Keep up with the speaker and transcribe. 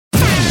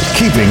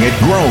keeping it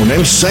grown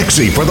and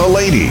sexy for the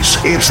ladies.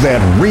 It's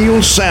that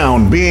real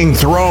sound being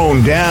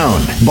thrown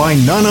down by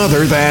none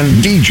other than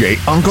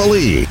DJ Uncle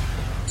E.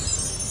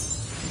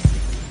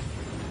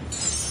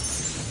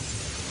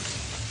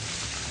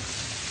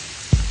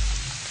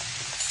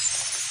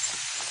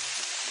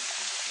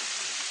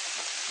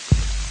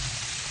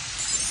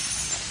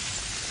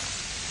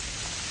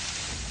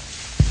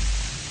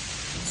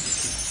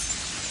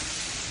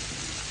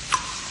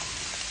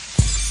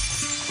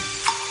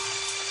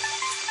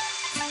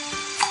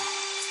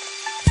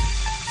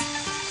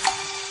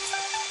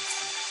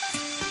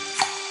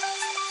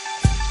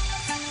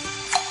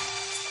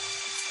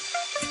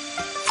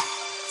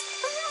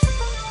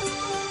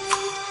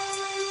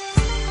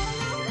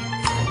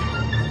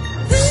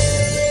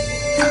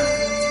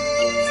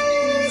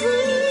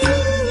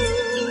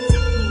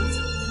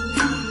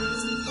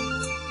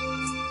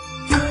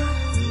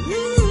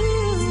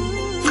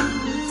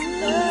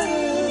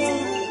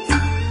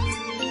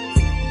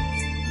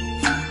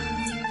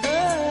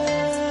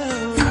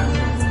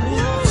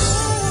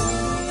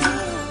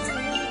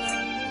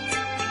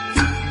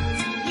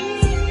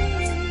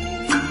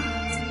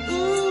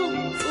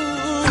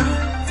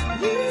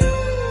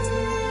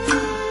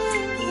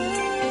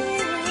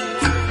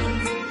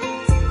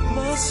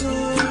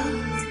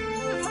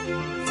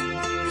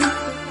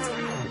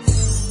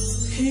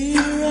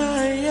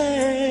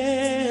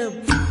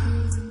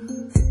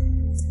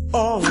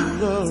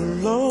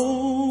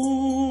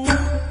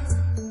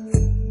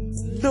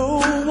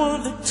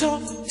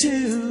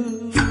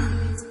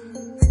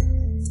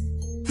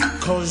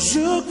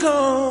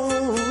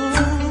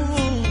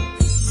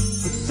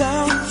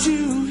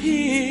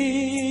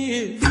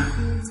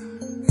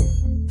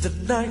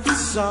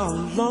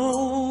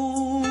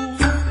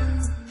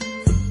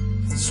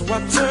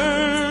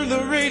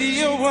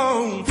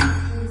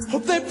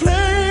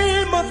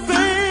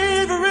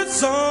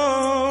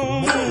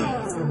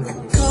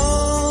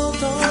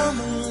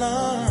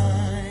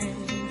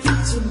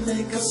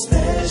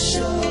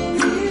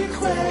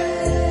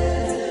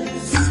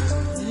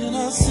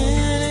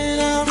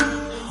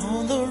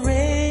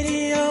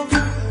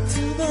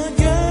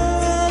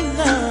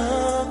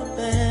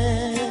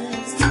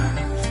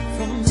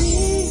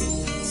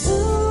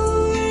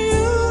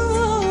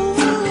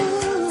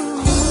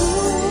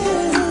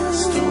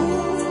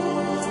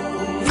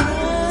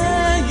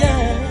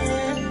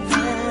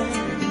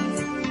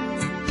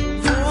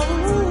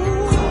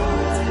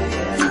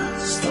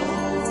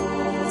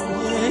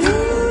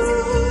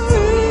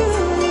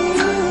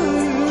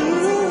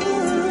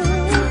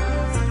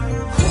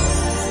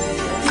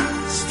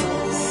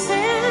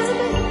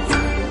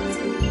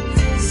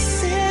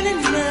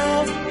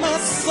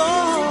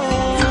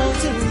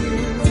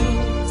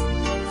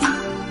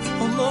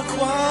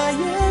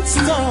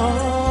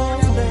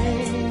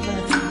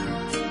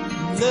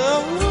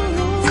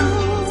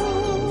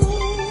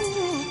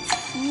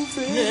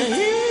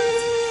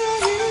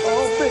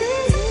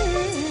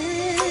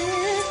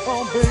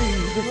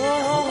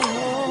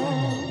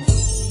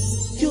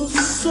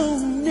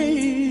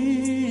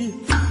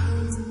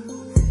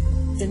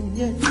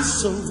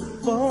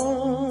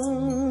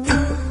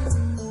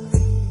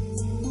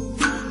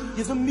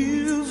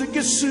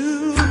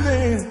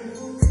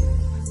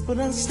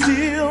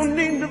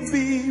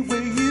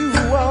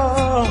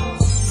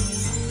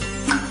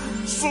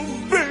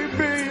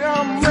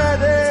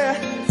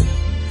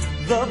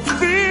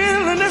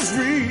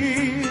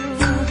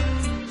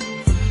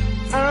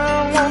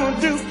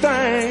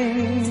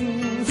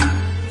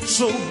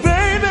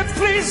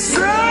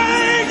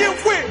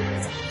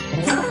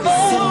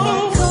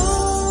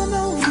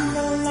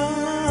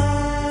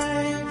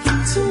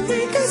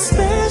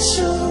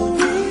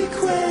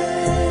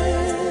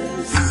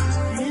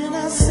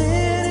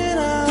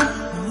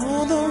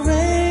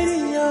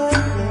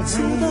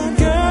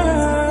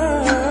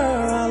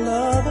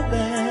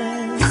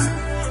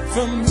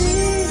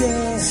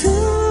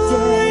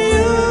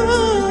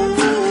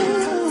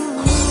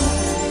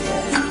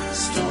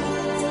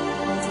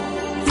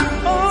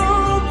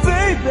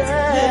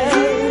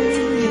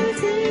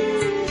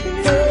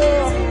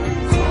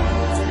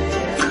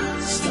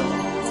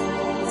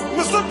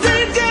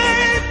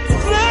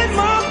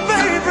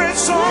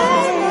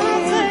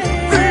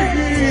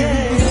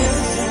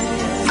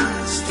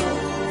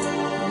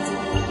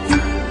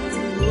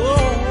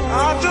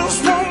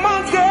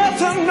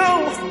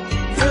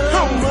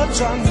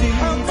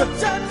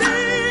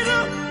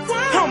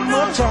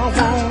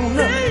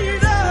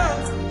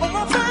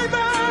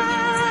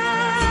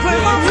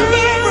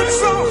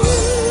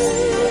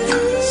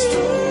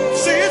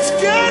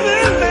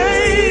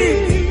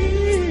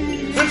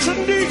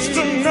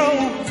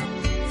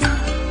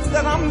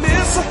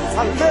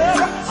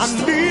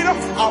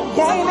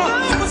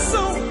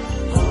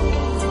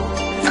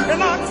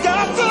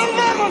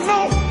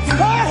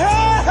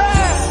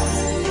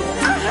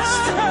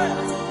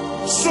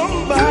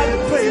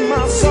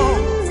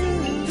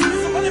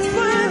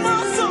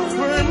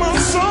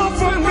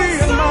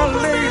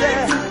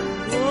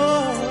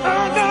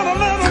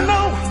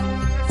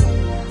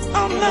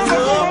 I'm never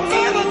gonna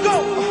let her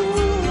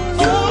go.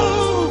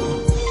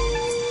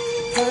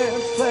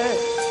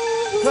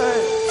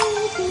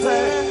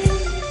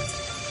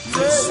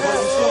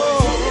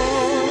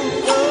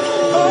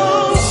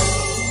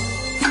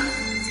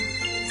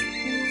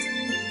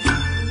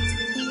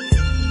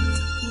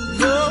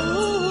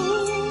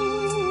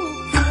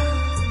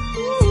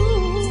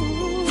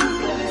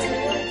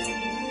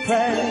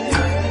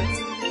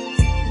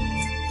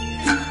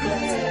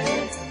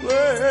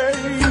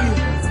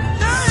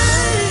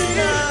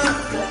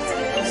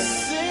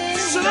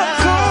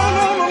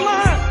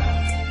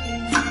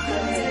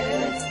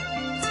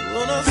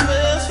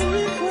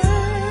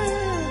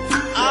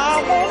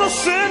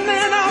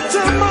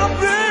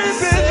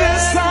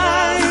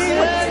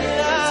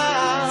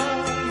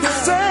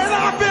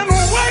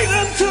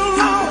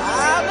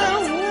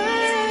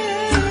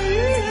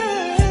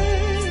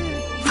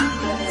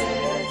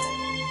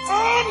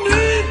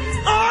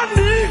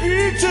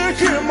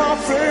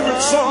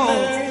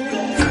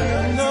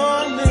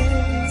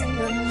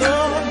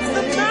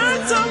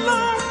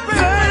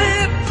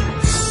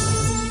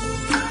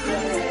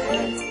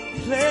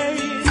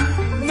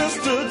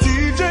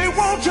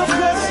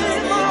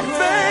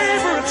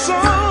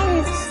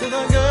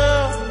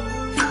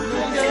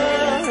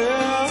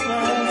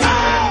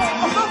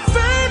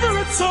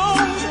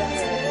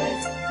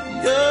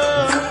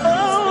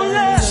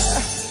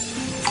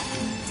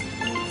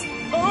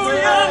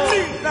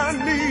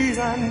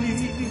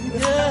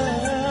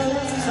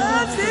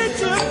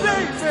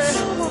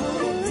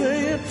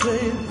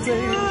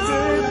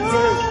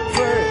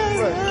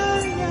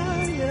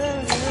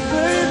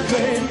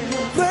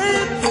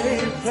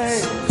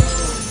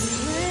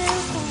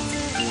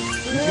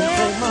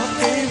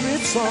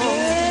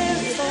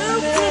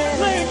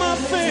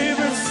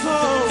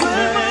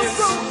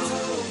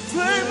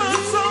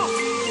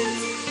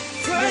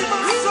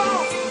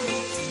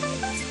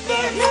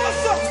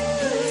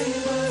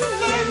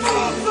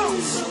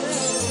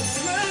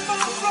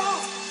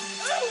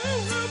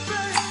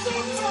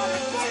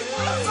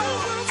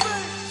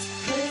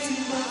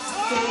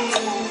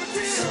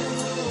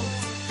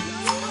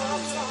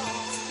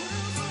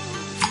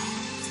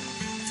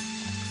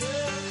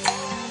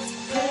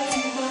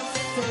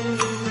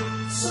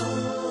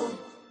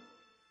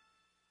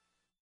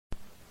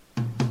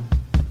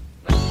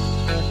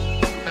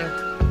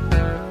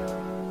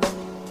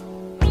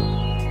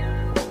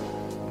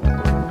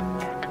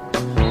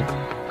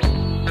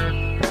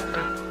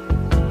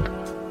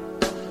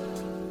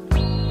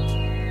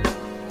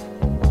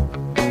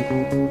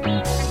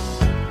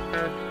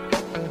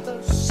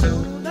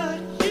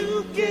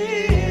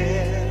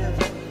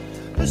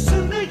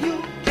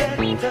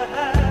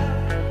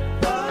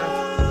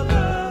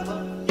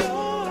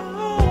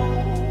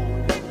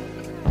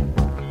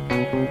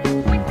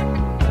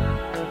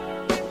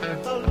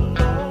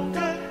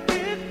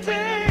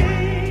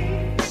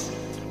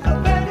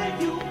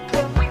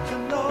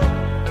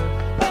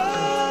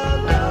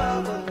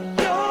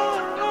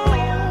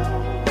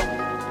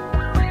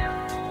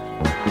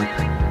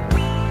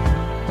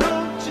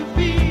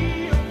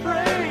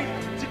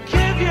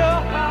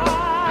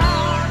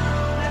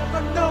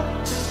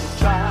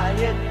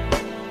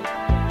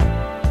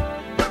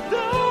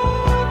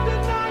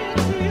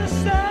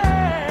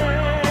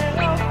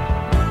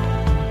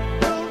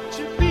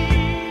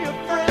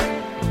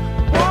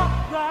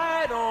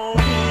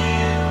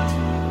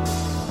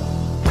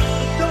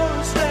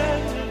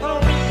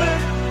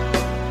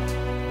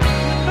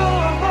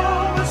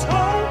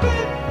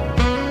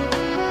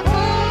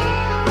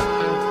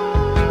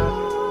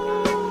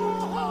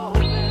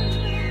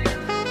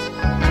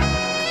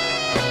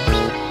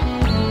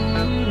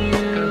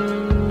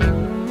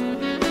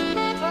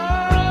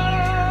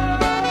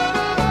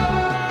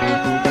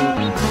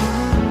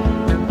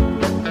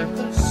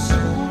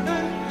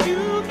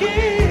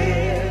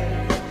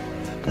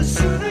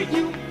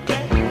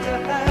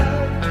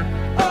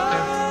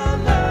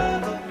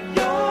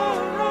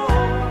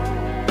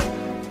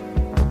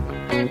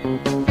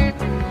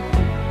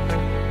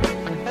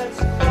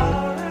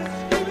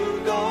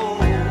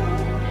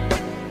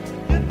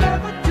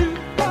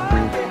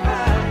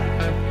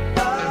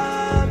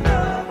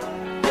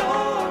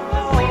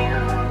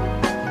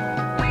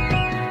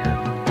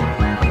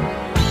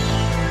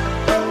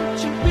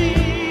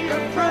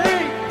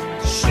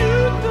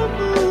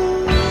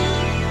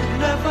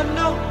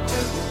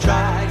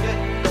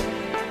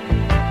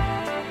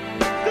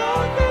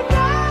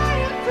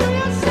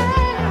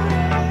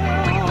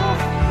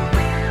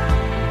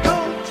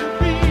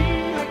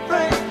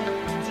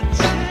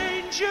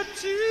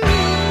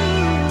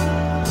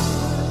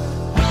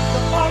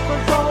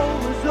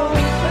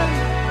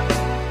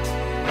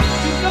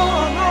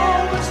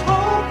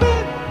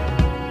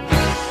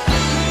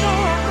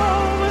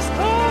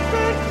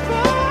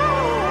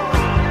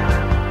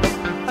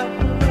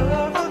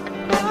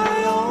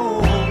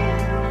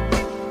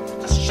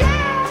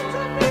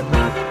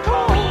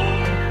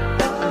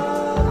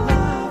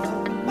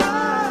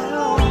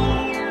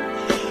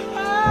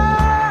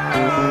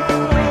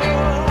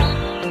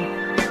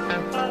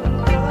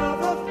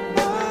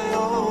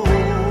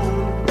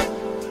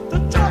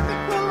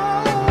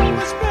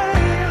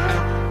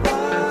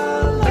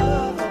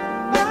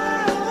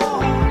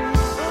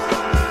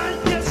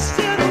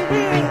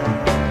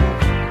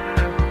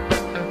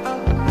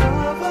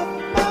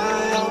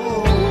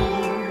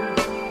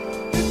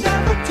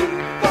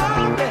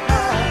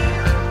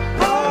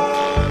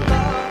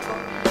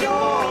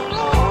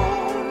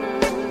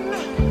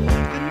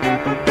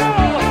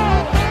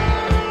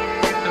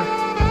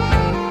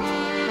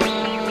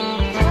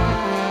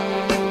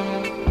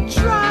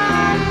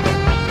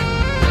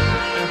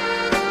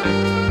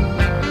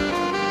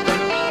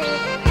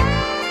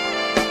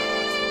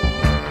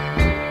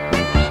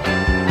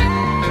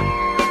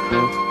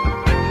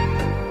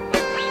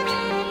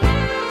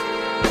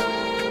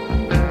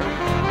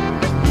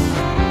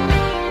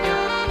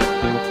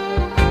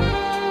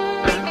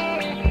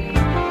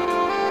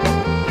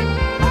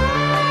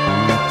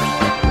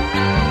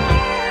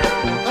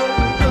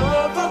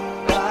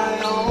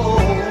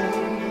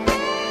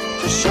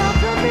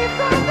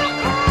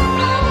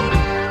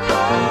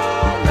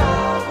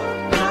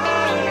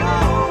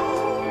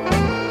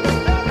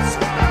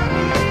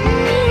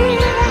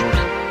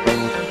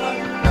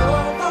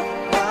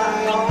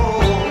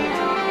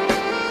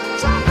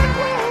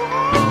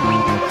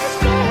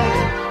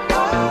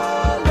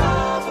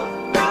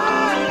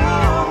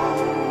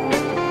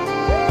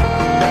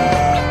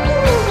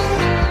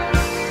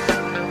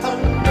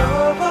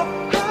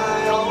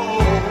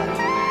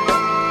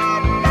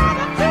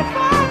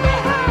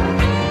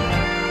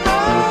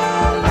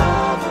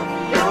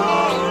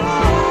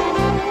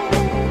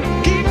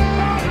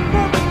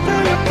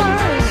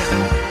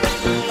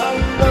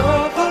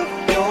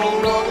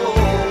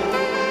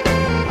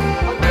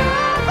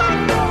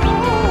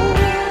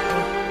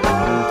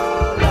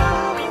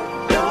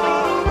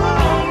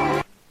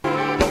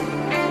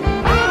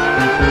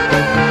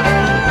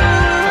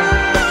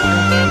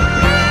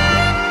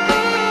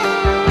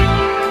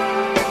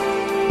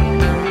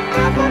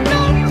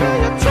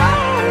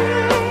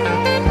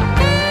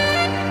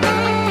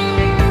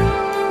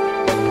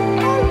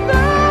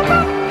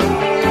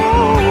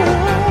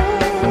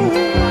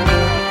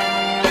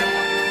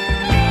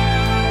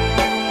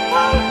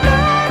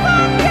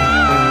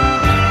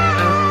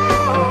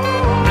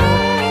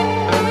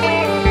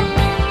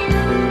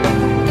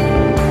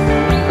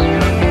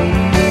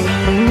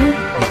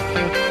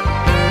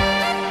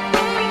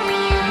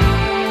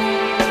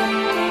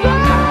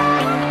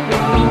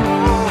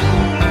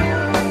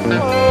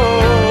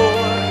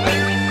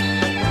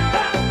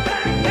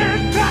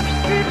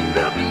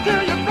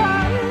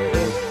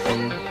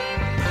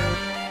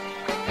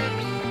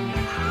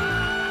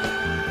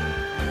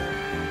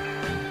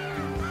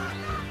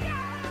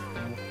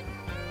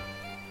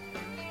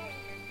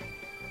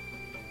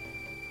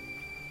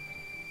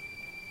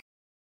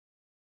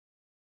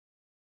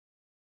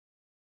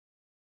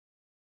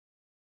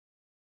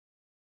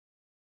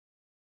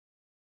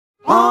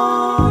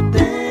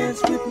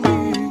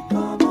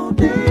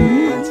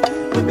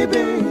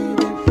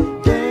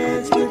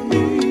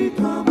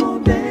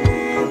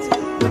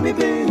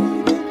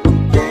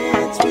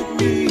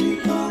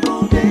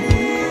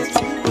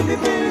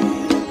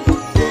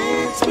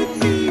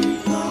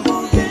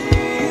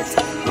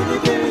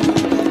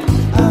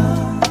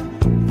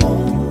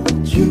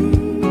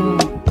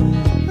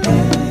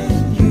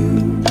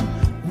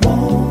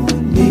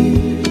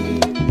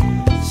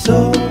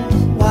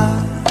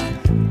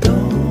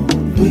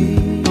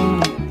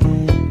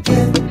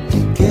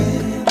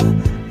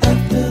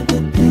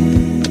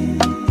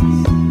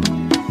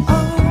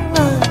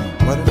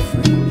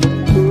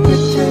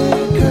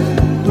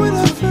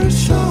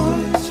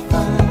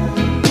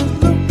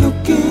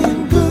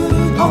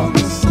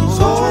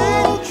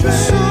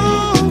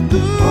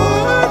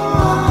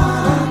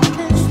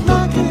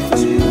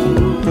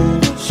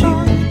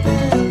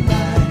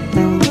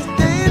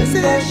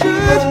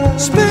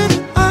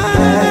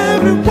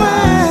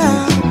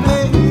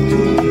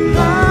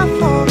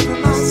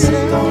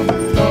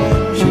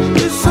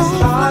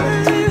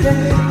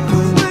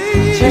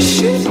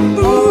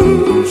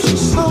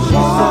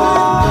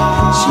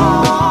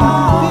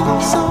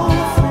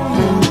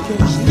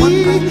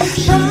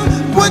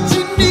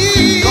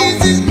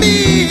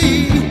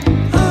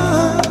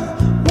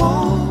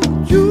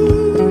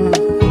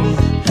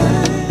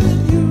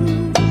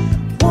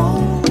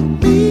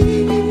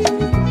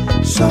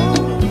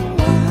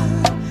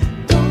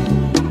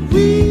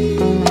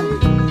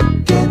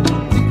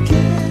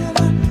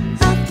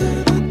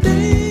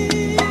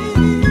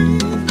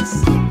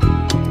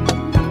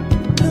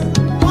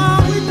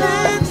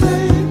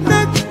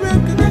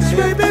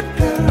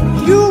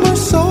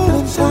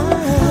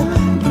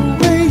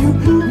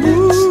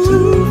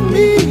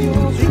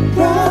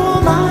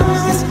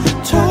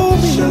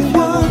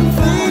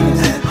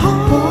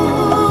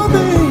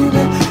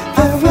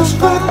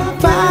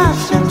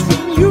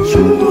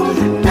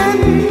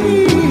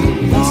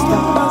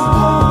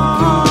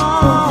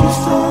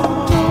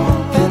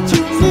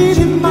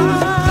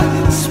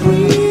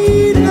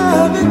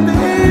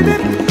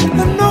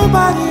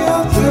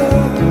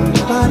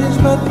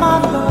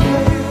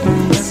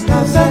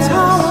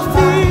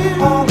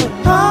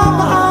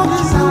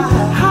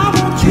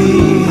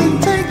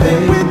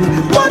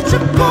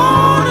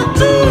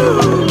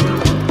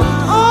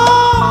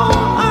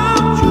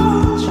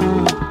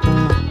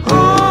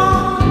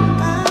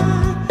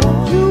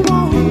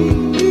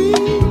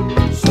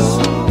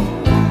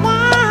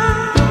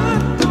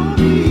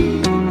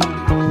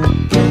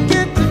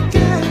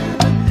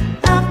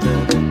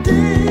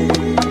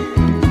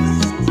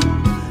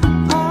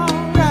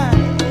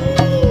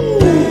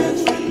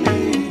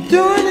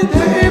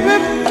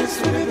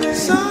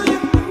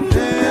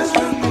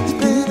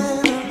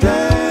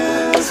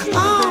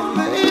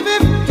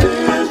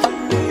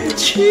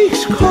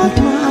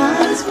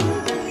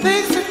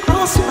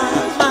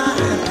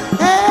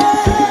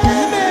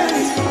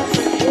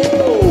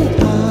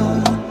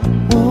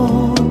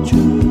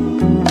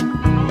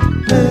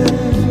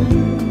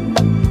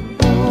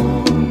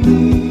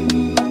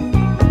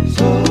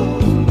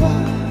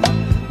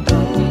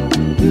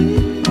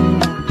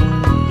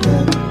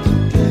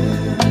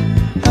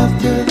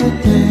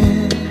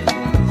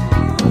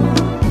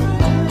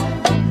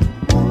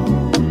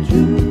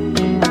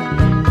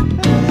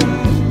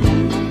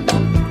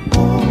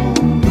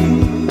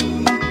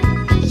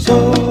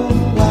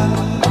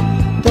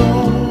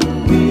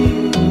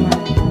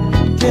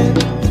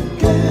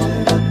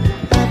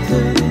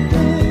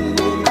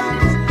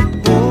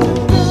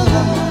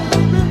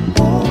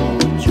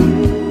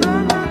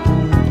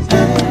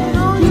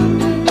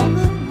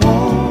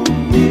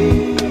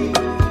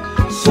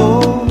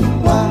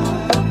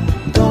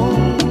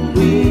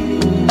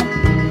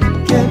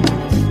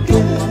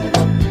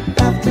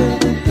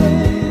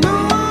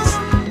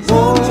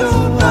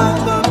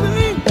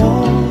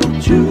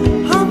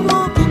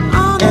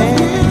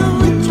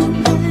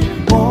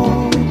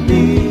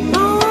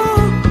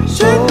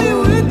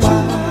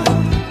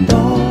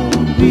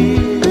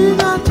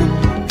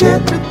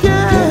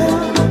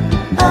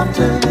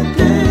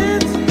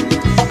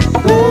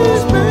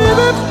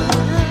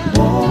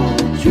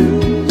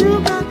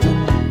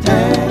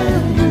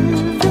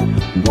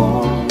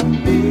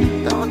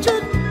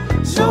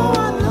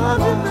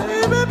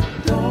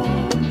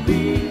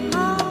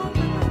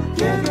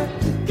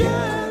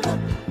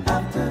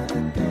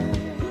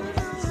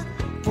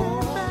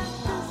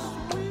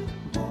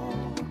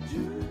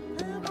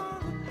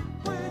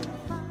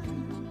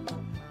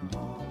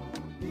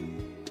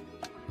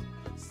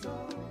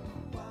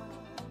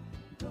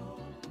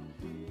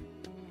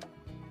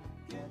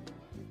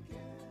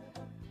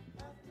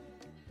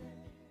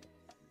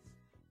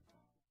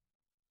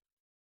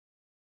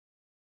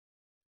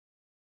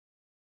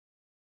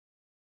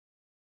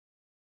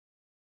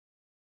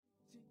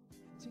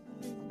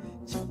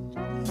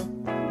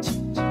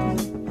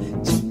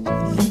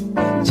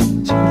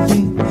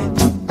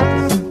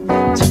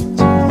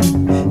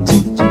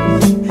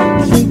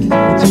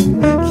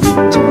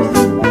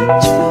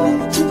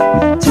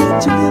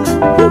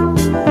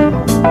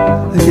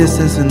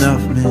 That's enough,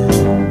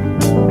 man.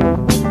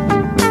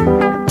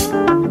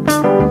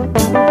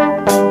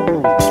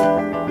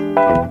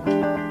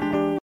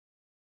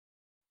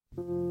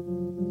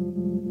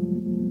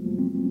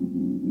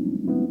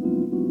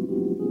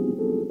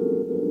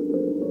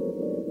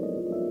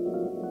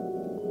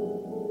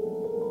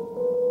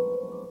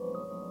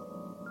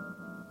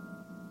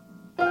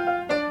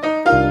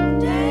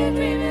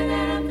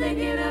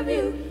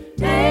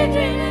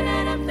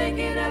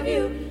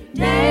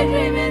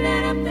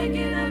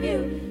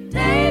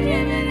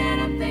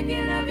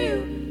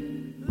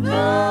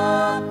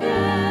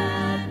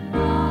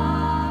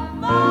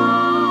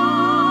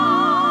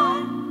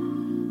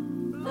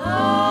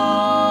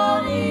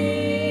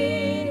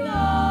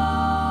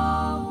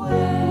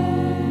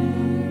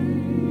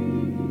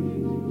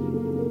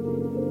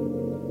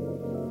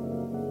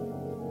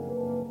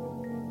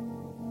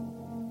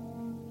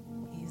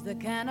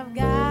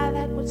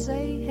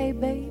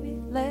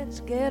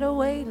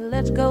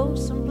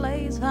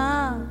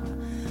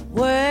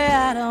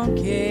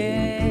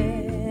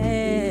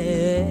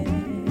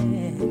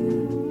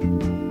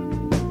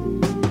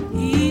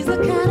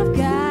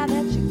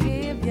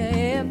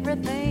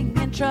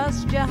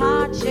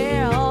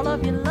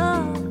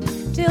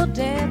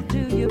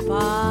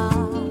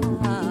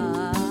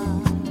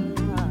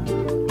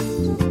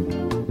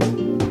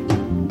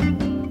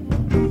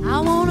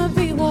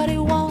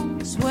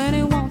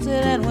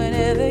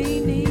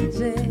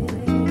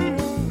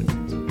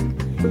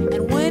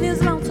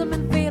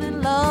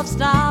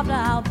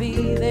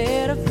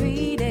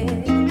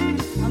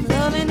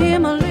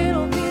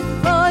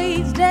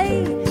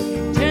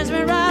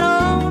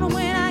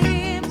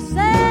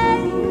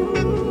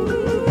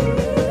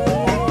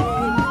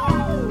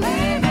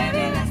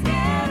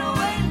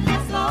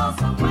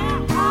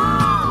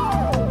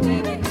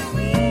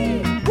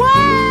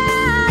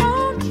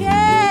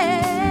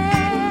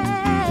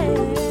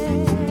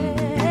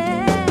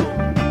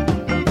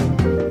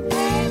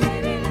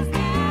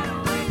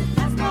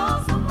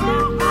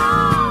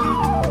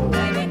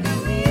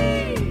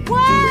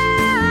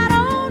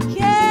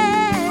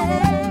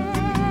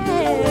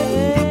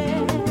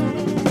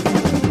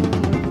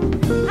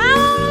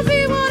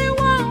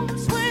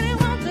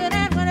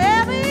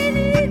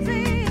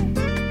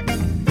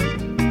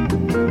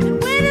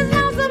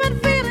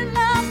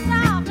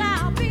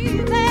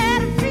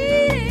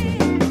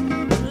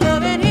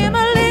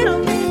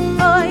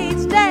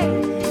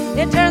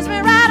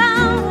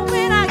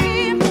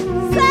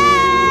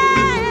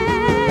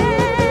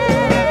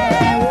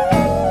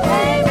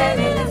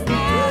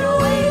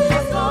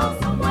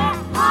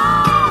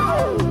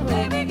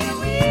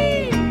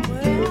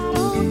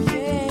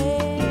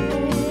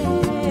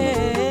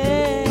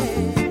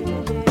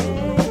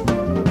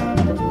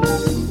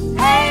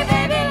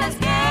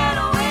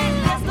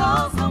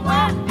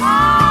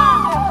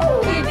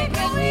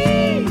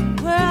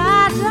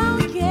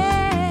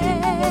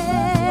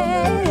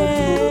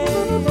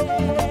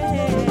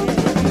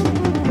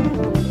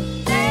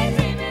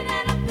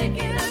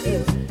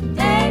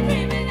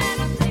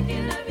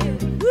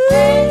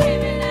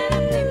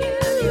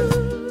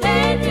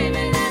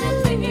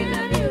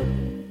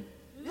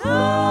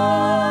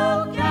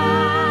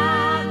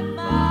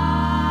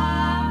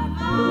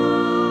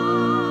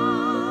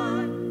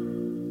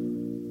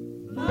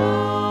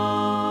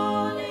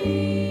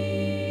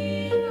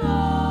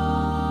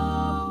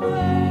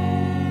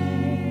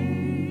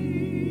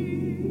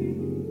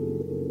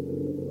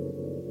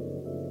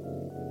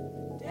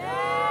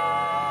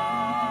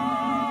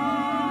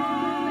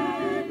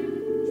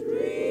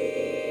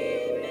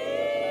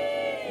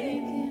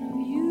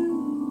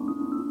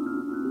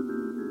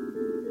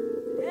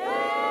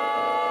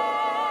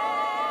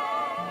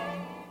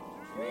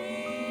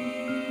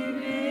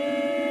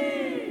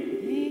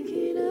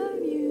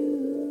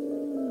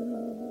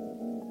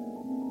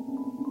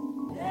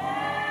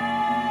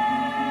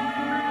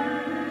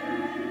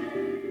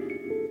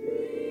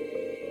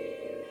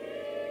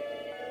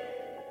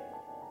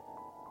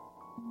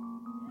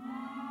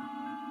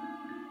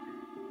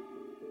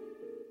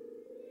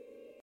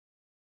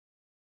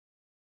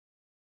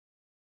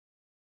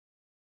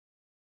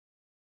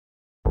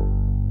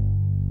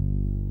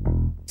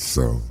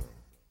 So,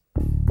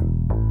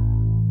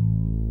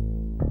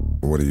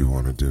 what do you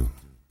want to do?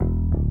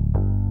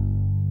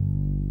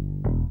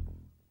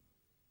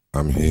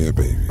 I'm here,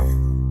 baby.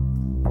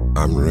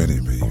 I'm ready,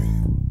 baby.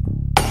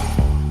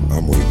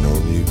 I'm waiting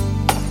on you.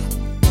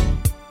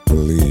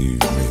 Believe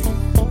me,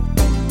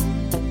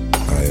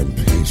 I am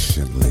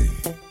patiently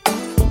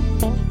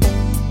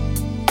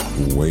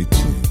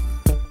waiting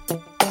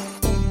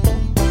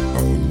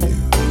on you.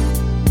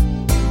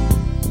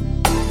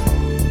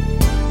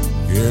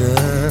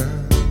 Yeah,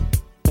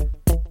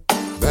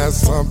 there's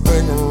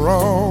something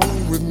wrong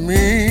with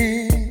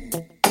me.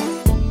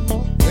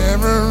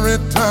 Every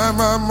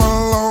time I'm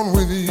alone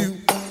with you,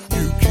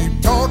 you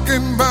keep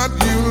talking about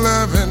you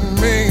loving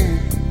me.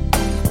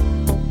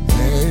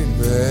 Hey,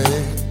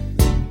 babe,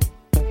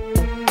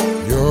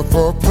 your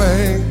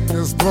foreplay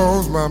just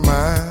blows my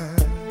mind.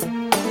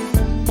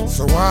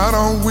 So why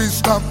don't we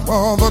stop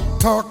all the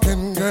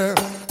talking, girl?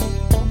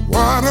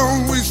 Why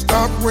don't we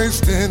stop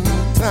wasting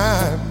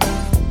time?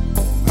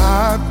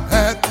 I've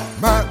had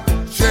my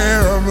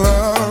share of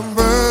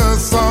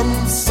lovers. Some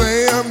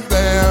say I'm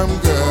damn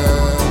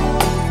good.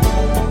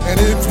 And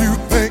if you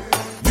think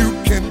you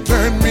can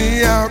turn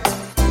me out,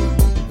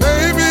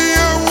 baby,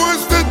 I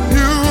wish that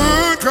you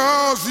would.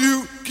 'Cause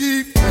you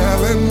keep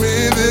telling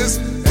me this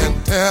and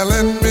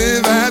telling me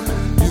that.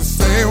 You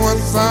say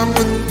once I'm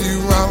with you,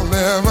 I'll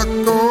never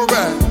go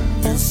back.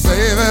 You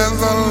say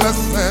there's a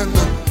lesson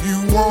that you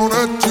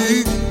wanna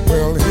teach.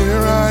 Well,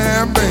 here I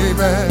am,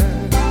 baby.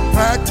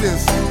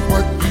 Practice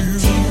what you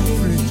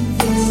preach.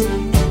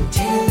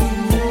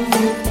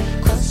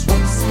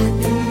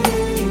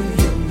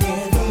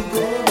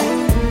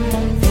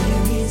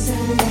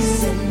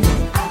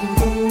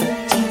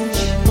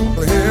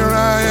 Well, here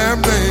I am,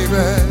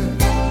 baby.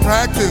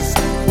 Practice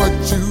what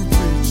you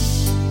preach.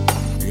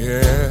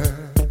 Yeah,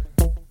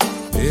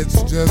 it's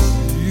just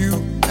you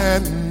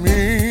and me.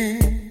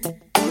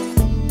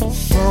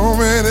 So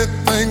many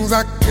things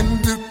I can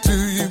do to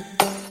you,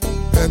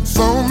 and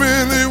so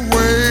many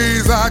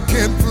ways I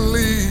can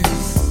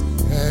please.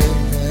 Hey,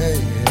 hey,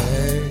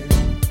 hey,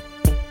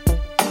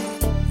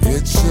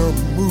 it's your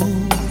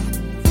move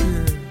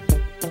here.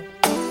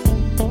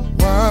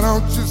 Why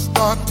don't you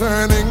start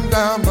turning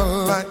down the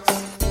lights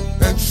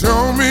and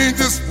show me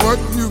just what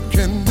you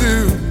can do?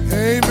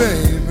 Hey,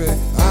 baby,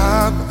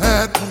 I've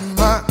had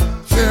my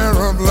share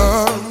of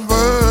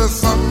lovers.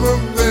 Some of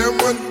them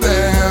were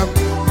damn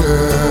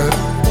good.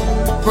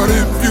 But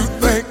if you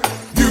think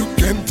you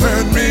can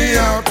turn me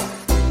out,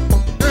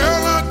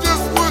 girl, I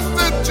just wish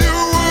that you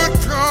would.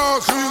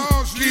 'Cause you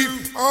keep,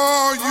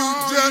 oh, you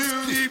just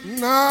keep,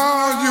 no,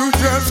 you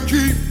just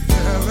keep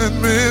telling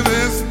me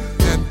this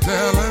and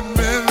telling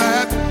me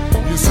that.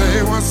 You say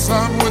once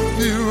I'm with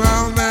you,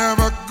 I'll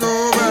never go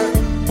back.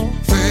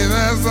 Say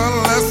there's a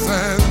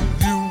lesson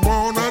you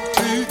wanna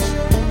teach.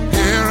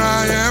 Here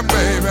I am,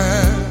 baby.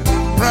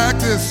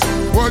 Practice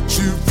what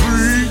you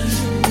preach.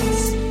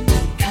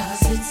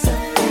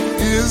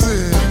 Is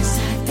it?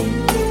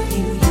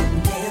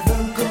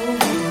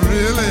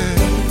 Really?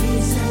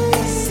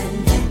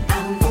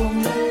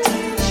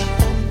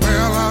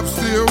 Well, I'm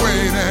still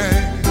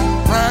waiting.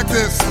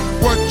 Practice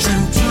what you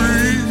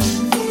preach.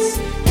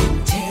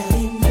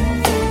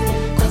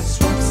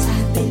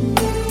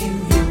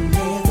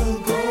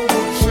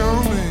 Show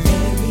me.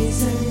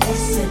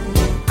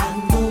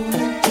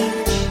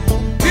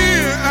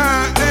 Here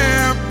I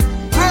am.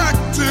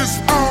 Practice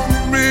on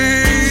me.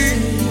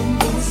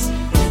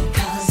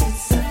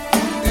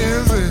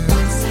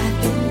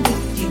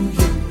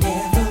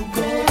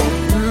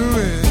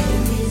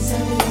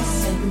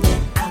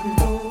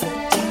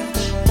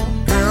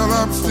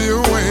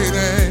 Still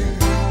waiting.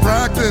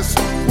 Practice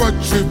what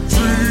you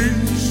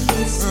preach.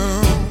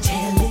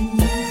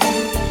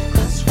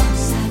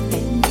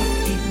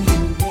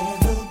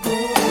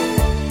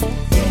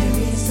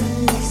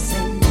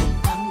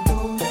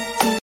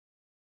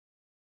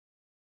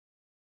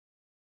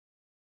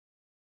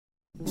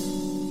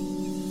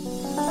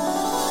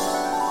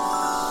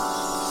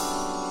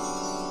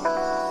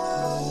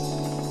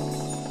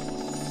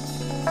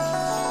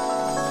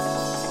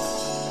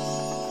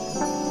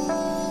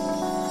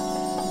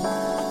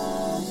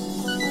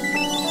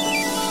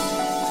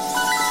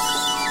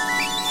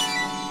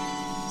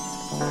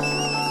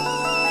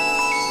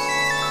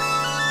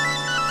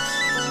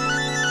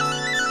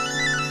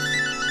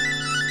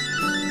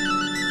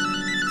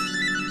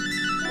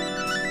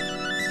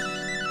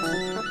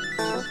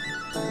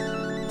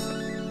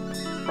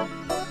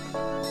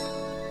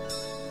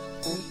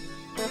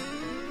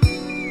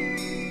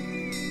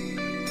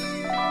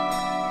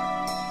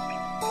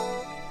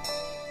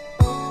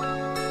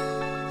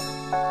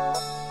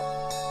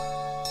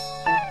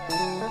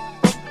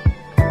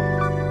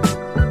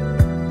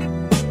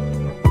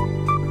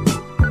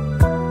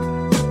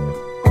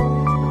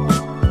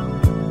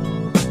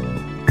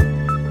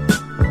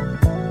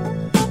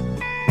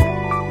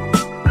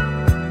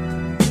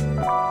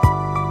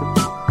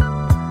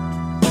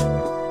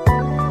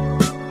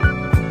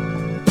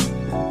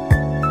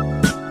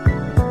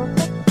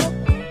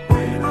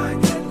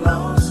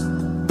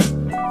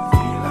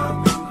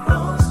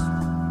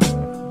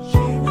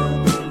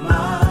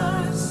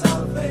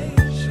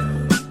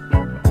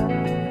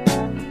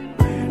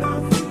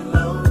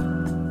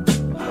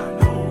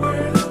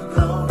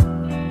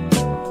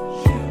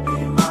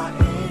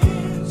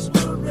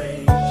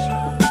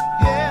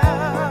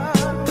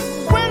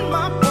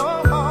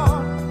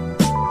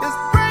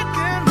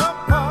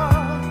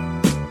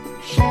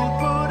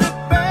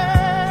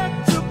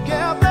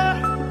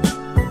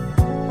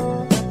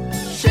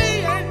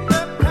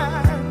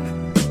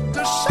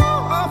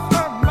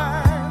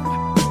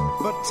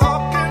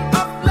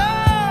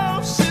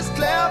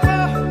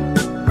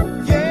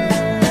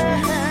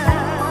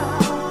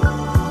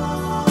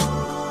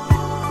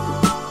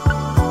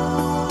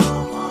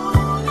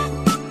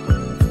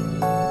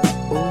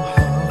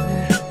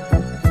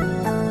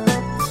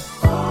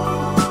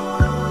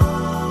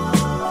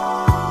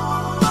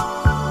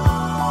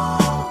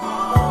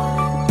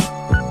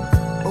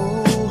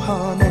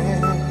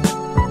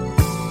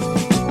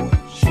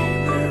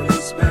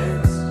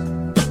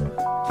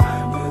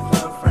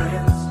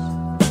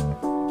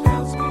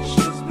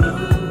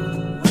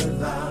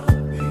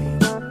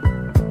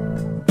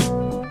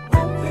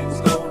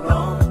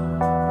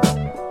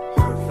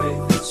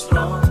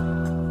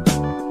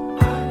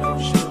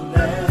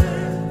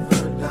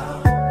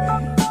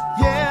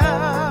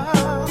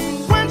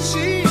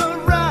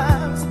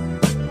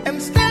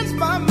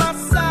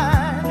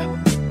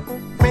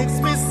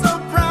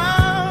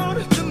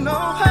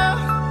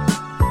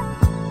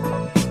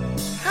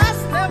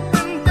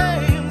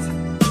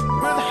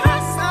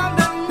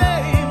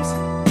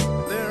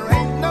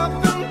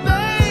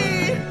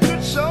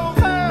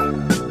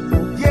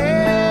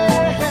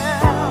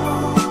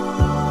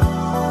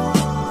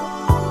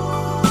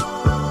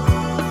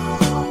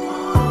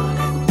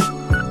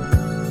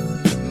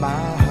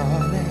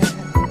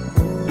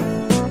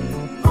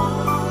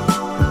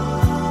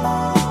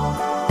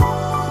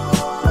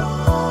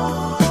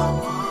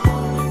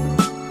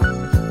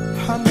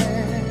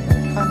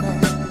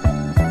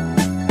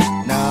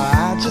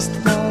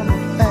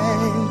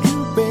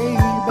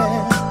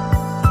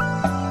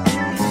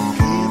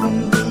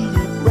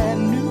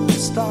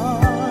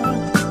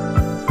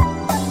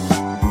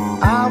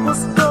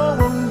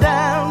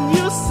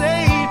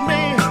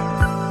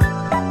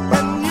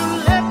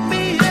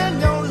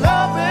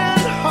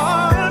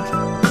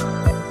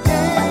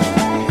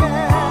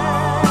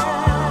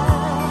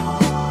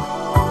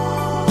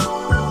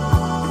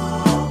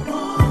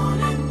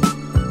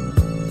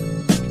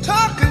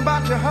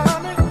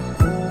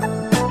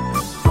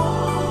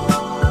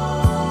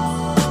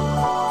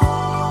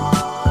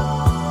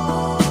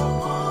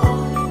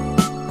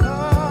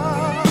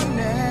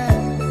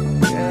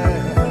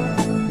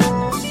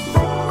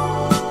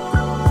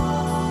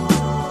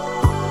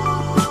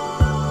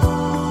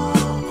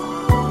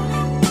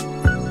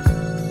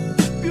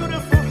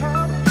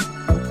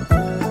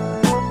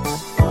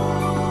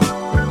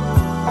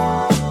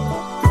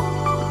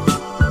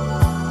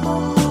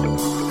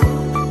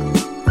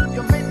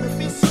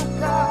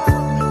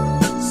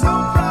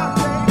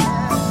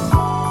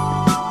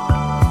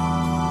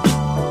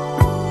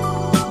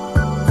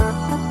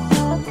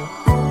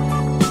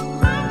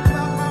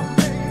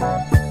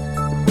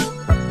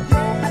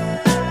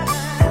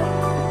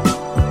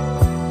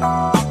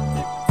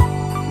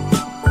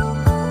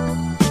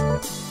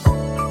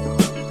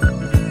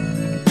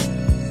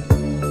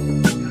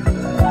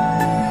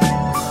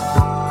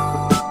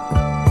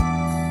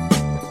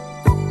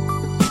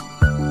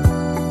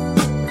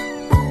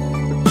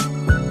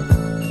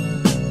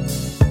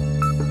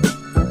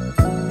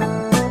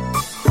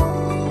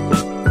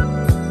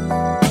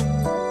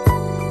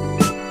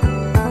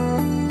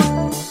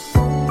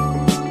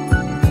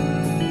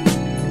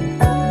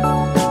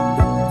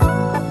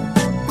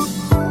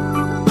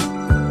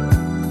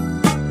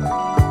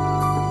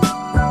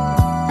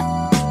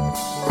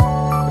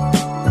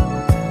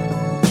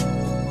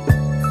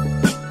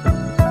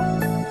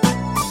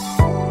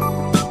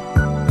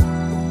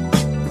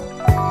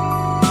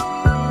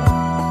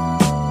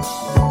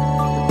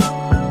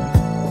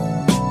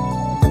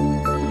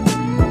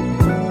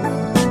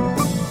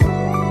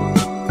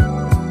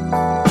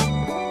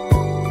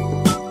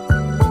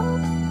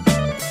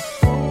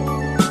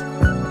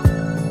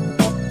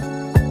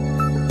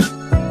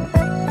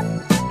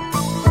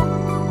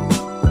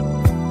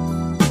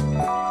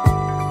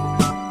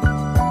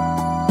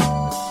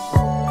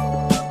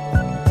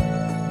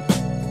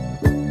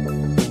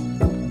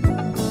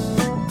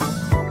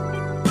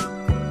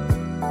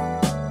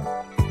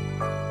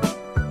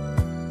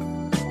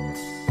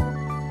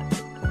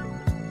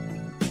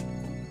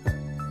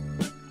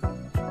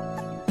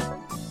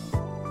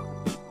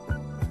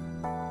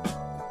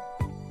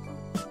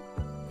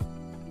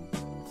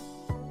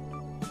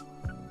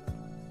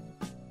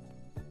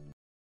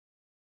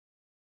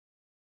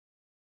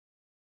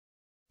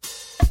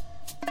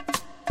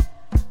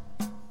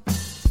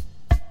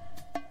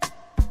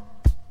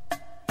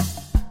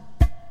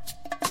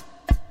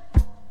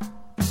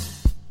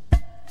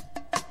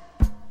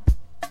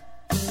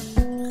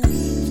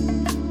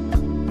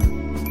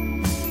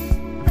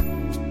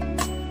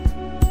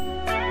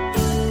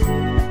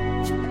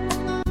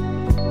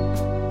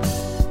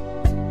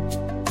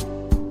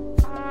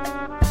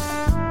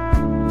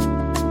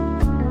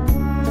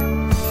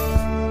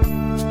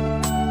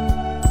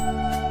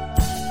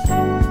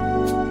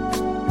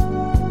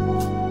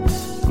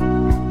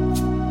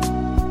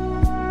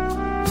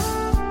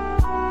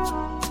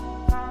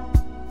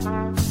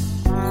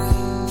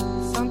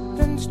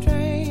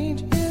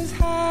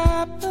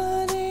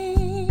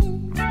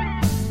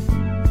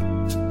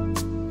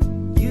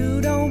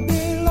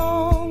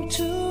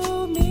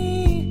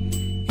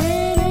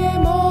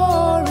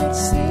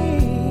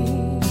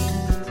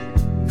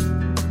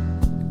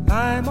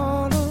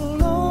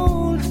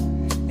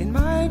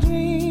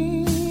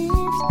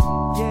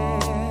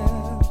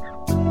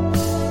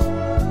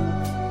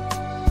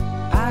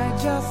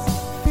 just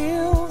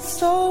feel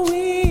so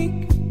weak.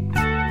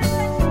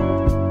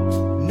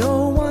 No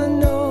one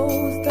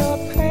knows the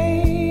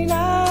pain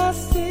I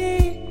see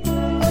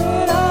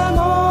when I'm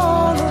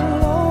all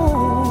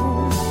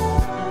alone.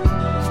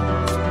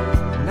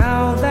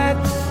 Now that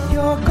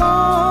you're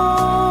gone,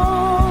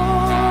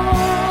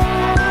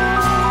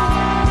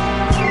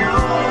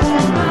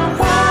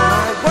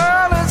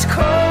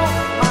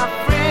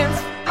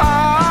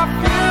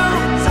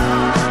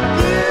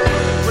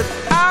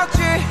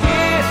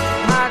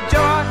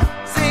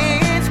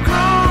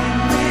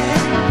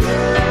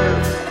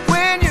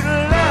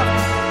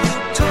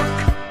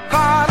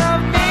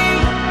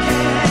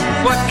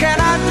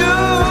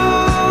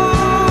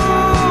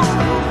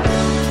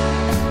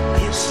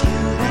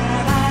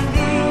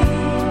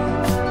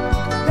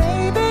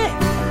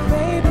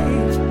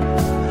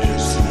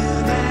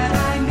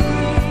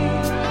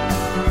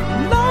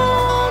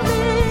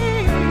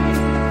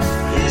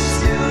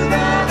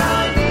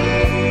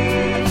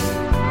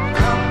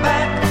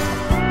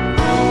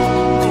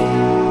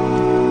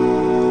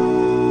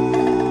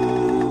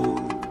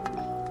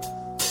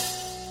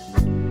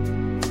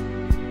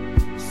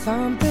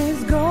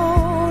 something's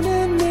gone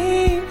in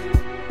me.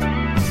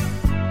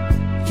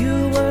 You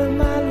were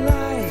my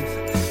life,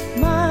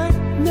 my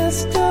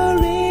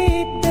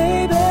mystery,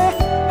 baby.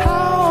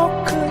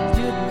 How could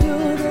you do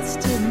this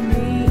to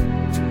me?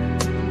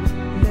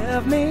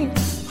 Left me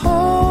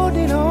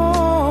holding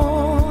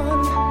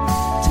on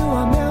to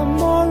a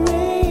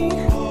memory.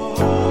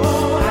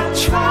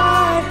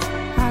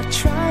 I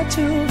tried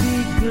to be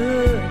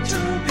good,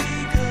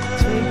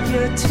 take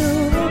you to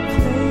a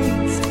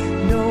place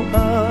no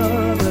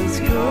others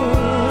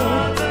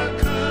could.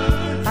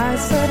 I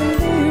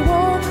suddenly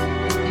woke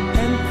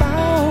and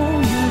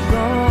found you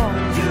gone.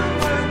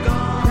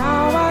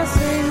 Now I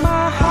sing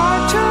my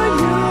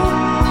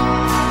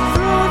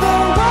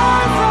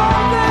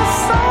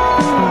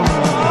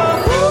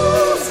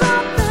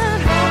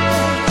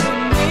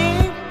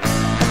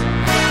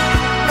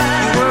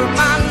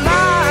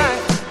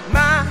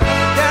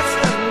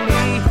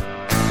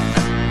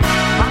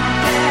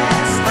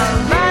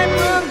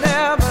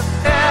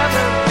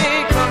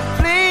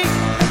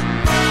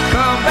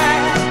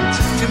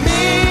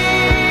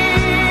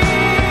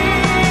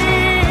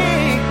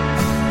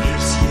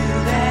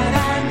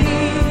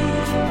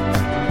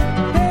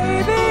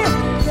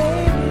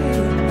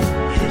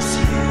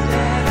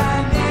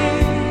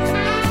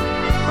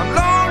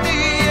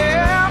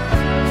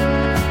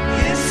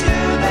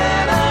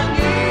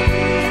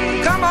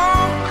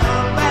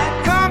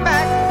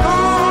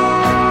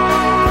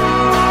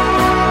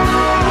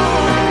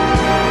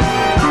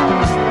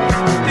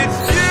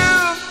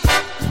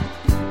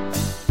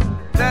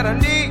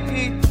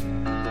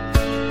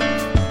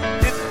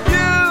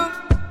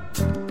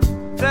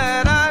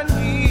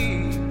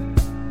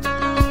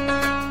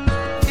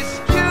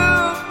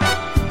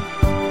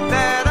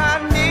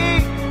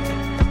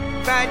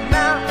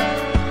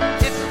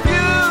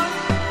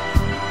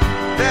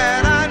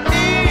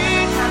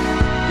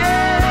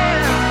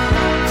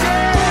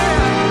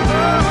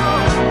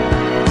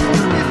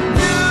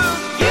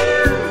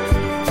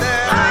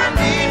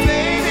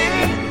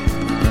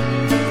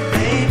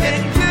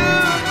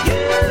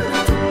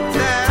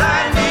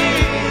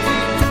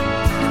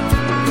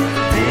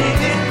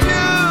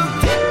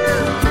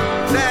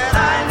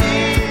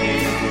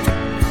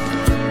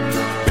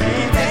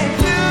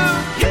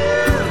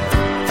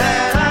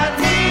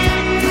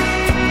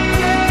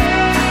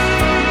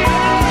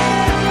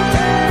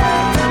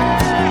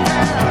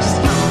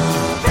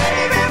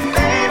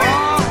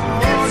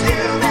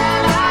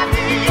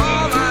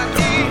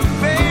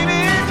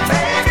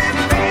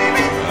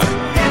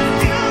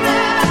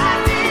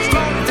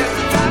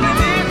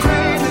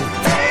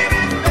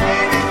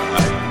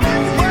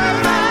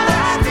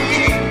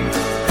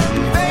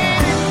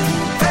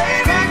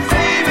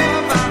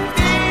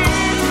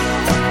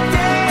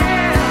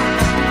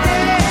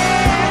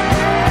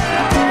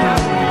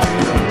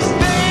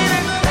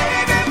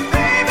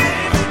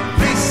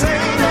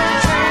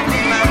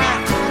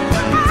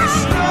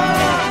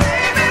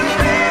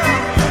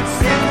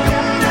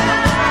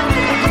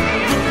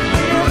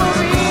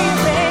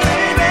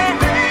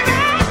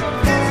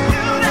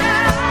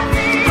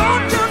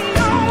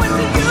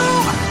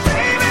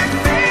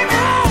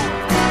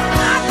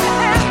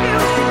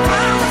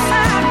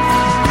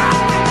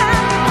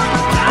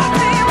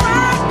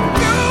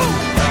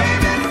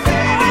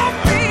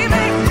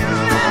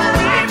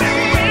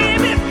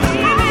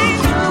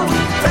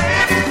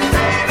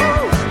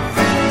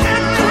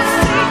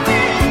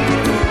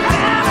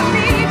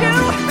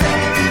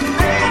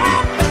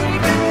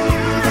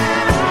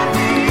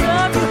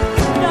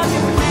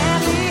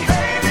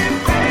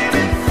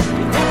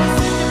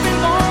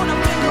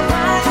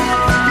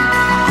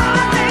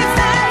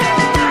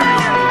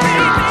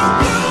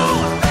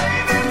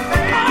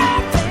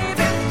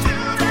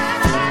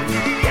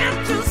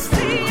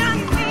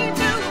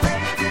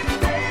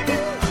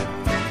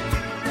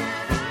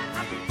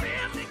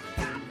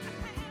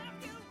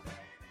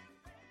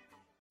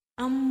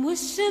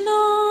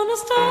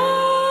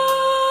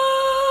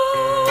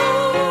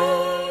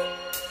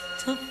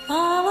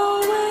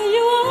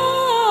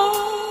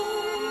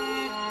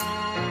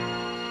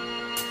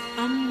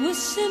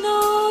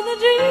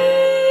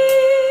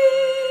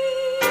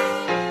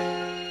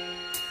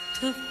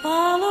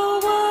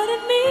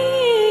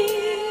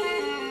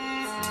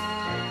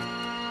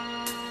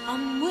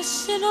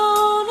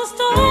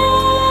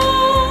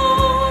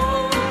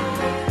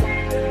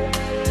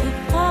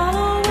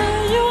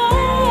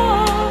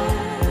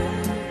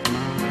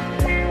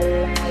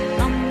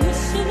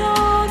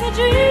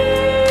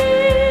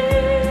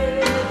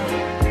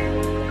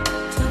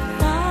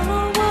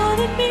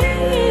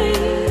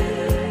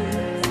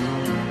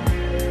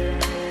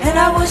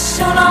wish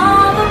on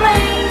all the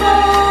rainbows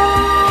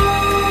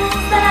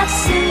that I've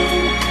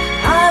seen.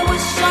 I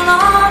wish on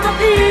all the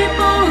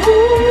people who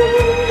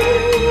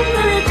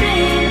really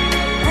dream.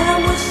 And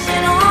I'm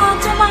wishing on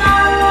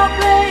tomorrow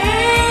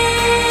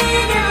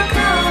playing in the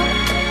club.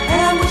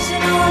 And I'm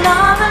wishing on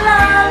all the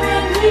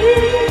loving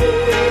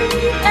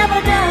we've ever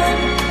done.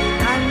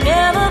 I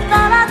never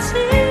thought I'd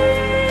see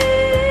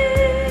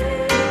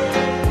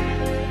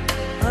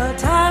a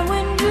time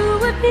when you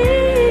would be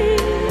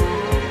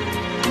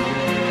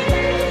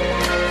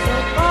so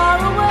far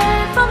away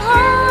from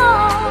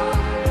home,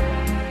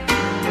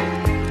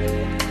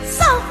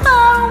 so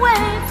far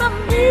away from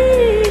me.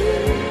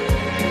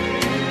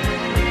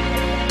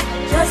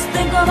 Just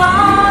think of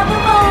all the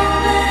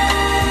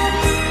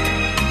moments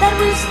that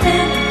we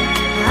spent.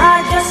 I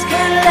just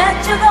can't let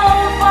you go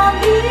for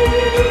me.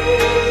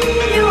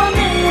 You were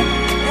meant,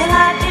 and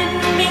I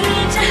didn't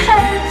mean to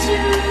hurt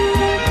you,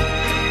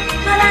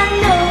 but I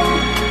know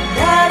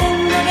that in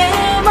the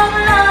game of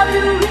love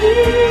you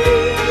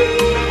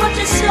reap what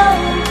you sow.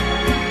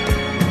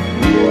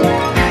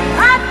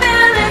 I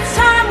feel it's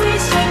time we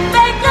should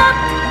make up,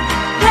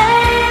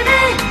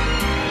 baby.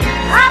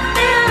 I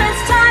feel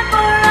it's time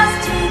for us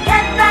to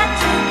get back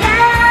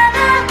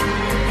together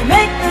and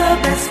make the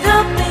best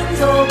of things,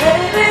 oh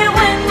baby,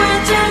 when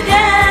we're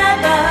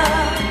together.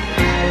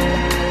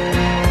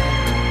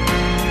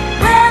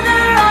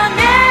 Whether or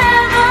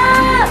never,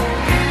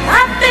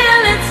 I feel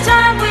it's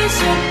time we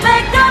should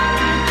make up,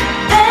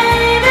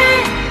 baby.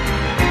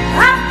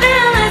 I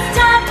feel it's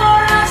time for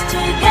us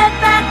to get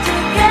back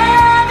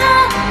together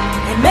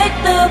and make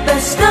the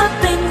best of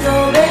things,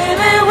 oh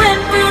baby, when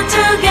we're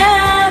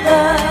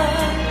together.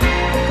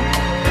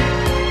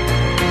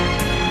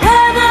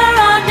 Whether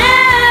or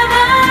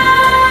never,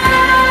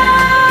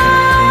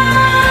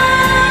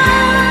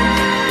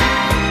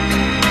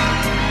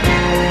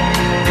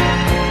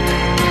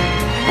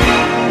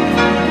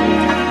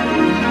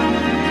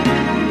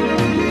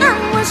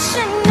 I'm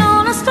wishing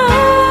on a star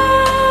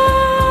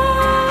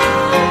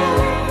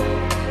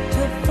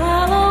to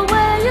follow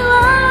where you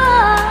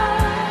are.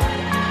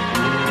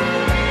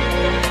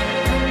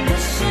 I'm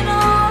wishing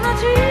on a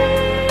dream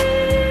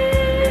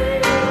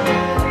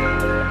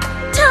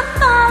to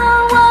follow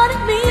what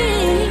it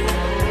means.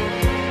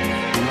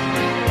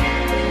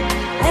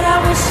 And I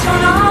wish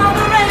on all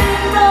the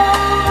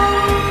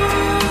rainbows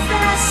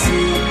that I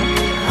see.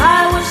 I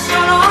wish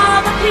on all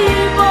the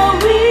people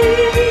we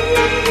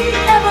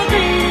ever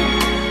been.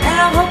 And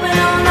I'm hoping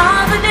on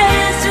all the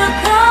days to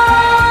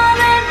come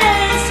and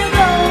days to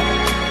go.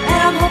 And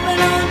I'm hoping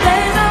on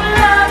days of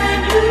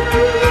loving you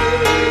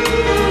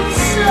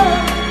so.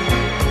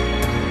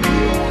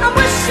 I'm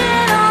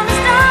wishing on a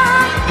star.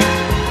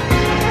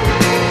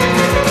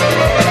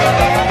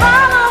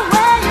 Follow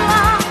where you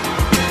are.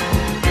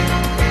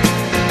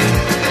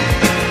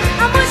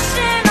 I'm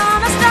wishing on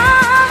a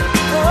star.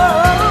 Oh,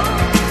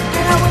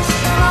 and I wish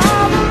on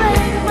all the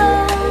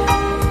rainbows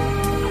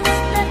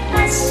that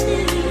I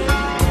see.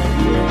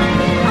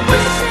 I'm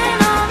wishing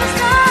on a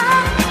star.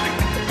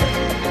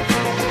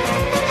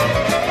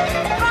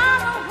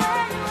 Follow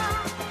where you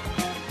are.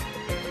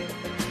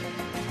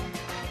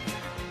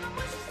 I'm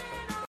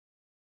wishing on.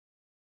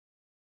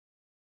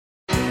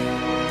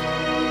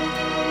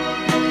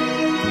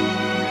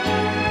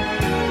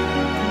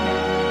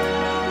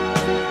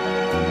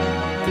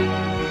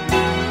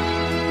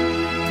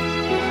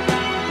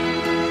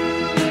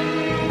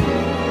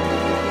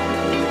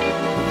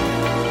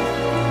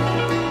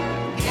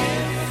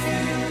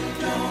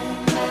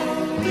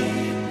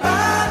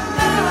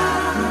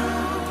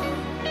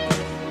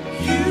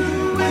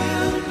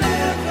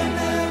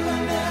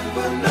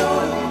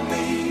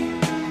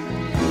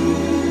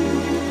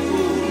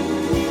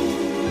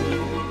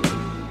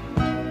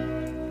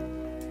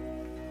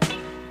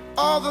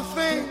 All the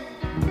things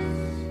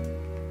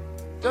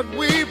that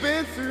we've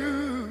been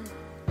through,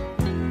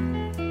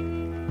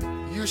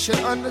 you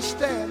should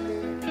understand me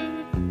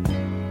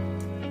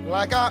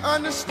like I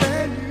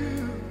understand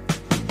you.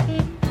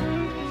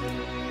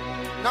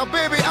 Now,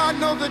 baby, I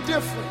know the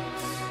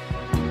difference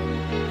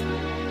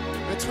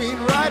between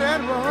right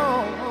and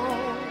wrong.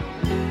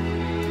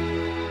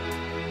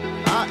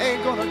 I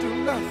ain't gonna do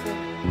nothing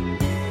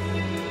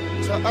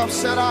to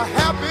upset our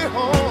happy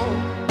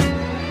home.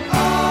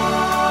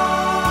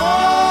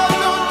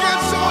 Don't get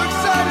so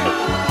excited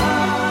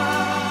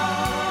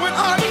when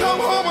I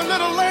come home a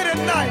little late at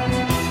night,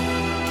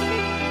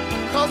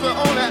 'cause we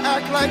only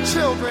act like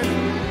children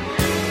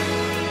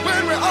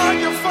when we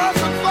argue, fuss,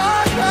 and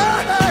fight.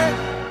 Hey,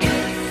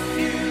 if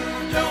you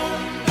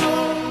don't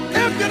know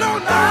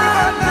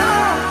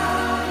now,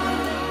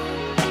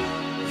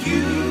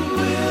 you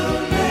will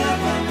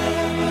never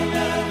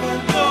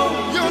know.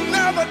 You'll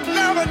never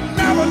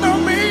know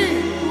me.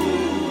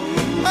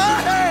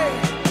 Hey,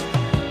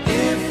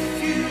 if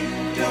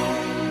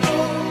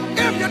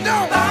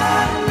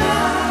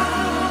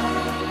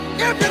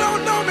you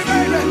don't know me,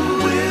 baby, you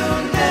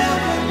will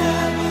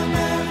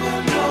never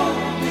know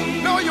me.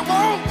 No, you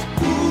won't.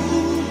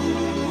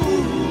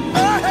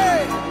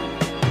 Hey,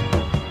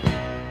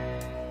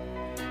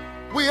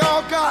 we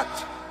all got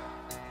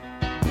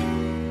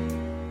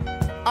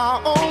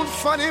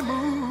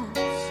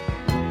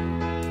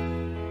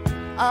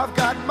I've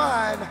got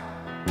mine.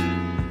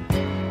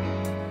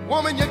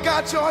 Woman, you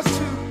got yours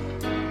too.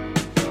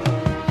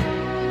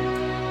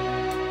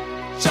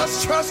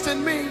 Just trust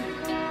in me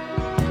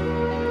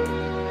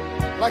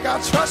like I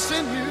trust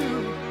in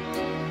you.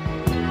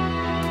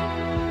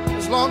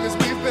 As long as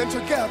we've been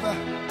together,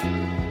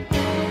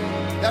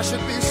 that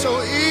should be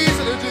so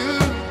easy to do.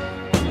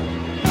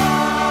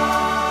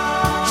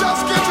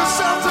 Just get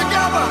yourself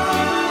together,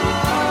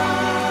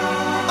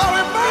 or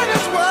we might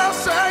as well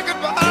say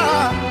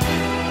goodbye.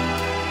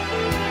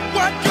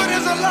 What good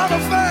is a love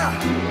affair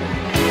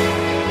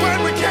when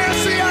we can't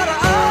see eye to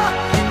eye?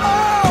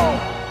 Oh,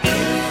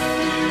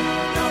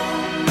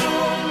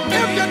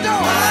 if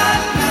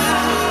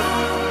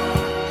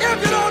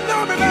you don't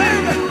know me,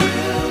 baby,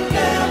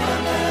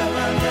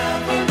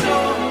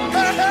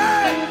 hey,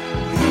 hey,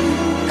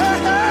 hey,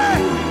 hey,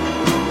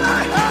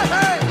 hey, hey,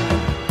 hey.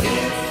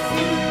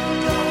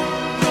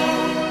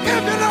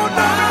 If you don't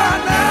know me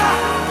right now,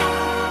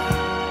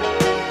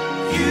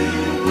 you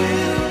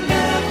will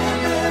never,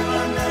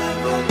 never,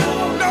 never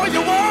know. No,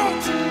 you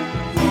won't.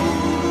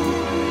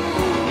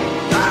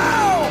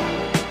 Oh,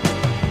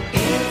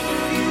 if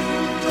you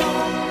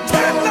don't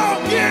 10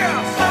 long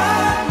years.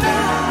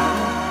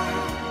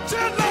 10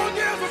 long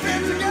years we've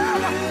been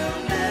together.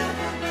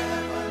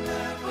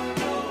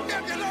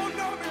 If you don't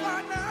know me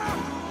right now,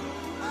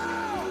 oh,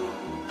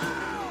 oh,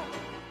 oh.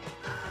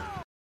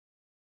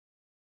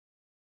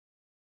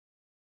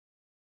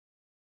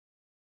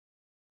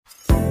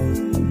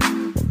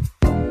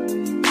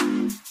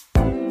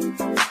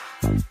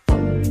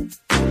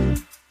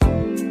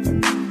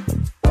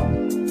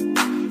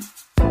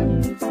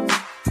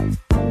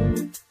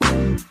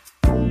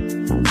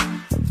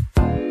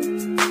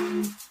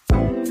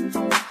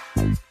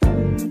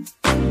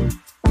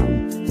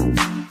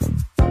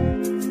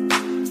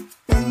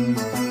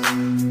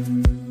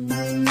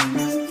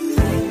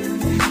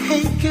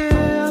 Hey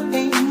girl,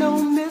 ain't no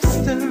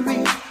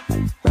mystery.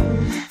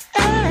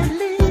 At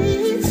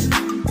least,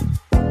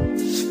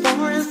 as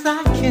far as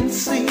I can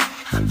see,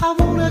 I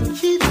wanna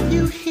keep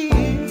you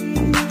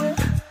here,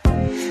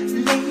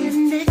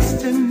 laying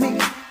next to me,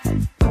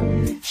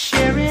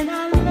 sharing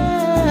our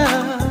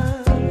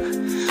love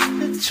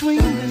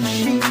between the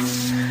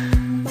sheets.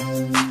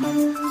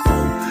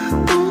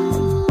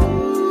 Ooh,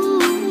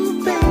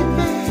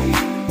 baby,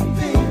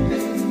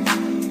 baby,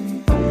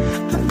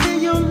 I feel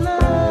your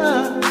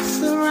love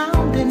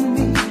surrounding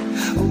me.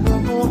 Ooh,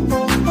 oh,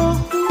 oh, oh,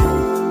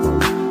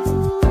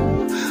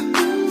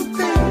 ooh,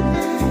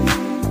 baby,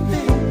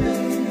 baby,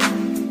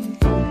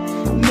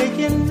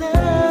 making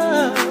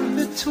love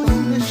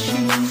between the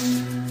sheets.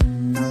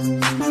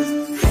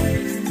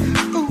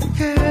 Ooh,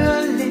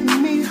 girl, let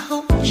me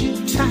hold you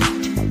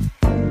tight,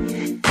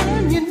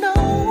 and you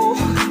know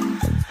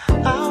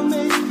I'll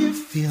make you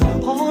feel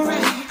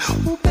alright.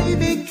 Oh,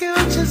 baby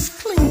girl, just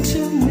cling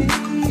to me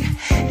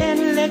and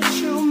let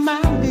your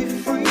mind be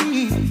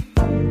free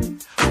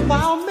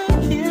while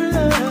making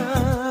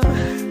love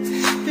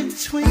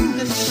between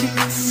the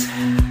sheets.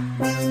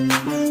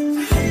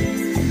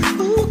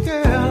 Ooh,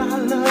 girl, I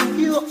love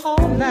you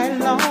all night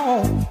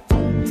long,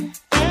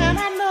 and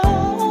I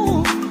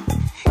know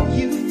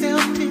you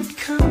felt it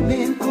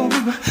coming on.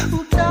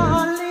 Ooh,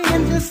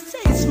 darling, just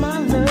taste my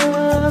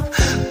love.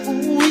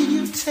 Ooh,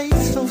 you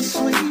taste so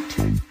sweet,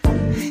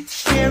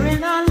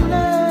 sharing our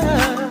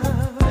love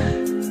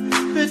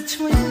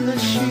between the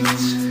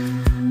sheets.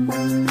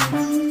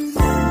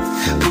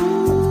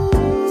 Ooh,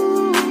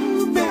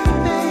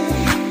 baby,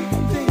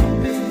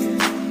 baby,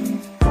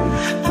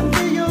 I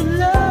feel your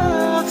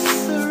love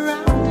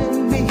surrounding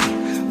me.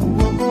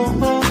 Ooh,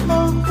 oh, oh,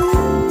 oh,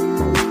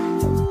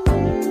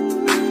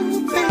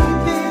 ooh,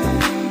 baby,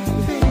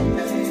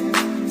 baby,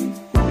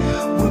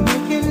 we're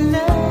making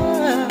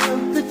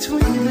love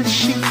between the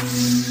sheets.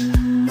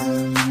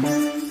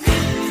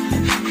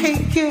 Hey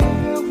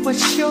girl,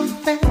 what's your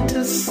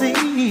fantasy?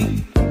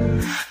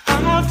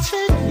 I'll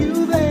take you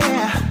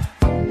there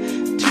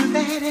to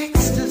that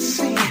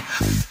ecstasy.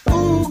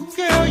 Ooh,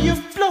 girl, you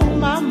blow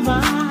my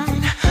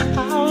mind.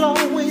 I'll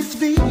always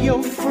be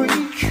your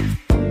freak.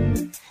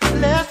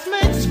 Let's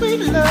make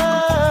sweet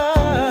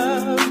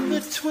love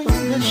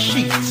between the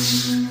sheets.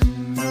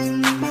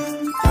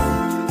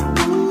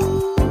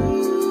 Ooh,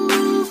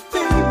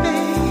 baby,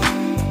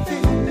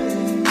 baby,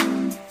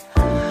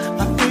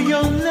 I feel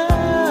your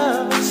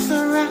love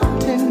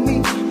surrounding me.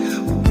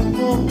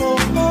 Ooh, oh, oh,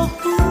 oh,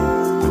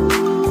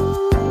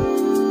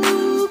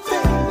 ooh,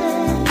 baby,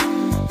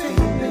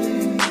 baby,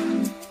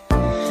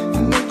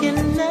 making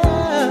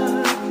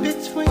love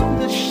between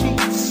the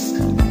sheets.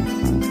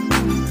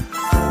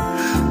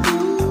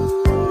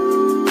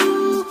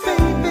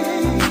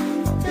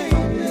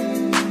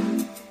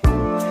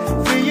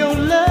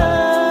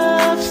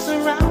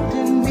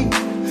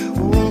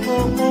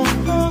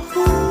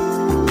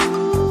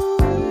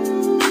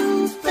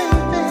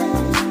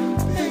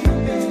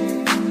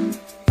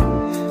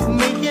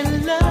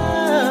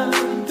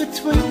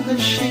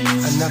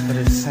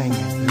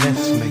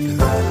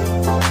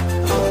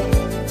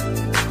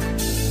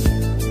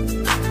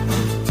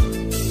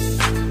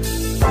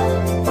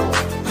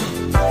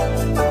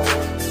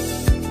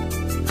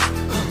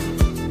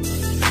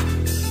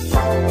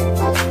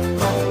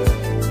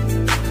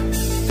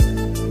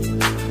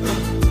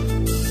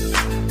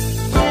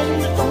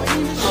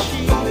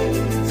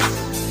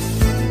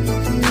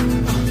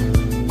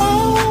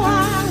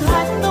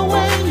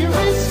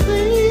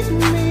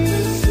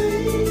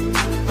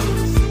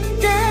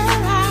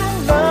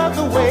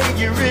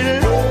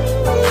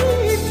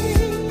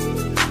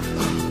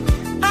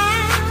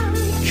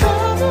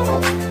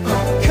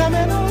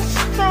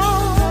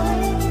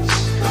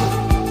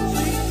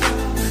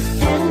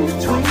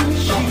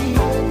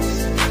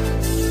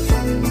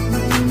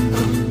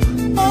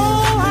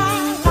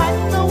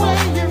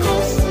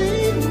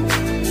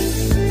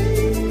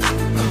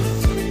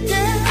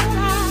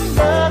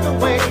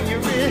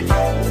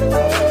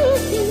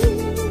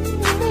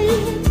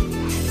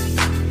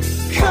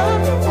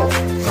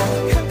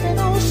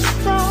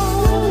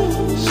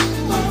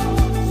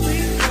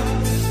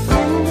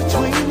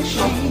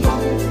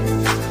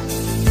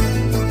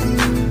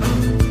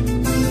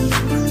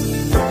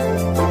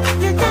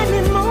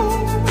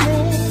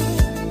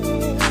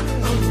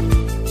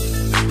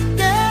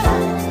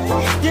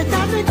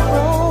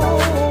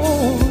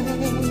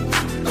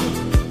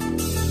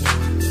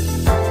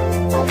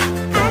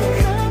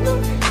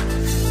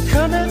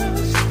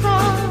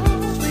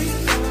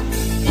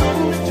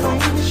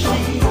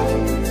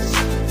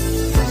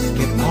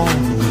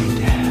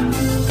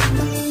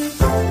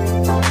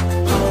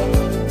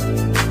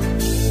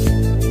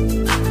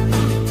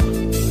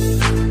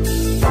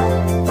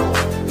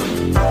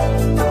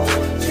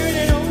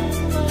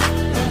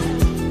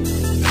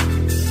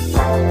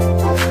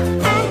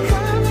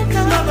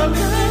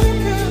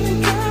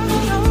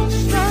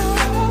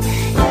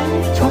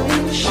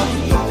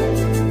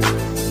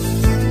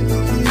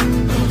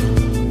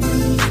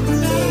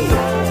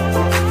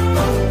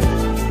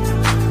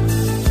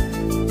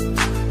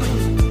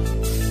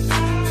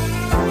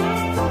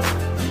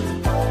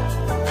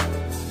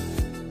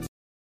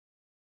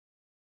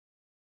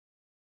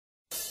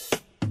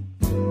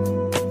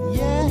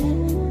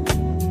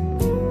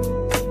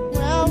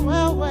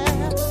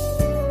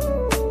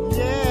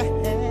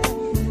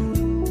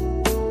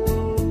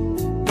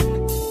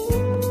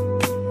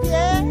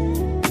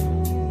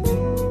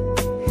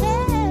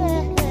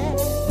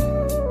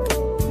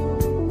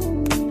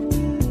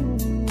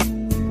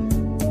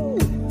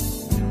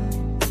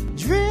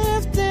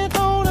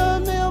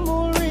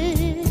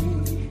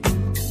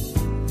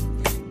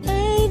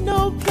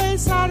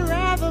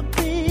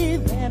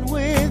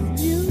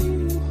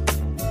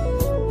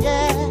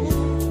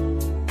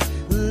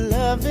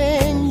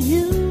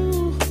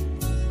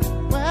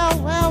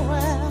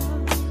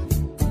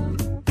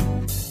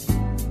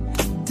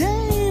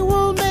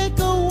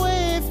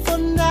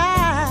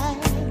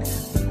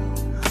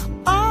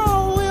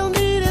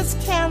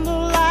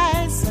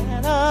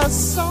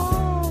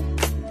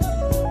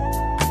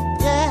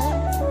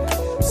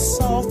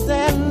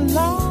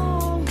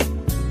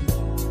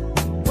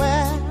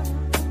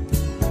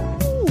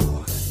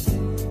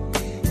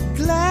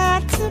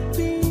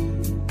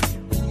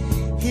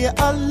 here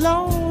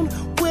alone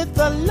with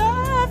a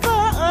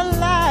lover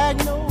unlike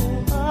no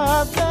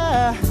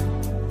other.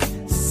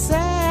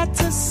 Sad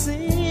to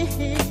see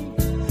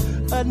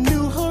a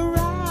new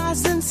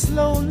horizon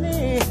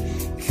slowly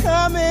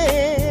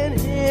coming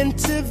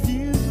into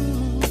view.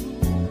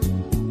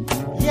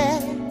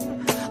 Yeah,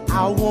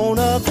 I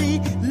wanna be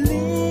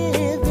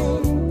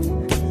living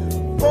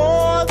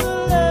for the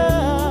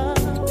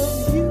love of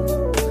you.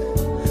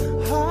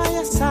 Oh,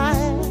 yes, I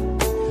am.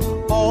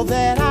 All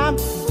that I'm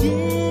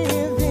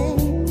giving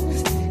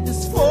is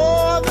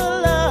for the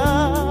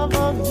love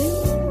of you.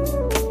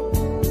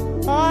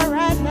 All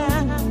right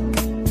now,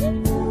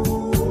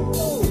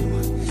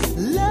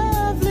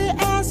 lovely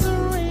as a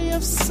ray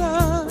of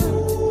sun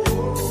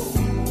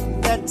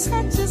that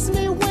touches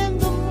me when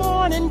the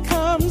morning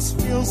comes,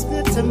 feels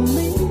good to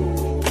me.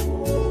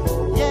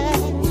 Yeah,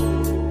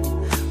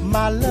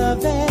 my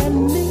love and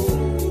me.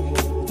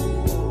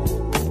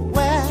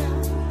 Well,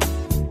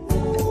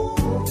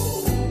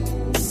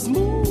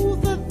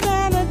 smoother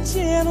than a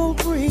gentle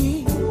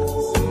breeze,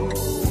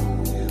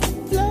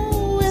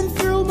 flowing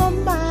through my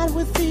mind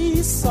with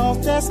ease,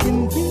 soft as can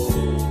be.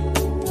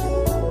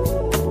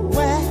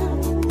 Well,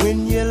 when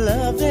you're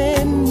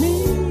loving me,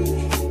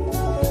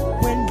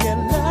 when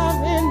you're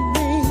loving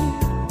me,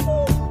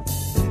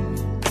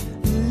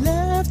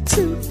 love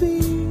to be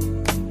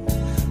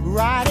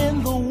riding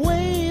the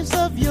waves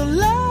of your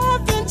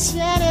love,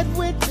 enchanted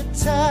with your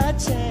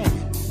touch. And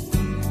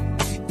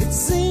it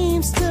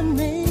seems to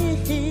me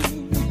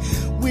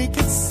we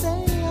could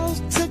sail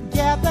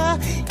together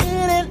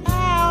in and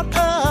out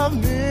of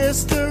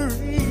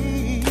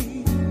mystery.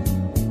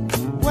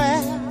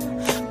 Well,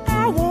 I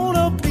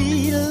wanna be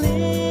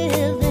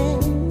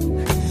living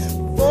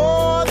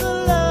for the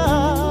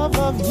love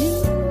of you.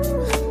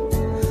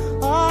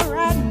 All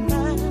right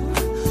now,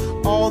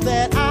 all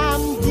that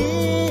I'm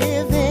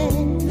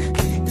giving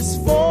is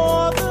for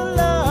the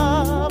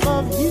love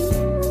of you.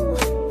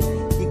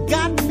 You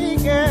got me,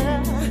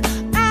 girl.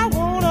 I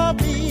wanna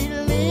be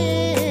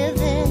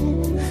living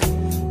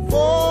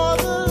for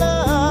the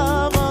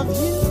love of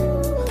you.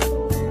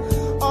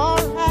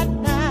 All right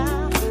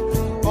now,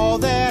 all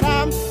that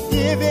I'm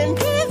giving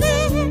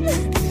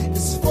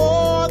is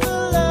for the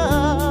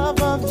love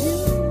of you.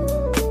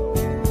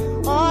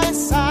 Oh,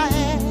 yes, I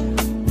am.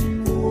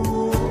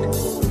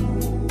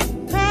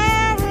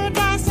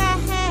 Paradise I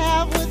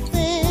have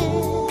within.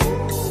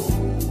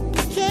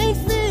 Can't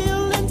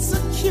feel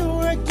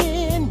insecure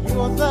again.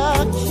 You're the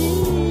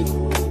key.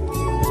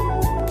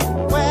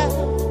 Well,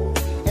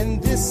 and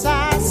this I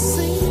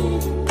see.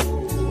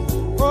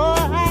 Oh,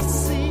 I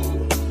see.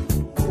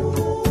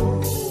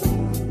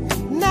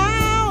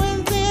 Now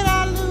and then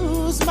I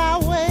lose my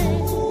way,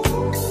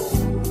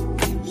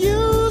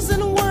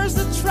 using words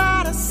to try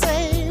to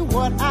say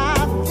what I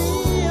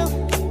feel.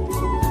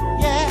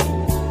 Yeah,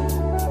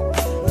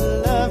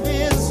 love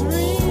is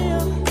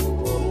real.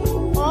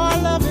 Oh,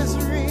 love is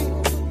real.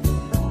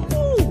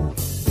 Ooh.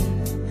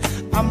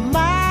 I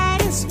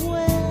might as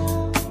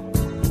well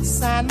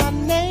sign my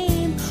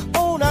name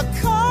on a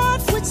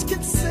card which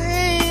could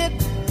say it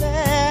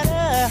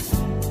better.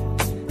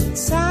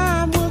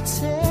 Time will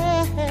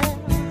tell,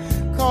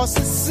 'cause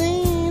it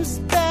seems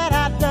that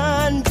I've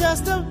done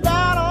just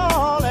about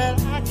all that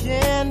I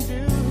can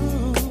do.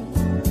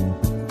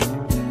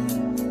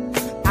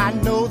 I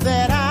know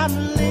that I'm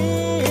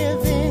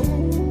living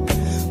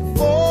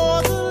for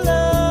the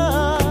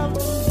love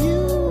of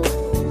you.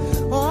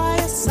 Oh,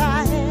 yes, I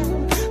am.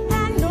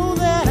 I know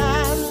that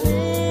I'm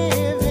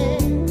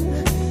living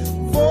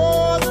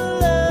for the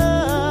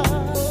love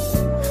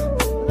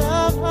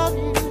of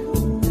you.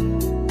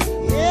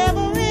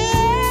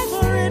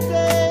 Every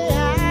day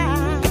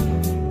I'm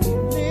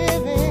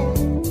living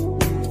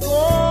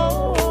for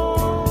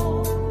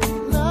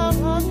love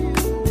of you.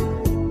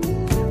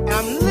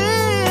 I'm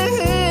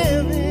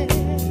living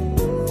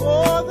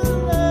for the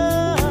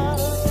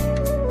love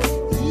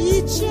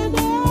each and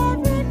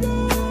every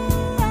day.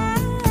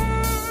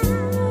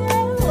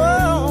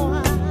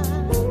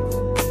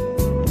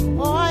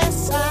 Oh,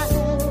 yes, I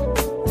am.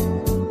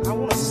 I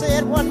want to say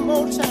it one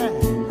more time.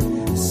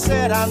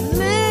 Said I'm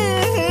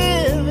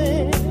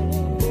living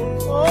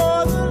for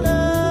the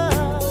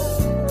love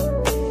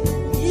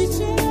each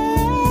and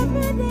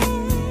every day.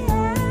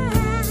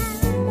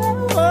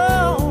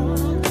 Oh,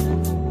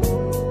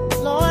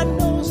 Lord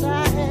knows I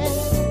am.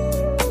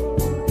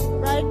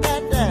 Write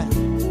that down.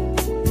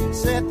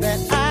 Said that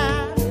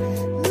I'm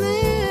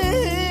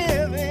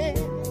living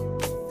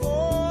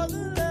for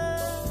the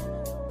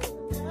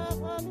love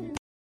of you.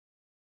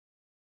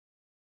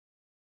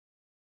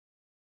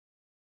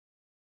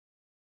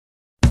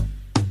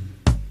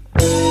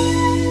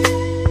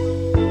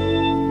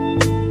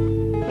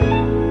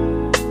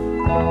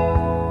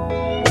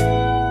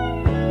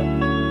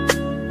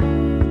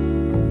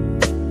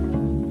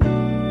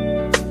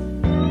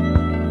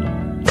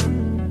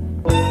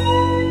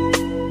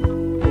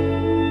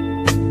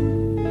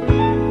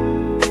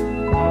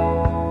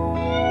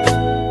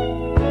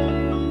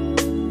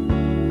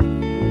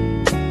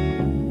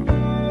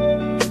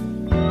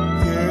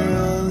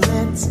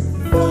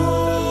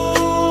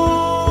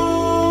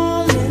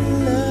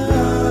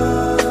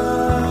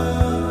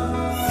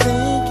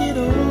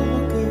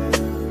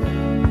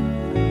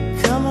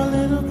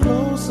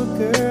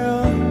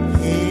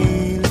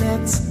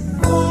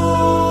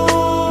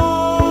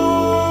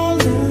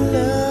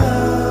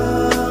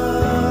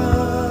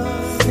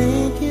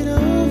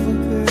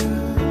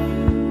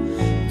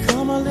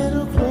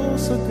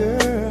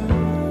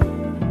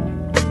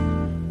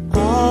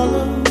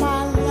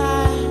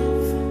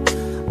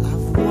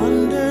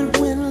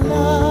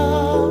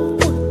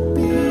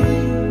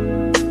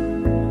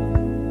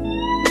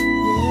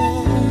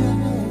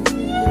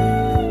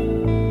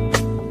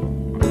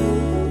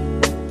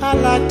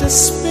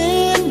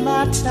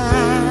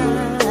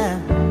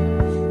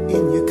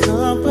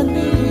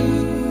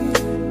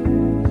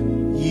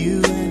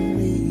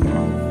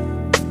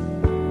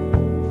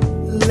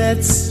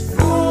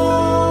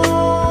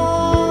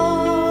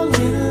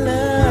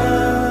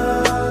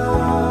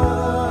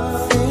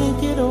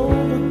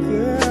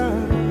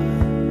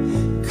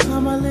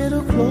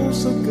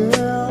 closer,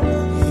 girl.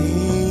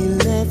 Hey,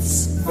 let's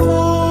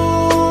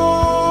fall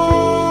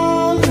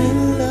in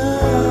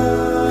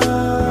love.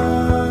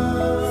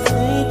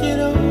 Think it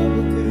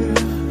over, girl.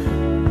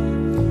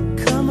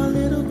 Come a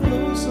little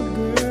closer,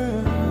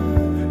 girl.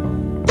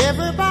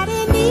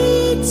 Everybody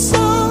needs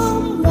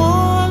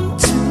someone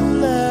to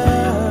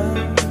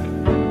love.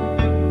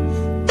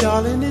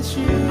 Darling, it's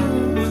you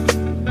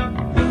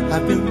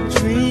I've been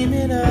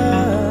dreaming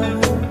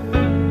of.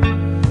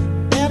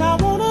 And I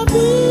wanna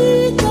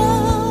be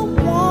the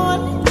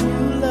one you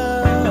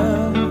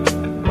love.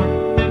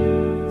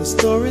 The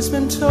story's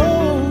been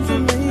told to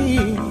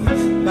me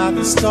by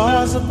the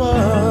stars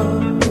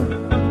above.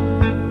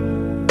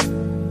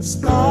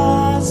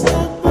 Stars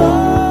above.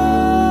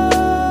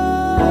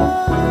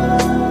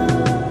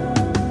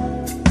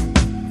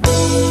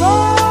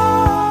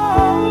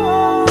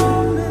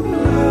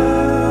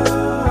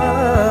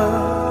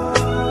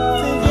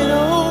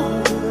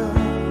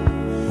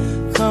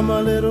 Come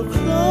a little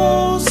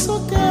closer,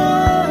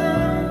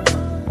 girl.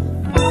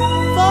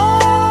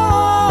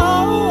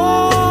 Fall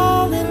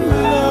in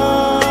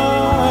love.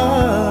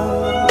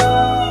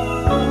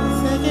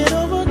 Think it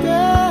over,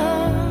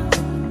 girl.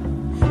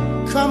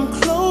 Come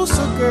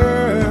closer,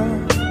 girl.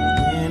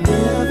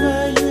 Whenever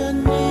you're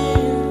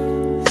near,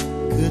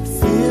 good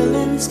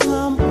feelings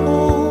come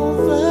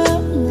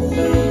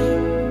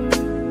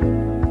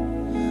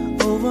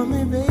over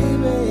me, baby.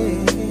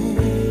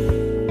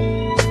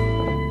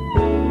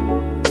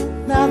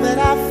 Now that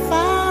I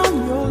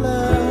found your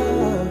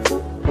love,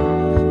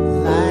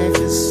 life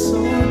is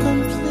so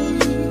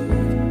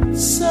complete,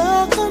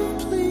 so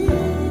complete.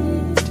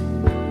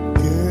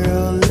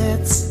 Girl,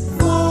 let's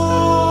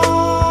fall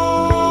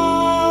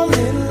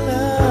in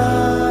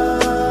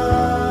love.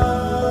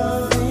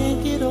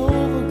 Think it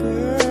over,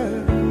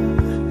 girl.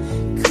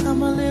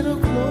 Come a little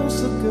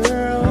closer,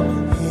 girl.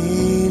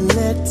 Hey,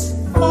 let's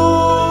fall.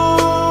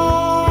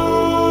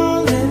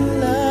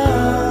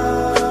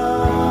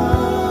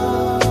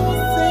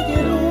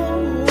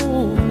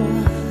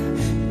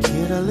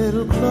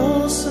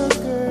 Closer,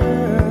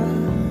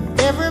 girl.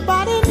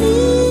 Everybody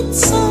needs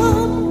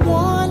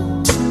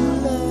someone to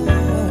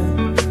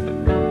love.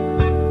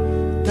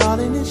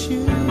 Darling, it's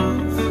you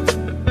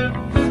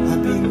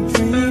I've been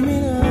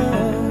dreaming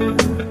of.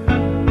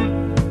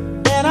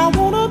 And I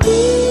wanna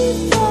be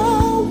the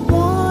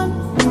one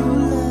you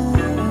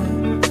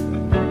love.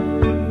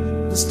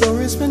 The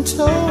story's been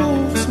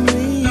told to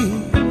me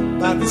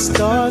by the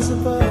stars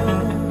above.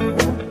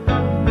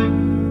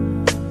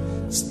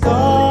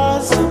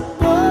 Stars above.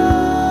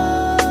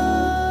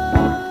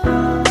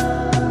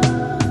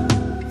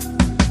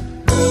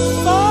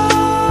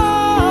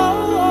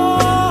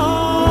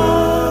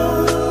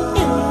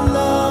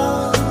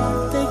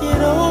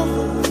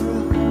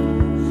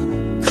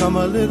 Come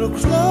a little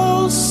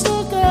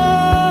closer,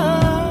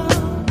 girl.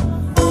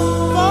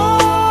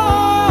 Fall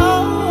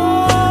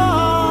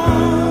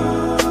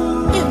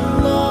in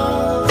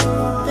love.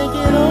 Think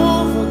it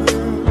over,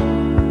 girl.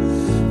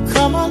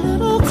 Come a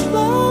little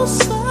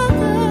closer,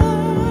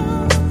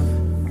 girl.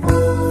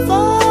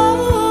 Fall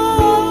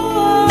in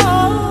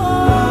love.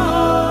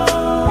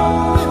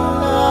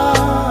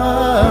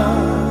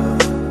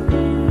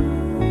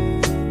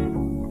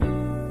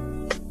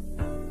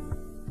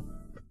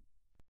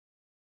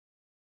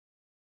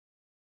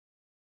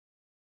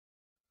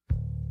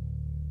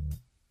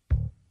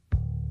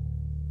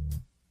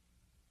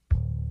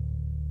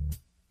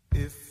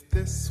 If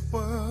this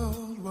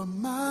world were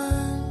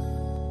mine,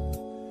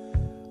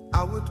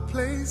 I would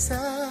place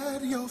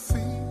at your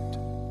feet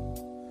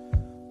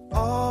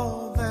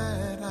all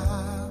that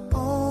I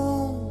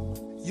own.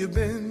 You've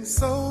been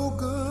so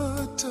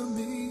good to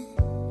me.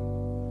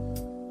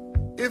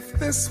 If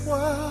this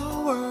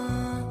world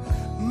were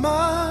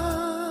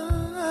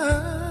mine,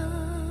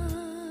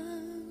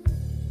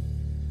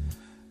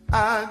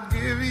 I'd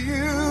give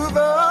you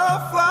the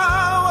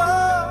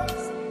flowers,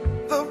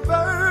 the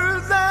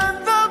birds and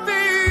the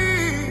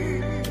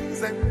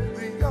bees, and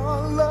with your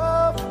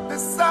love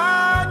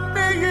beside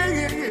me,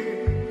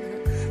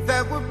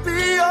 that would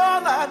be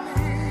all I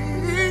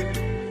need.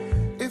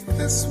 If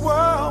this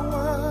world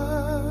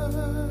were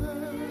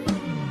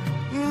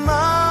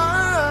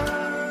mine,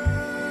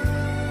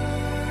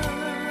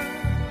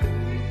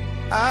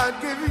 I'd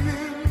give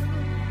you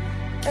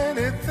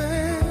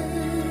anything.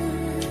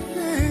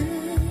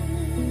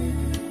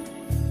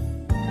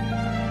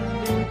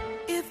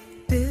 If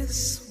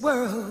this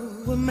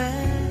world were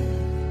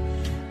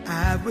mine,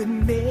 I would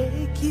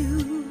make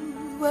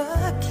you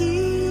a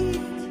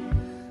king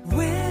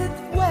with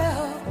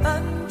wealth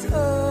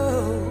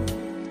untold.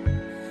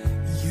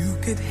 You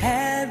could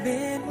have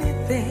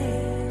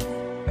anything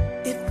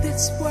if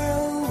this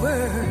world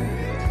were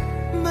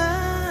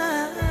mine.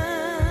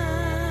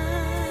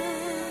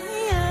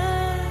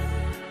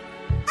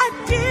 I'd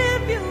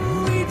give you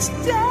each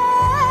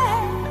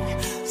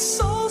day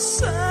so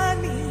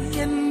sunny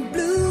and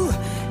blue.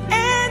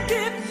 And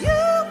if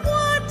you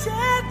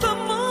wanted the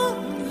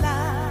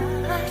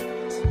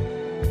moonlight,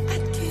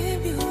 I'd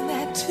give you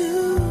that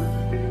too.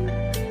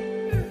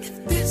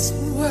 If this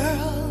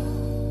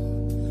world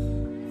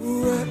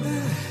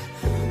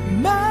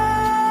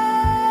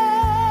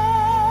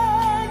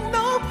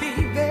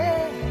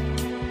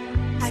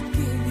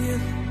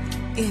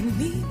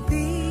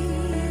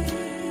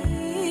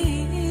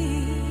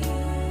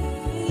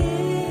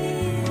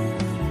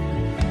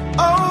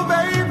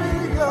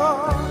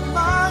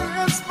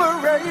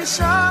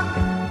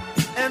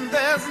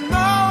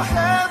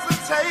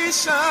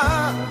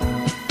temptation.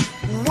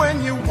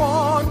 When you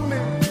want me,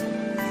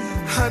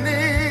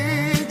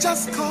 honey,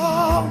 just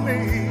call me.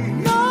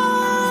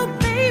 No,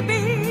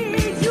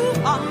 baby, you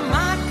are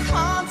my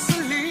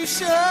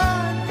consolation,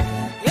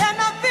 and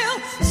I feel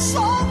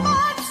so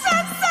much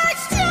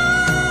sensation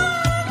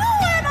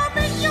when I'm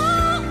in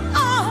your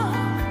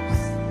arms.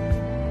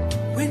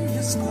 When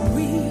you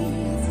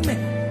squeeze me,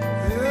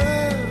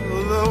 Yeah,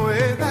 the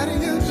way that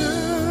you do.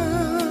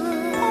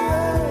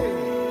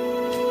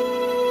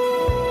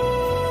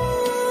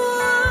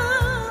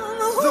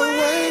 The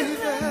way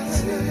that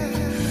you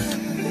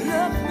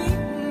love me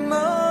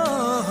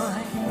more.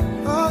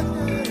 Oh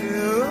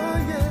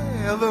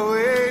yeah, the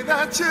way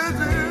that you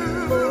do.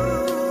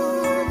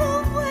 The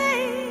way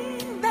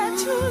that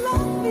you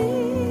love me.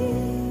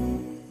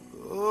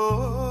 Oh,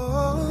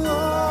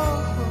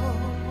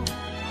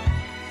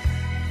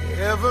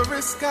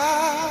 every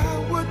sky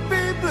would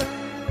be blue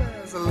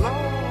as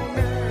long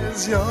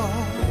as you're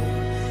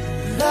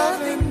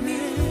loving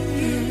me,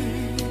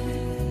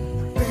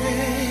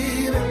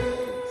 baby.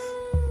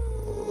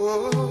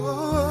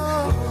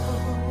 Oh,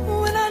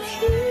 When I'm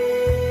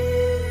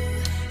here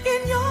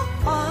in your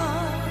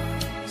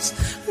arms,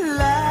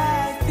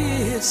 life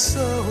is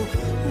so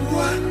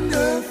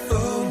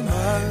wonderful,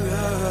 my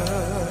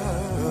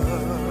love.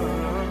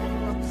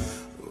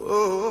 Oh,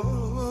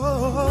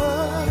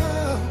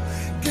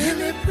 give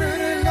me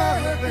pretty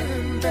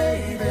loving,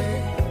 baby.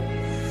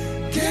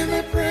 Give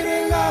me pretty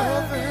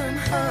loving,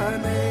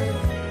 honey.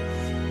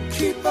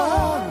 Keep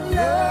on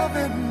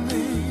loving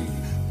me,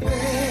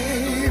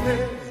 baby.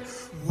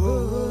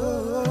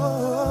 Whoa,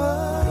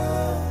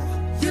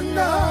 you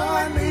know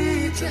I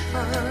need you,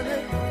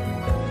 honey.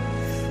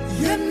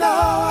 You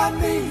know I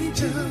need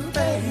you,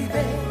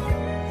 baby.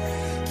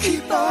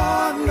 Keep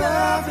on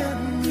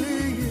loving me,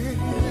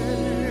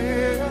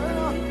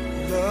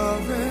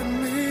 loving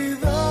me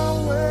the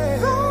way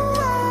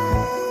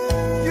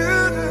you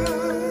do,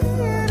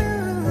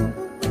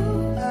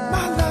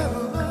 my love.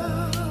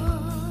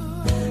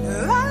 I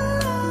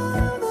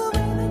love the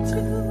way that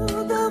you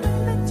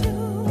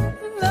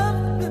love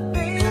me,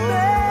 baby.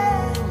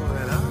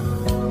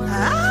 I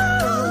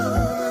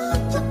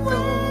love the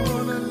way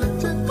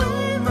that you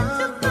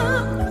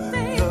love me,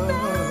 baby.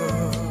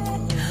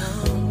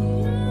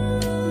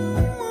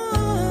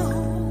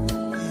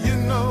 You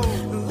know,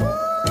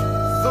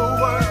 the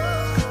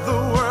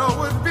world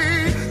would be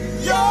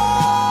yours.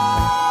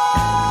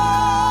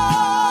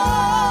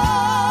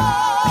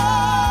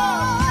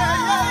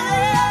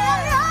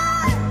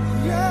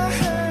 Yeah.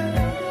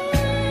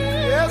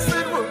 Yes,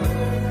 it would.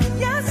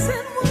 Yes,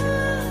 it would.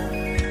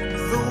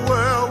 The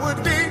world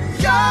would be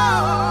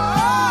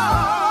yours,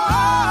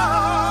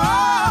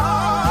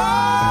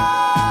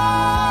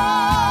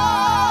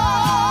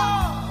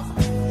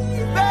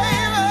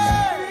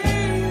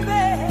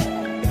 baby.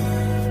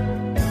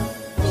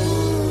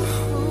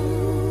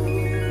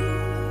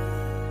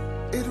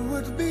 It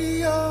would be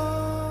yours.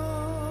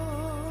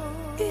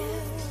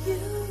 If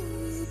you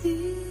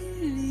believe.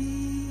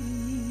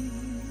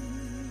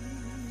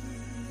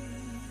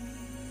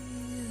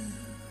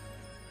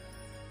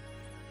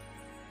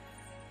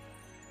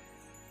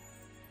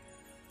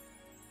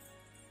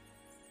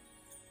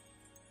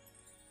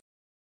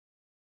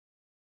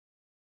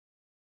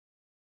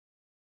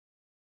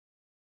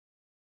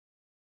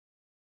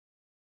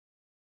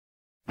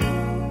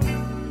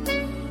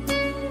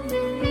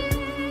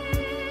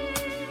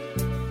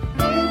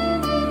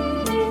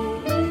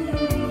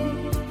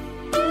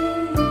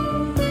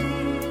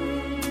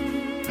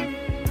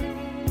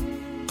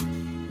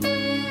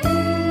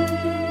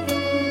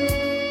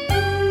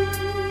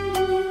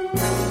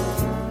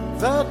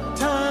 The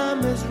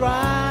time is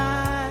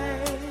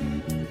right.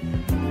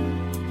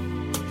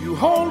 You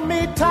hold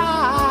me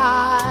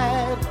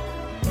tight,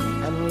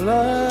 and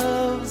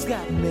love's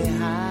got me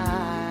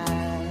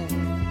high.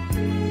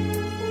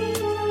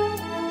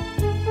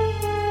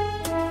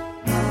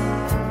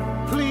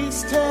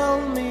 Please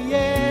tell me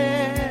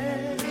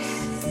yes,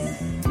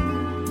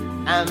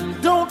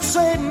 and don't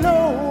say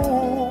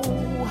no,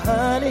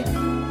 honey,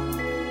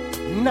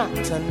 not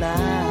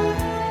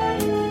tonight.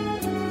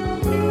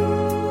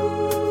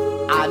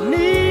 I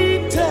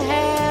need to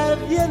have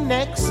you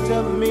next to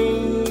me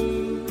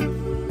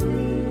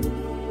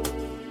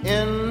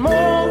in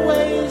more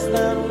ways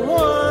than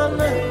one,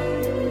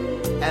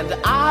 and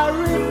I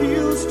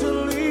refuse to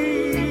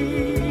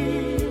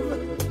leave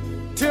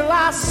till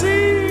I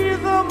see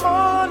the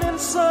morning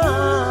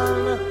sun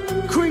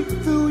creep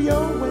through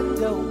your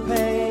window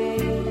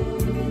pane.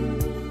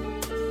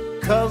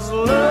 'Cause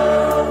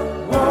love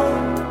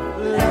won't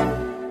let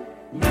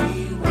me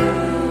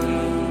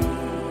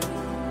wait.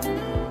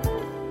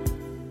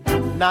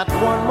 Not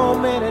one more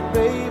minute,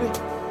 baby.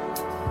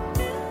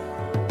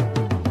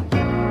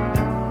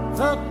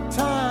 The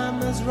time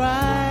is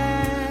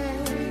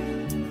right.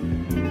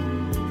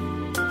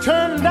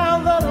 Turn down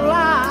the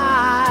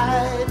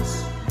lights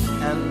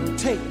and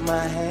take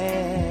my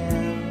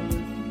hand.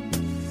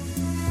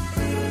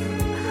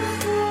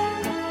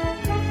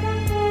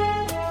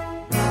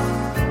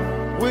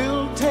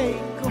 We'll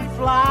take a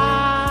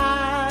flight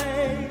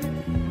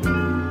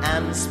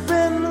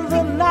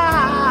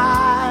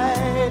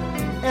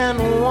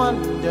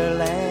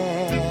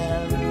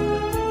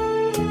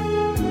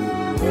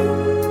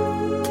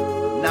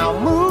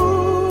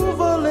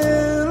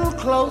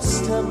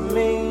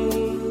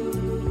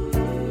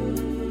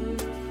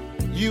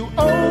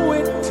owe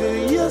it to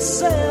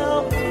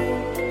yourself,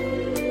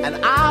 and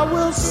I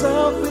will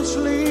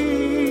selfishly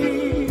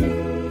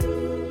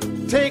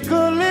take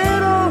a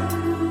little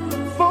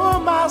for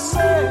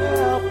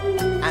myself,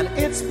 and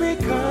it's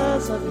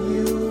because of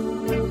you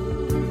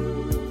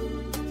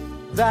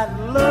that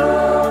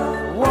love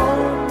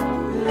won't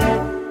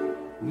let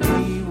me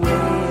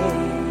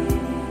wait.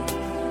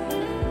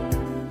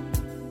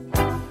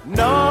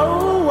 No,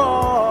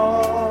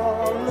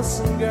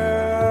 listen,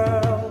 girl.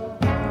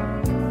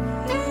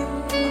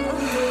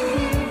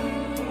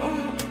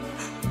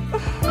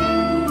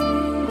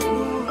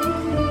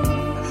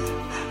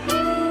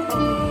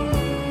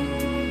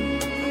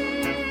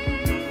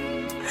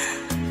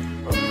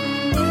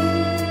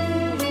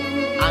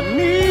 I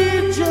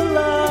need your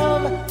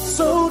love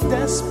so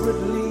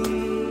desperately,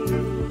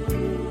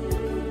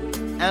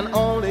 and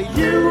only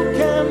you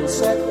can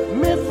set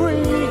me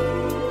free.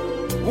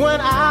 When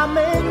I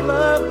make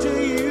love to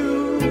you,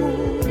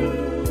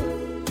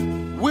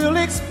 we'll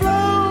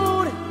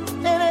explode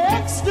in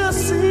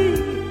ecstasy,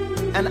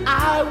 and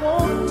I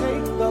won't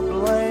take the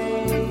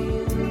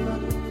blame.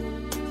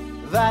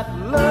 That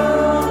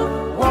love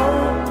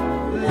won't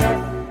let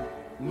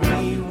me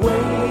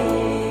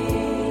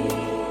wait.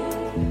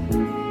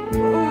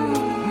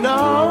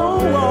 No,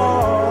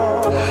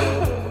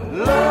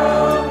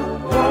 love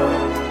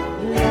won't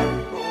let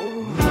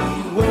me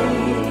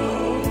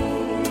wait.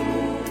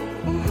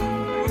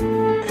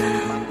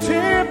 My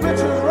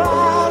temperature's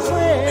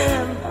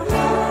rising,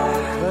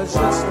 'cause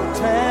you're so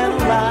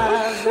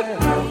tantalizing.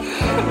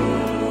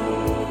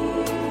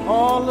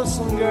 Oh,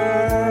 listen,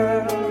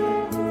 girl.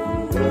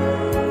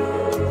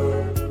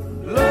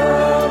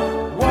 Love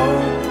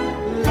won't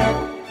let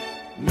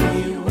me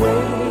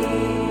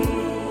wait.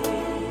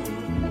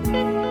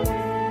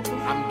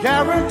 I'm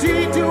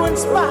guaranteed to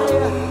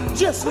inspire.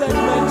 Just let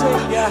me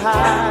take you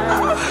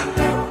high.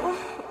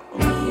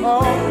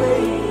 Oh,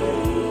 baby.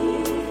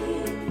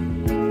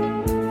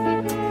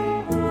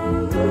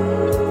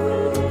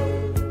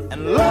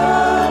 And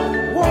love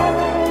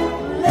won't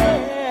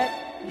let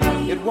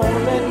me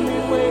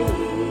wait.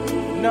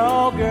 No,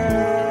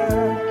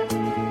 girl.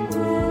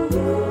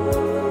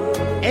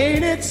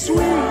 Ain't it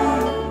sweet?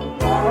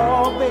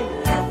 Oh,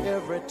 baby,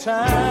 every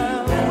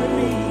time we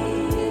meet.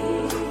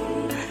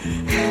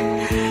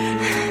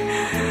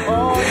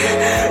 Oh,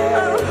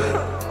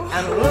 yeah.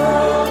 And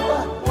love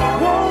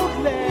won't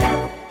let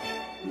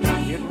me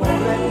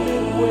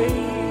wait.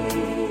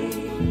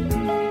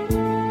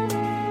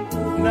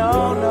 No,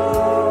 no.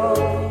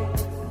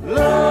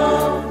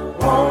 Love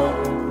won't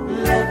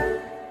let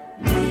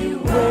me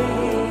wait.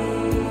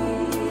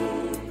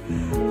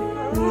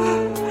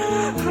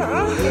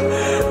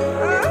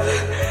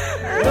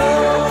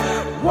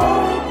 Love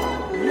won't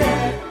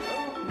let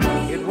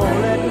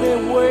me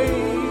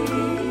wait.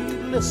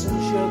 Listen,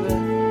 sugar.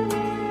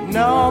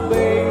 No,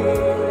 baby.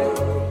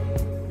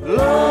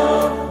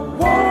 Love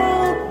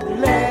won't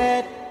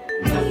let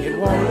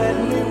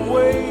me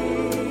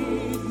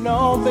wait. No,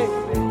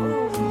 baby.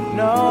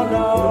 No,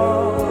 no.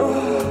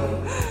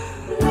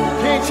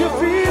 Can't you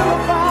feel the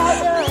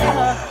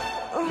fire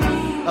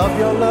of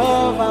your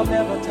love? I'm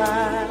never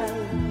tired.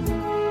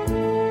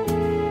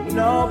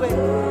 No,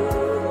 baby.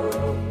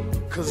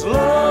 'Cause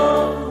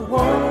love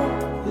won't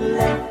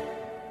let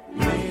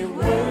me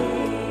wait.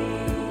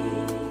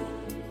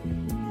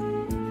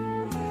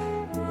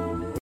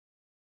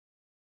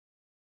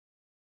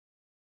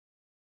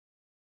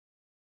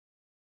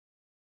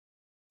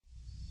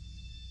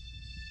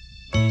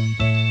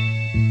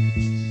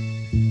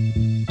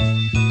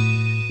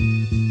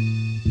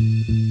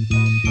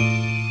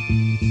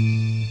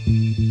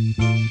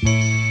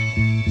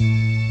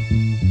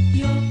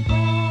 You're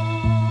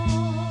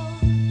all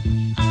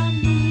I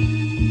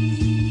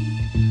need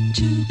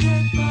to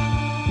get by.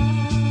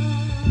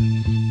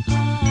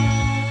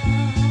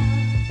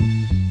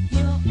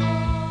 You're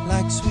all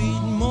Like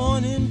sweet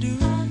morning dew,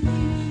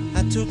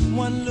 I took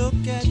one look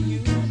at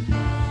you,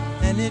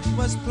 and it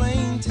was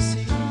plain to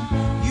see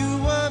you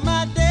were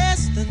my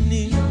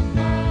destiny.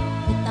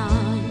 With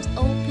arms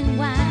open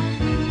wide,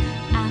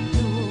 I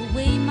threw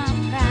away my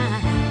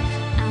pride.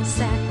 I'll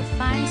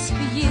sacrifice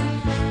for you,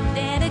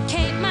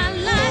 dedicate my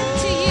life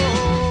to you.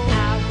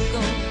 I'll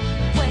go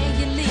where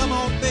you lead, Come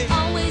on, baby.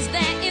 always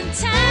there in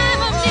time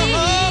of need.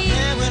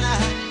 And when I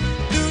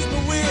lose my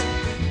will,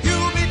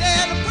 you'll be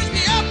there to push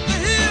me up the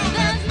hill.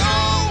 There's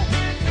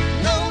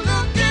no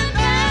looking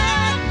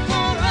back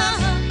for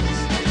us.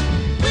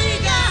 We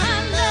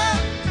got love,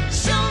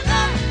 show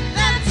love,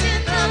 that's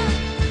enough.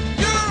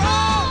 You're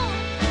all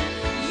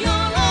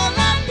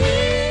I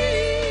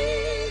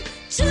need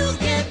to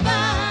get by.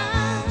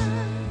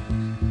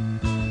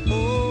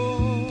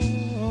 Oh,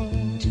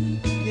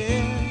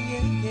 yeah.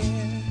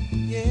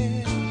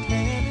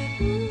 Can it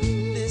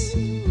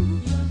listen?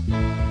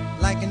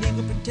 Like an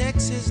eagle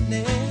protects his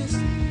nest,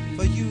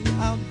 for you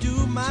I'll do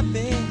my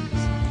best.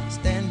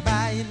 Stand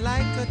by you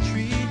like a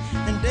tree,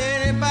 and dare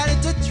anybody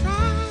to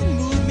try and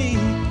move me.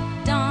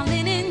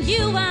 Darling, in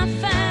you I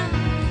found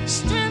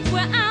strength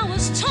where I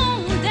was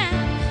torn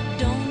down.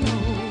 Don't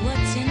know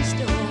what's in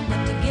store,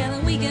 but together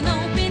we can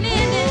open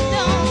any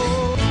door.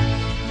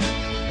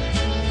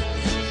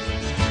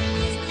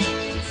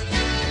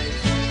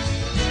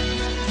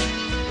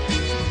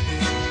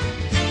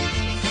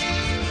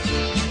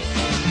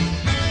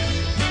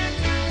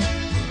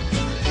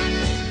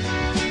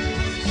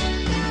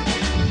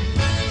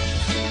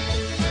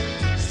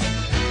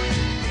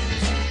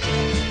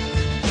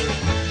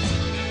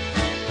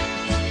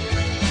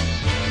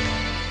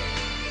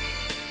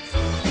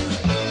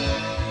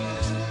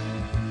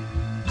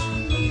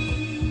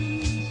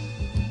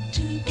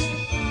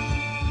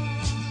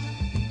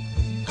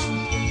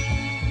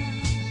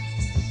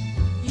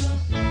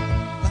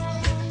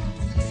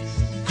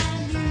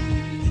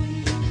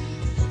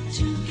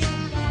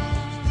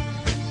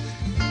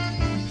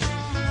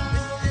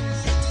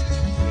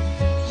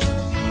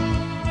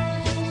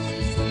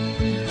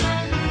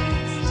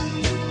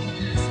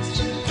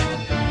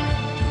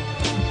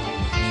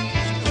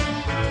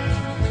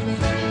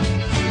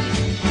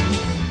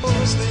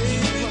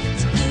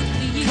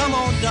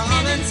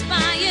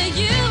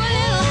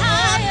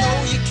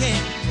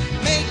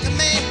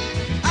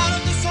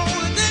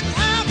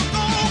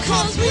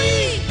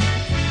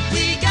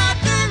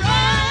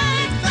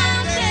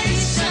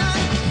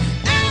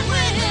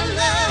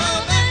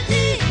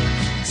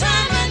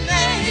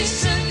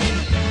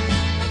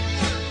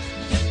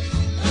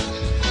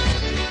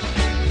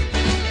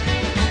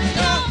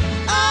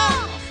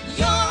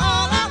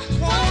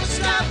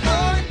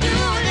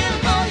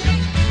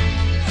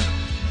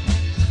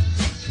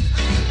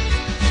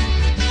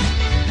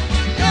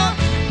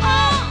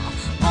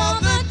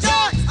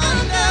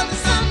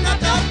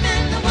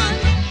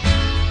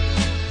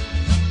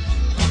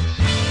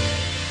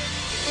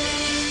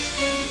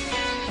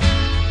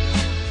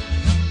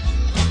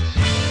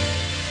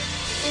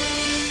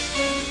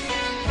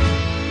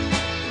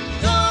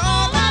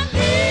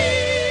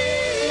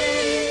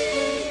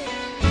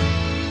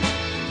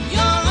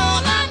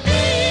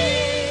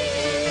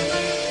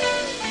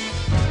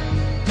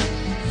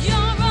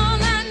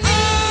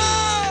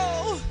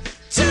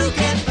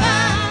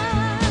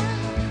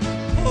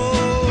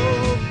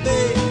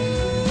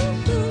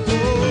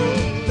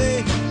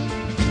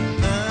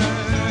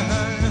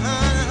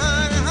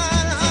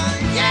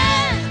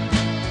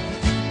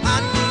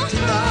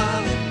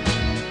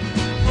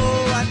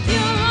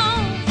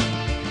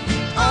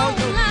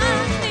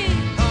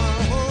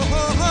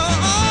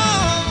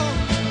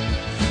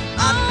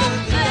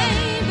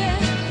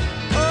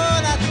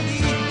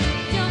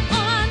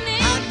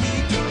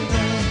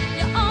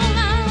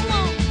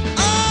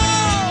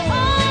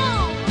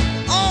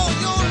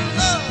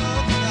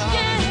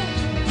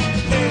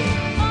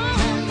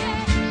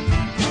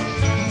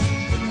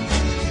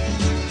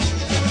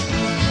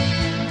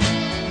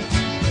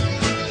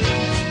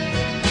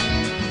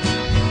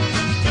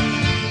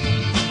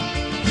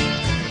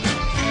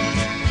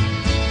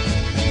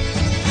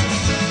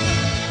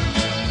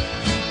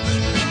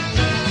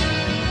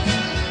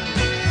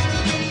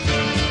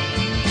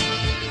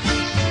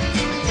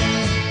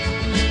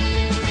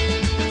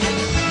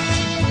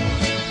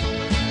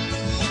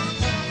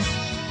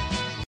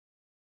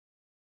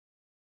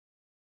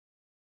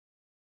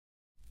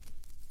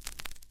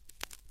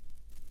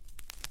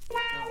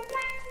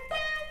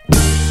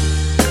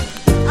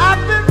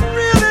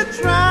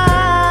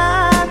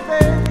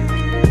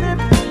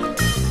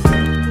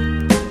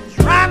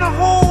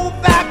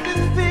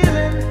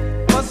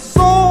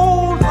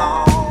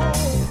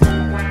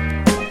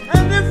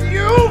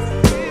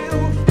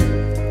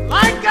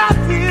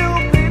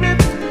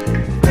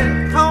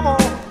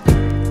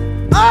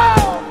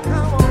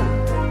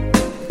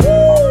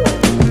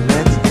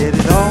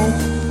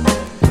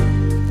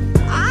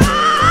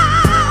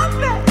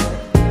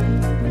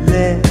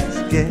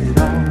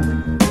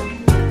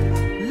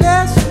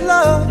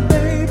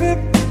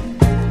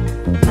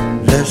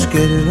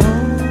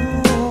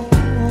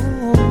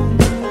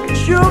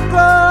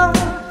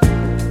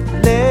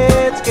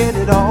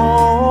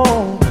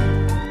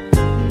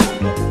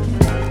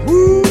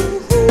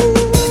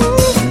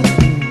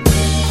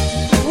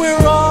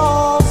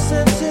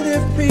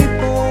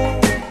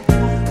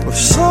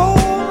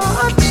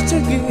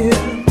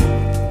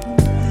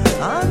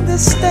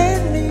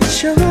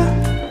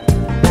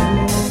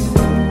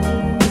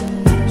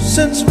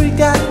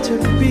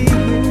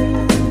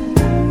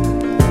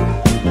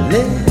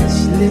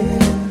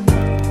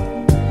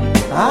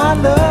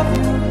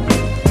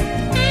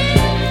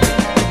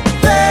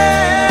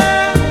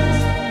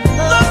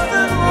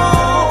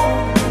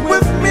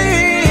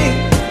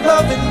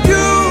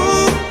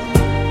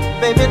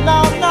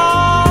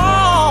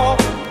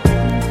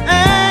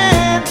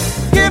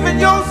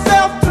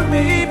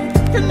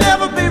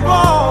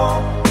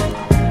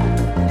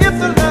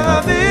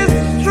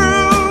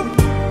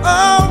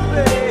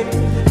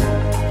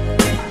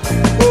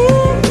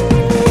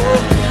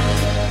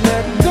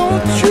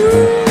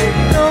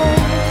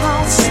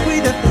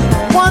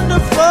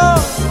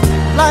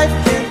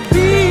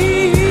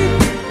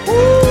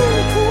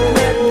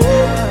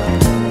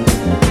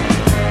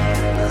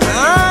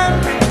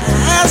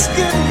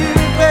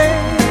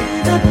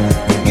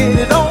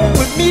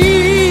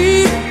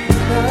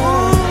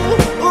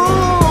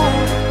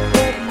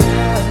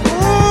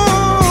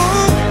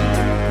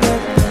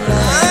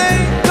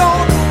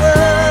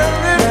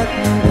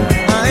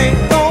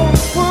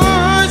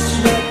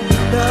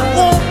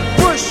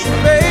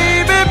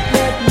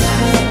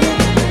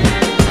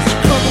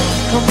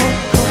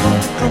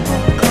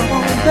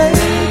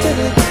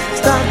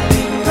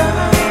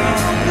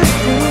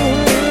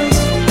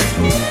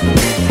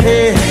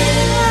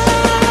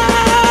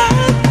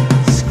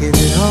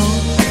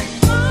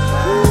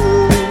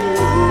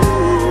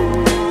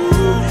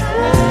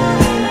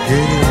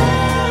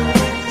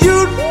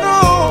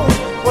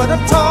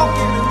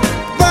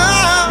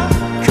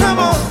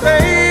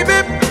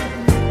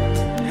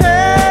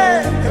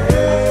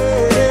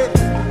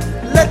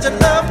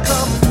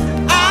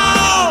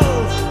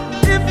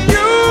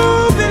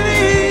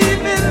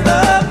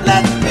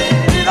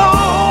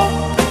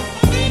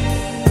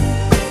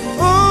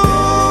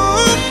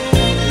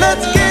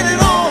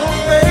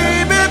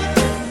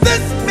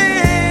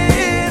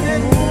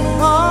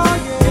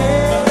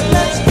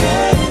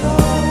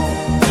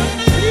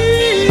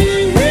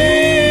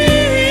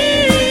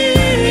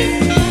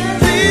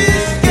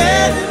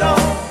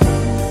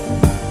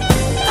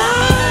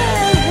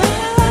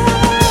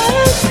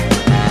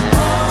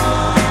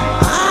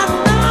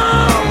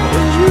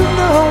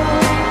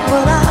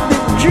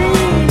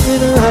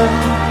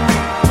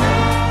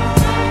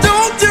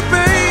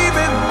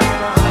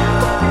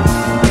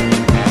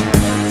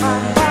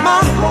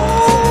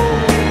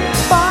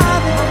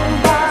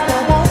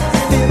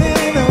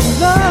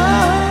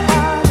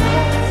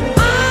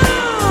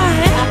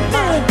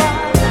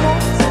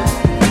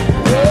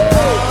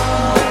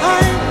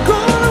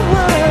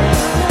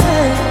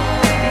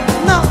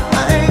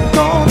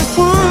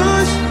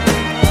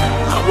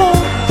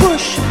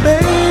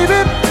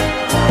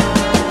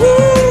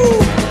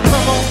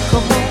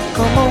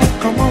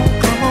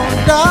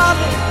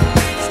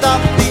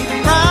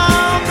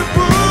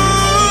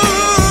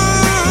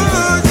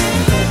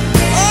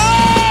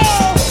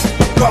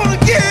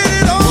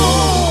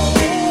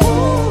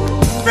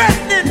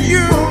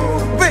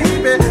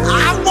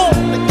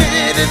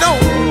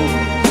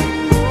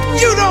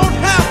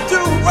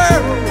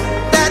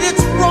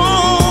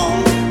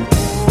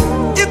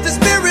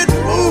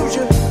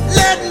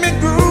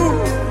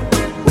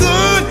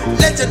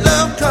 your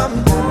love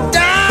come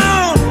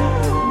down.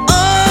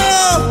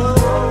 Oh,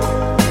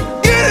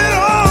 get it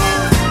on,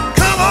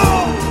 come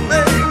on,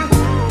 baby.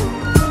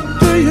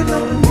 Do you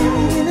know the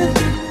meaning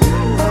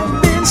of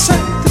being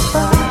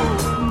sanctified?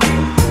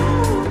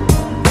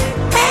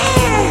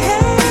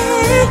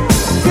 Hey,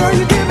 girl,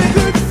 you give me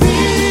good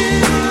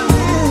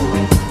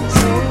feeling,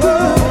 so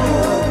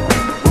good,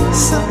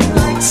 something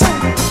like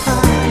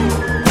sanctified.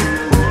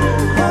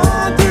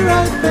 Oh, do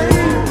right,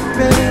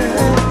 baby.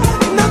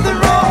 Nothing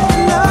wrong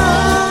with love.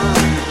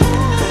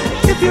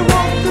 If you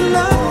want the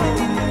love,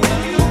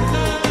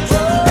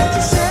 just let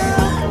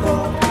yourself go.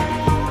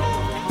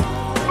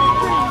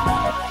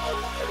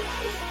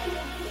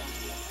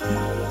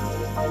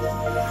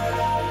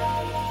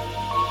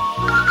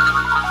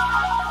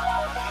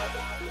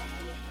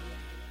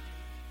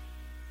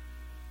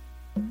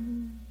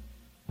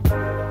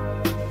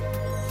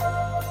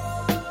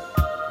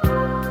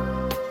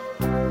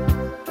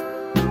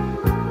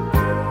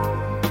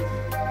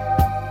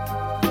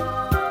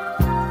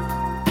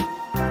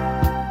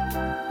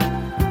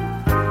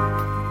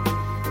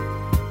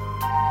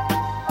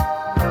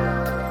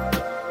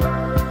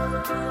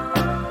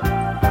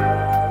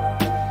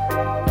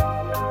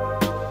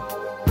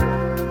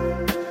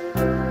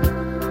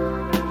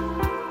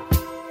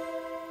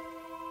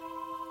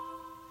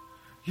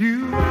 You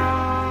are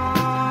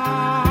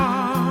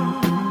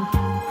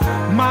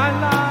my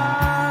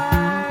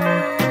life.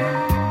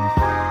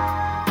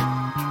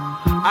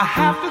 I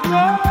have to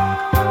go.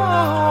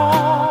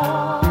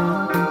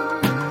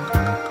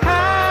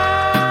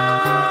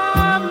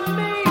 Have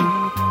me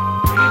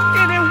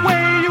any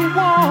way you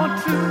want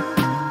to.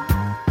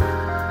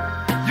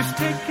 Just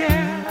take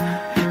care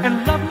and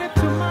love me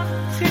till my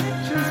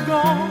tension's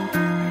gone.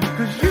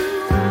 'Cause you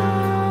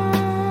are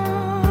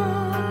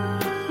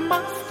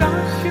my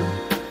starship.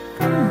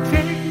 Come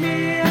take me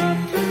out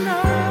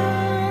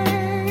tonight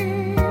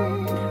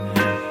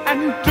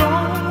and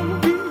don't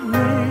be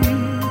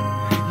late.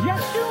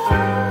 Yes, you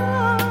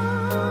are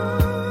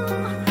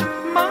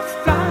my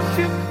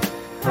starship.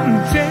 Come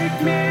take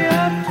me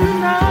out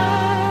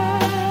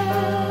tonight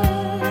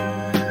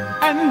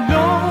and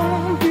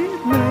don't be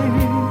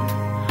late.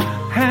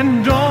 And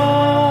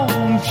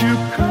don't you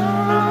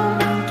come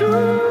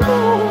too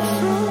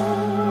soon.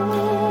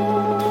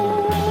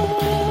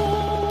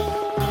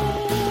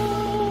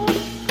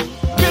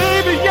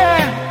 Baby,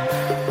 yeah.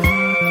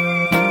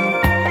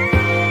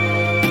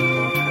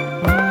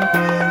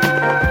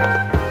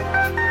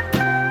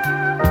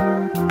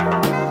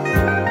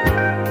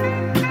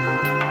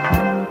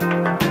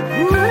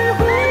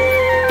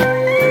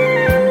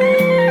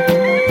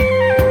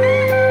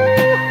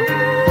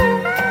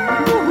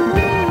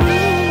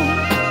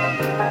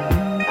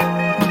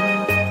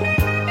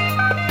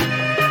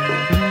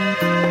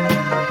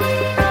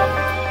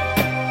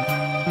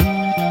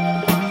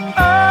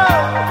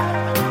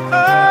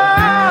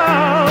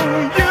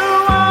 You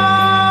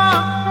are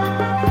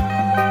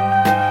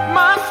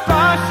my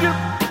starship.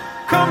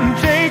 Come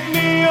take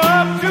me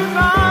up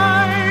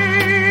tonight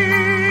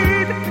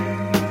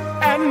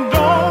and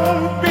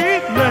don't be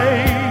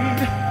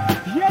late.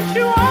 Yes,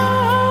 you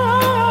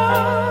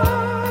are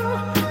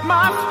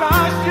my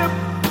starship.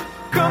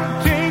 Come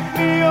take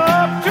me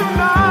up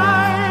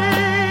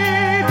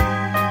tonight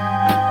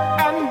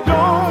and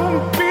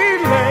don't be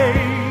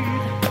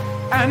late.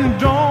 And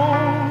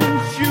don't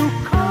you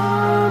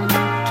come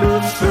too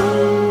soon.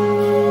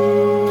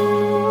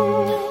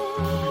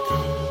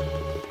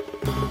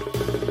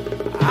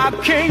 I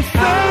can't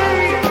say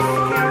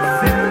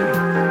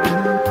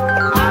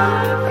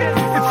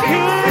it's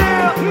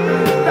here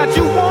that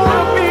you wanna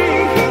be.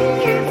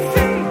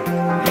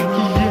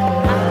 Yeah,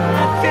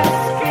 I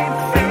just can't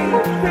say,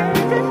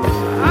 baby.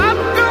 I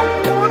don't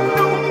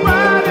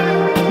want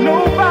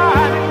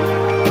nobody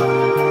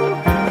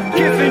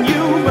kissing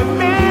you but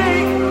me.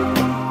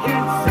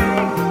 Can't say.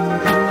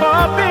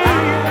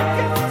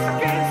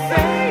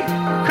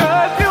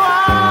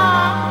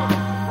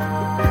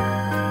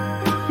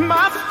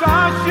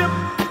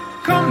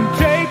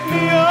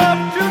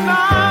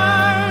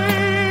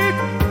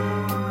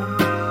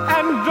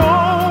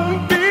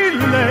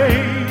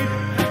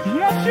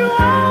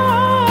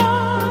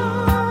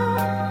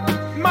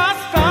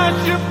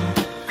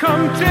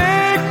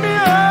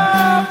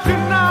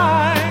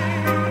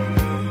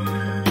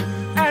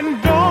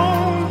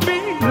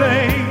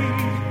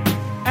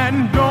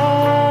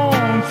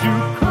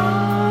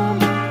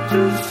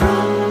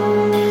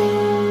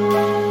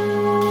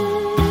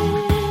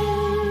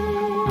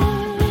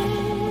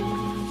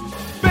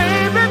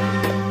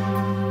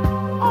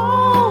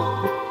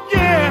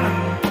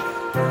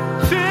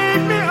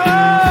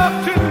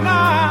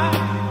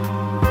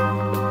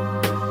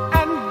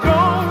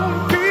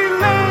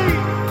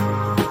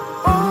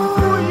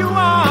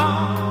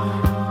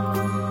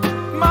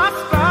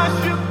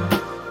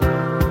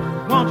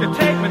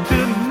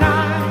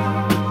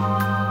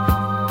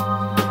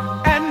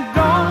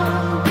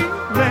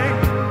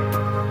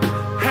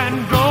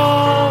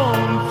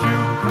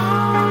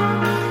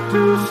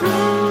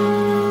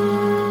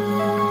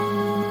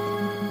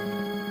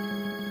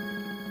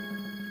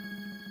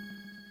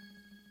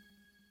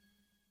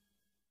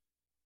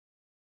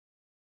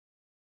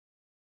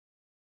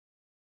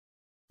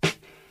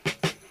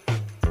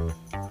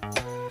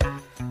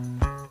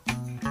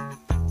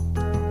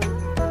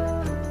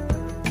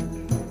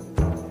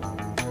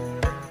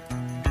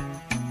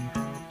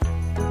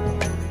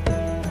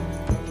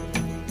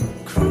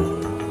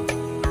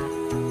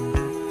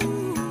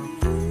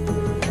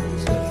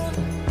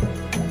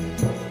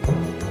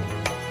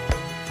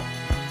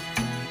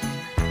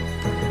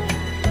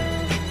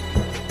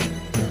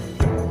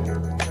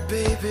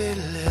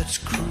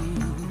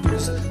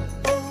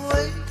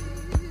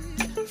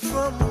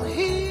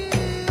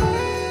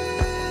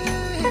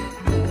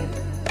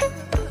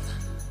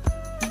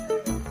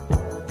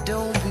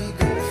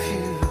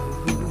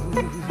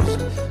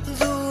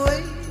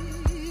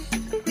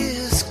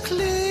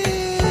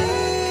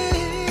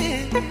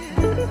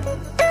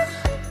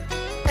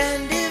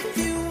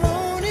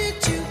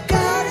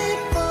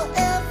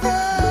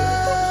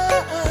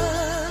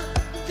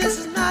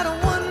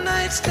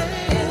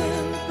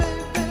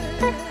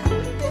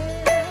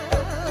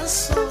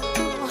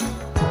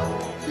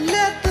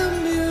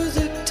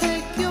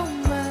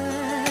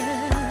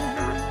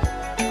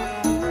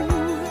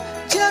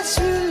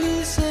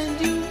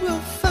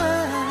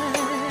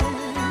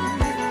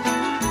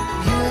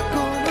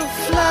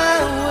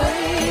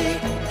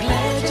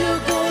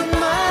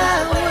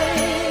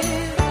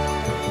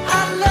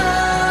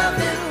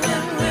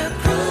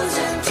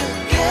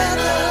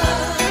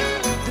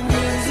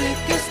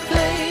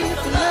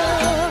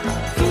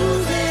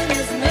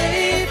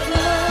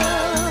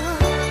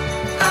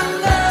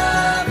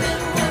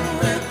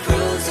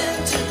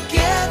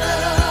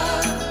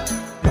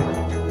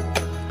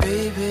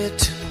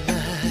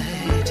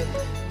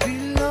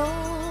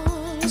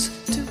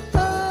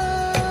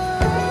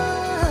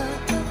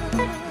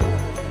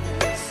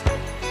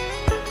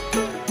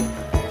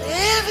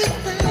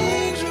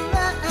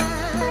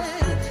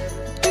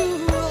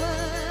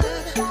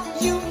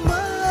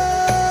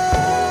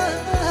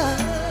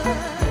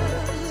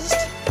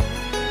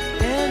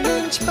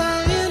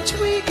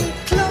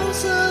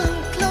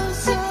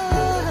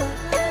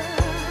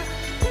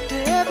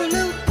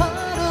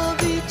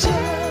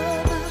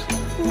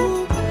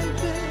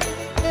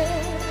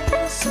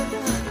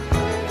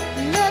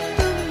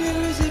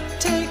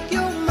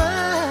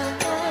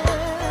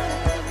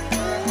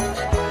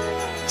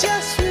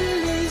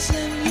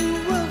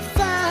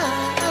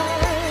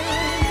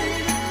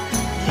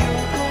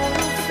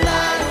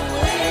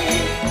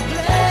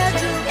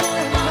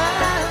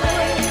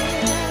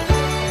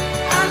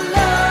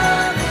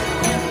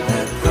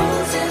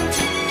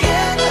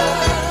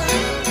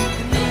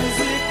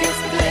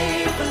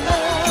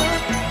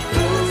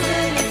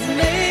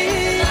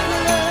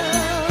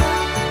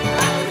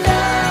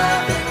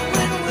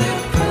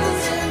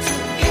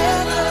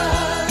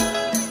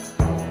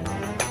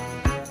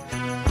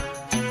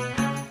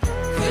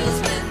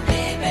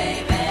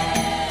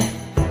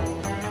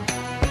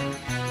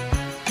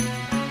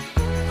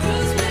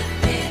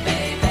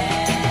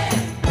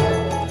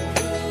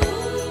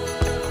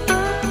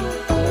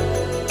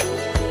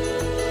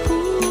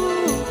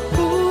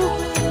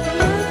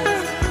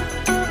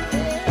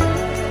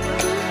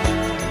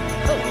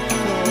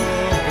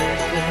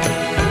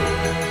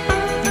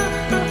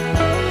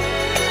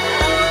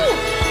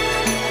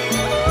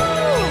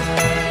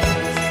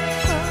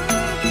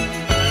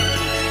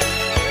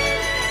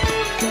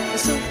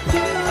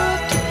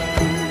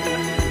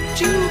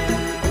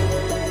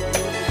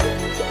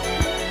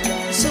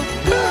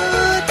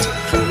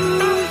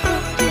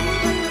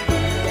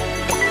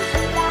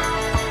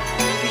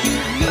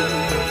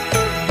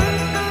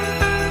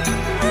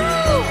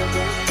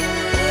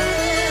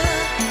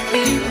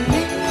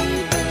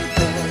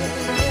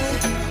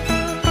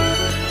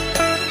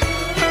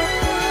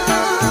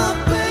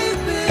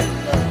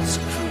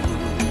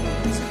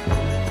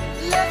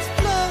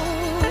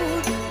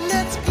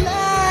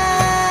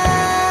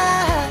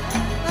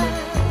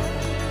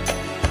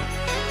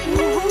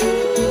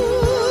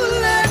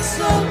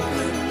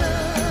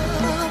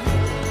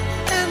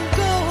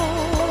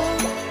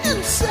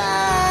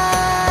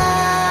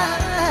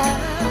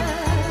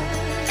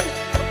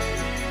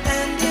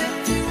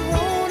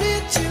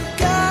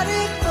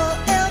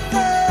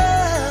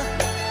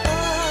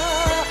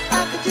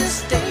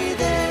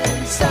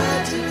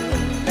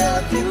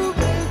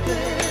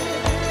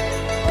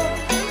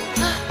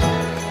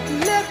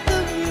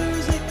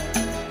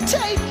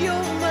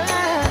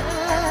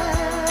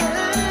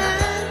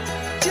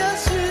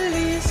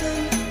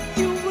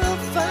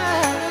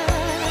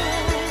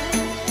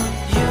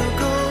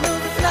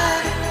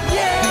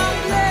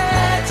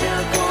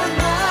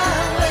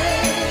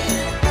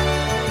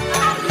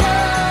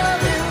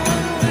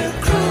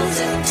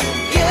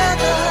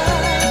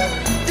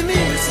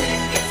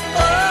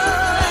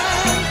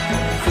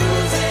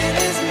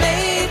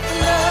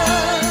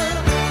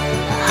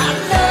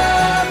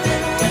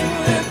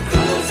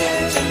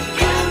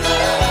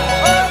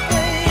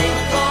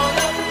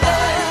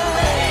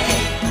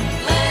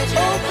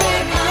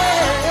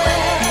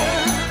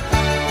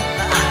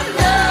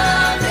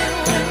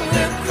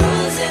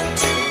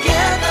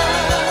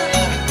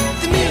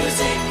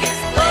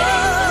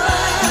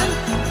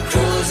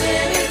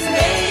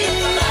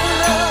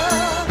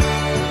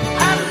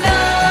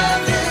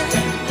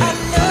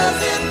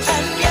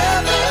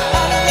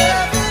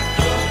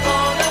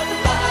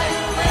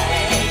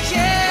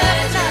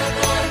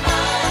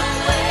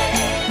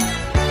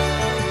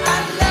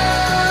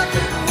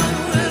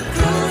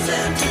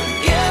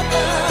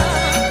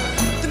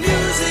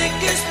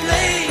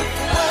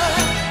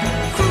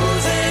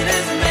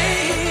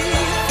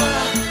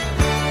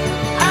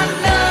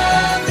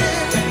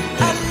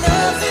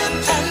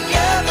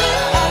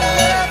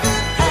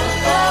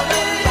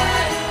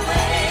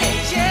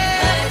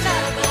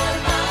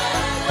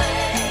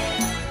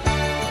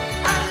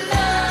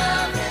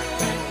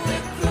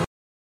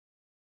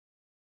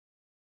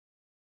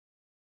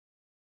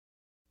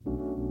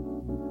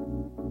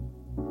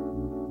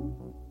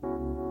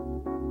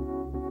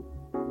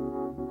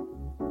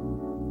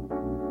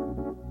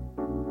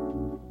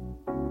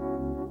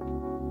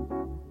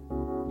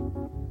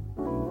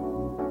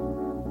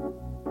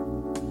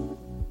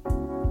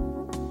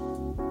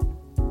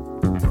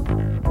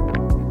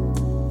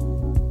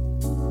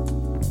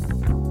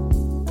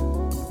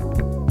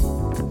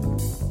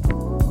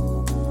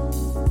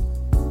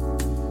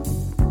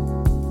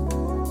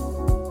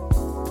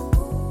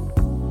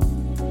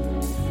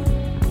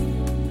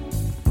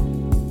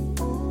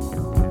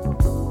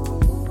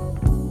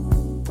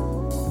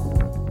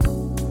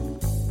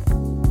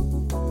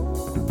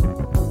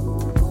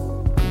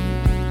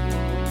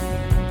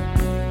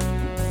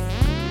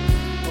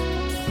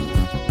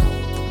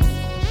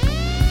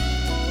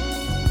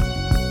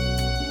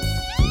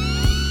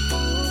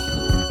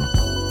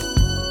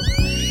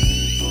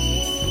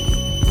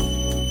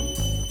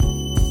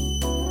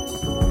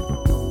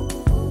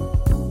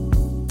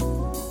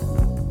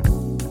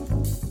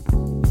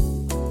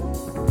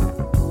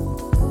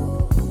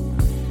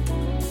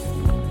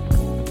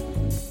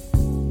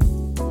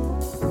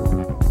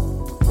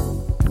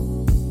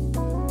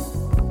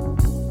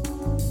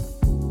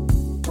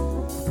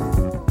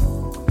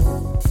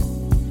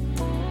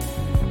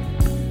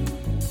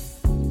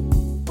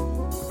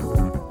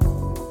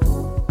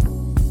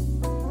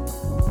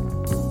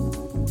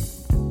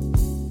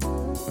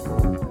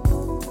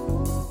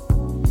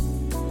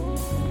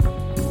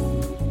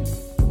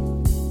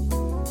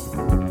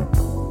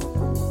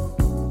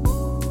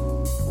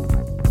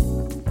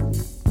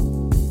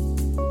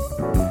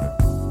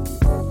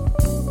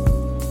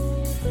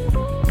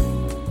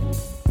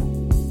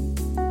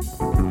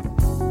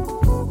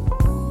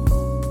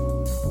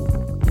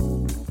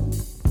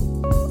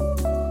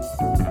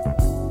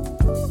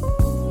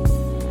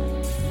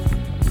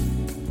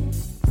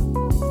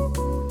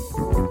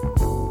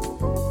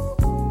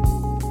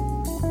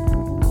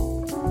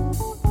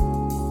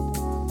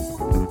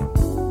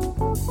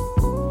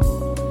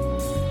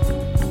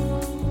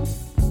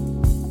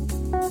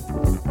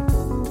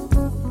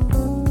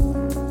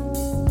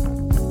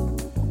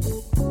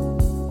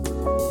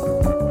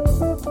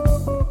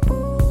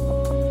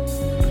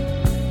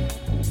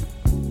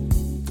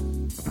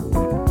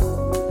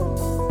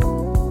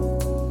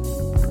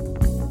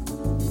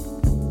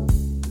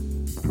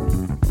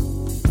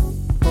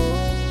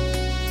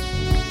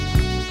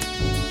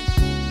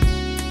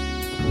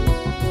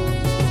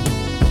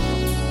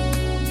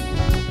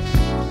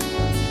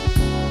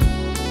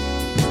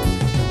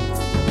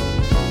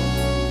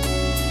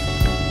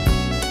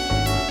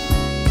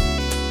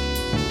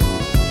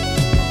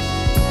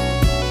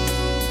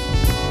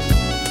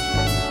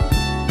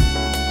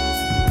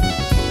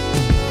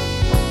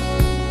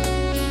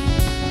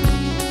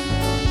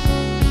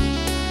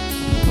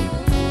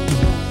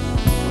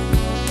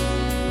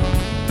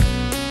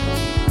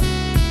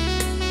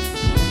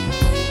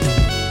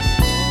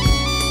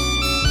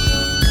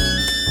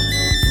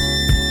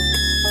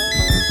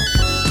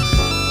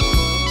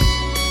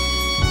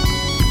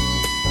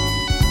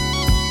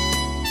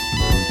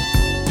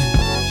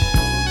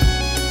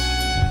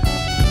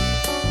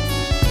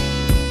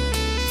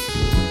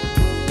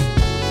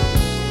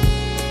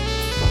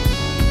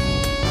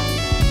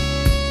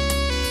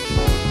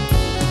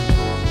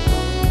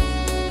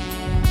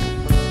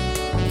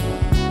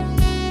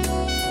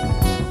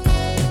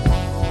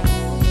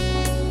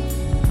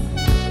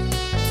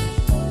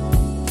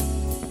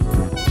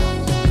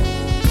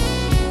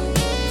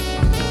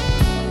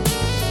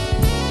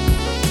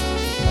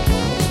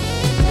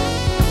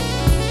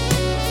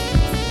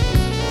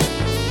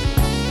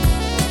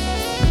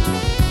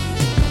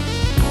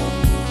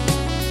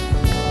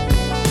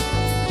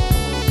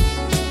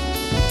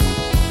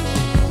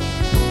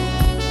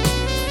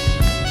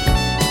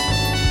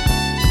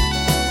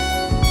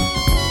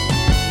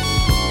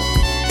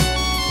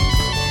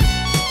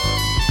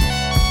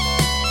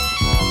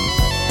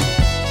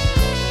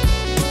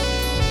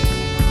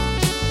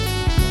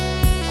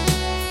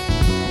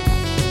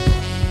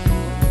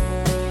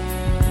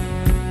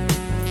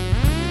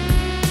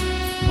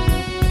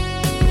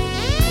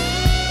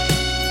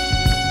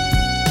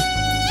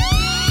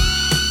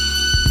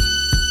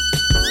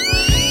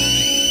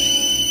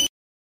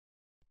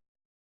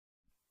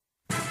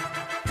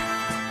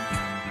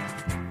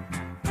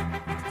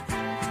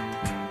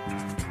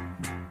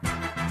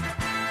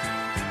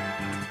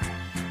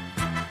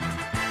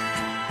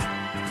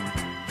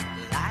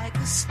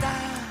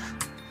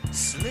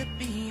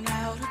 slipping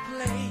out of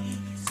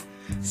place,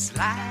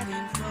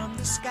 sliding from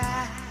the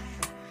sky,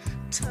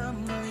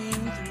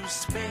 tumbling through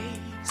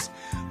space.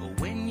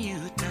 When you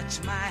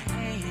touch my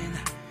hand,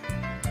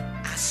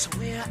 I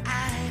swear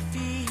I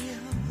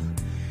feel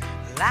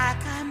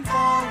like I'm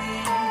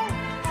falling.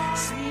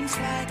 Seems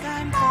like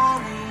I'm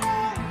falling,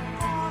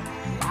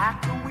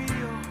 like a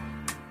wheel,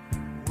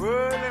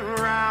 whirling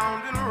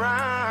round and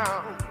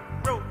round,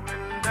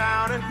 rolling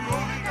down a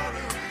hill,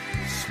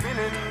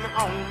 spinning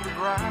on the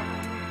ground.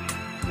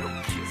 Your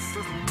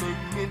kisses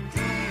make me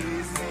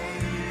dizzy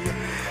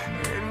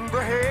in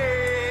the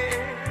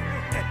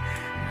head,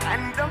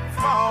 and I'm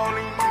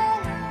falling,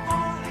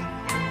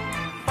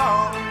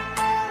 falling,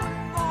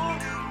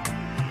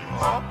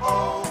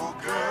 oh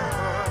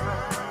girl,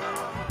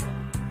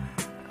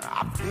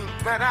 I think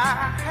that I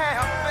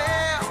have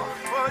fell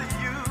for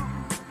you.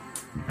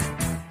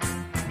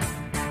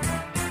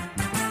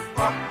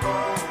 Oh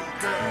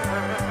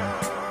girl,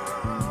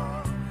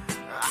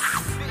 I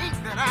think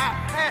that I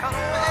have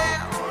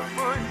fell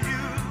for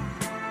you.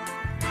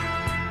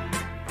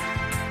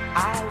 I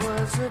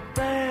was a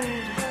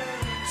bird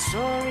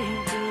soaring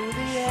through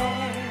the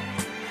air,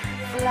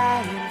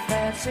 flying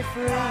fancy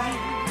free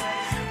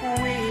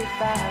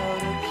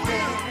without a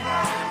care,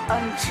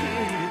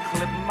 until you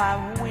clipped my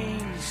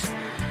wings.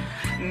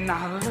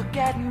 Now look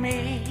at me.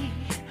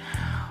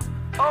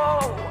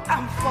 Oh,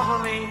 I'm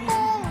falling,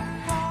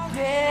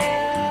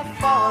 yeah,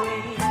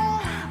 falling.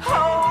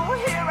 Oh,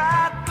 here I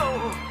go,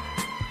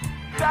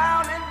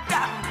 down and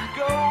down I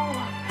go.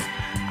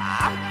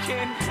 I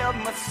can't help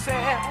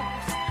myself.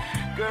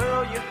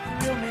 Girl, you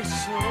thrill me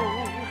so.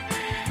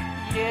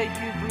 Yeah,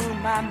 you blew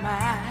my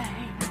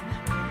mind.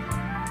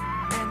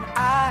 And I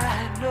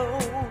know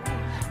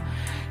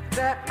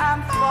that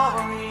I'm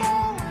falling.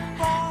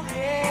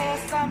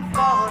 Yes, I'm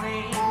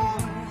falling.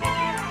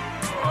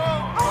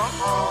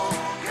 Oh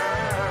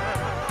girl,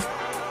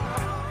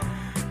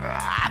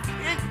 I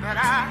think that I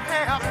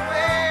have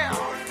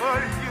fell for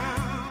you.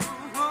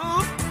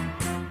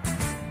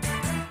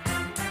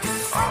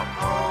 Oh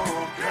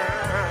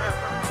girl,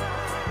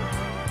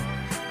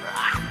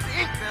 I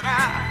think that I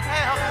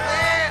have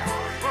fell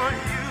for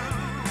you.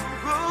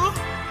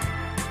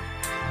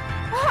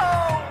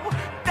 Oh,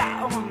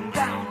 down,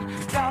 down,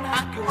 down I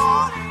go.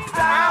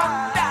 Down,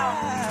 down,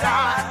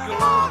 down I go.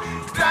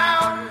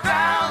 Down,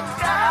 down,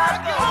 down I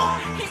go.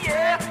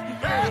 Yeah,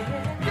 yeah,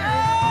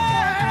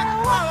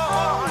 yeah.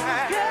 Oh,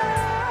 yeah.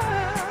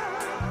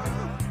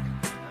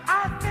 I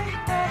think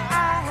that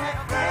I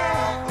have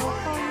fell for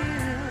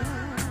you.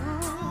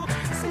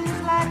 Seems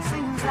like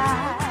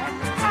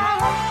I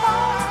am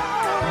falling.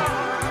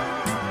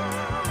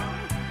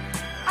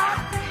 I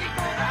think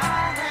that I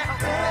have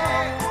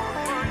fell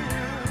for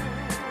you.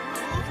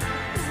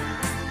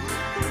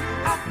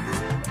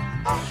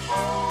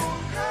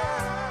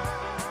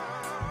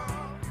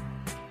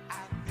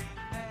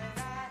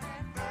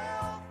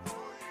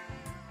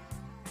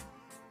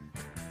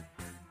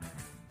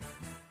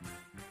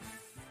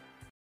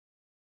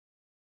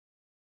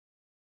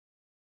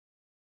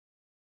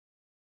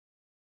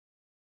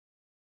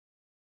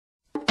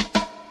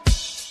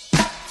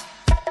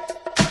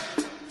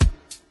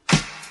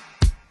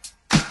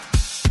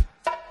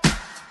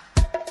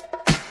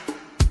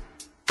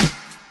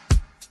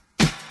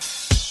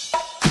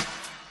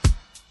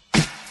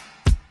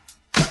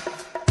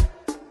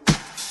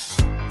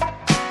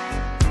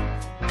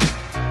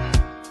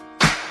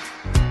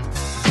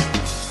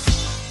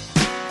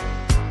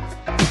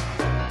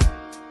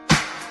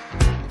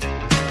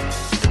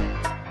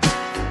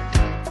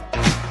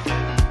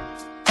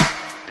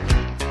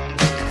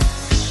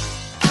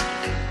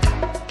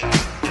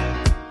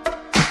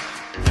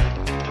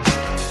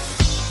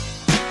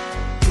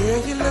 Girl,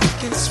 you're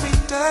looking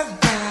sweeter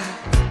now.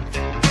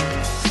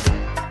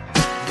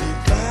 You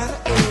got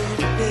it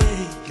every day,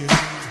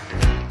 girl.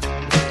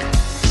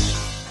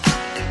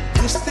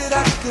 Wish that I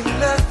could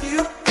love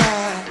you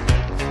right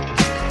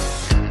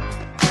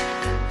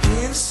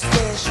in a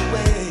special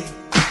way.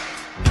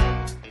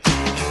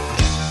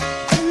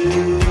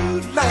 You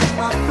light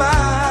my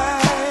fire.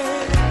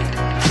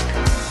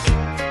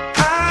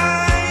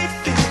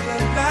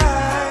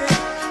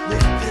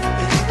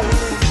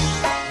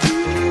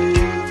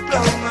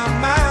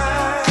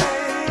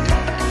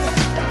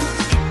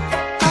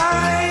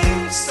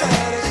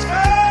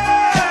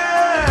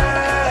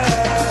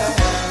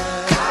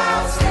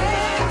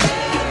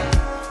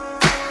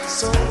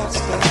 So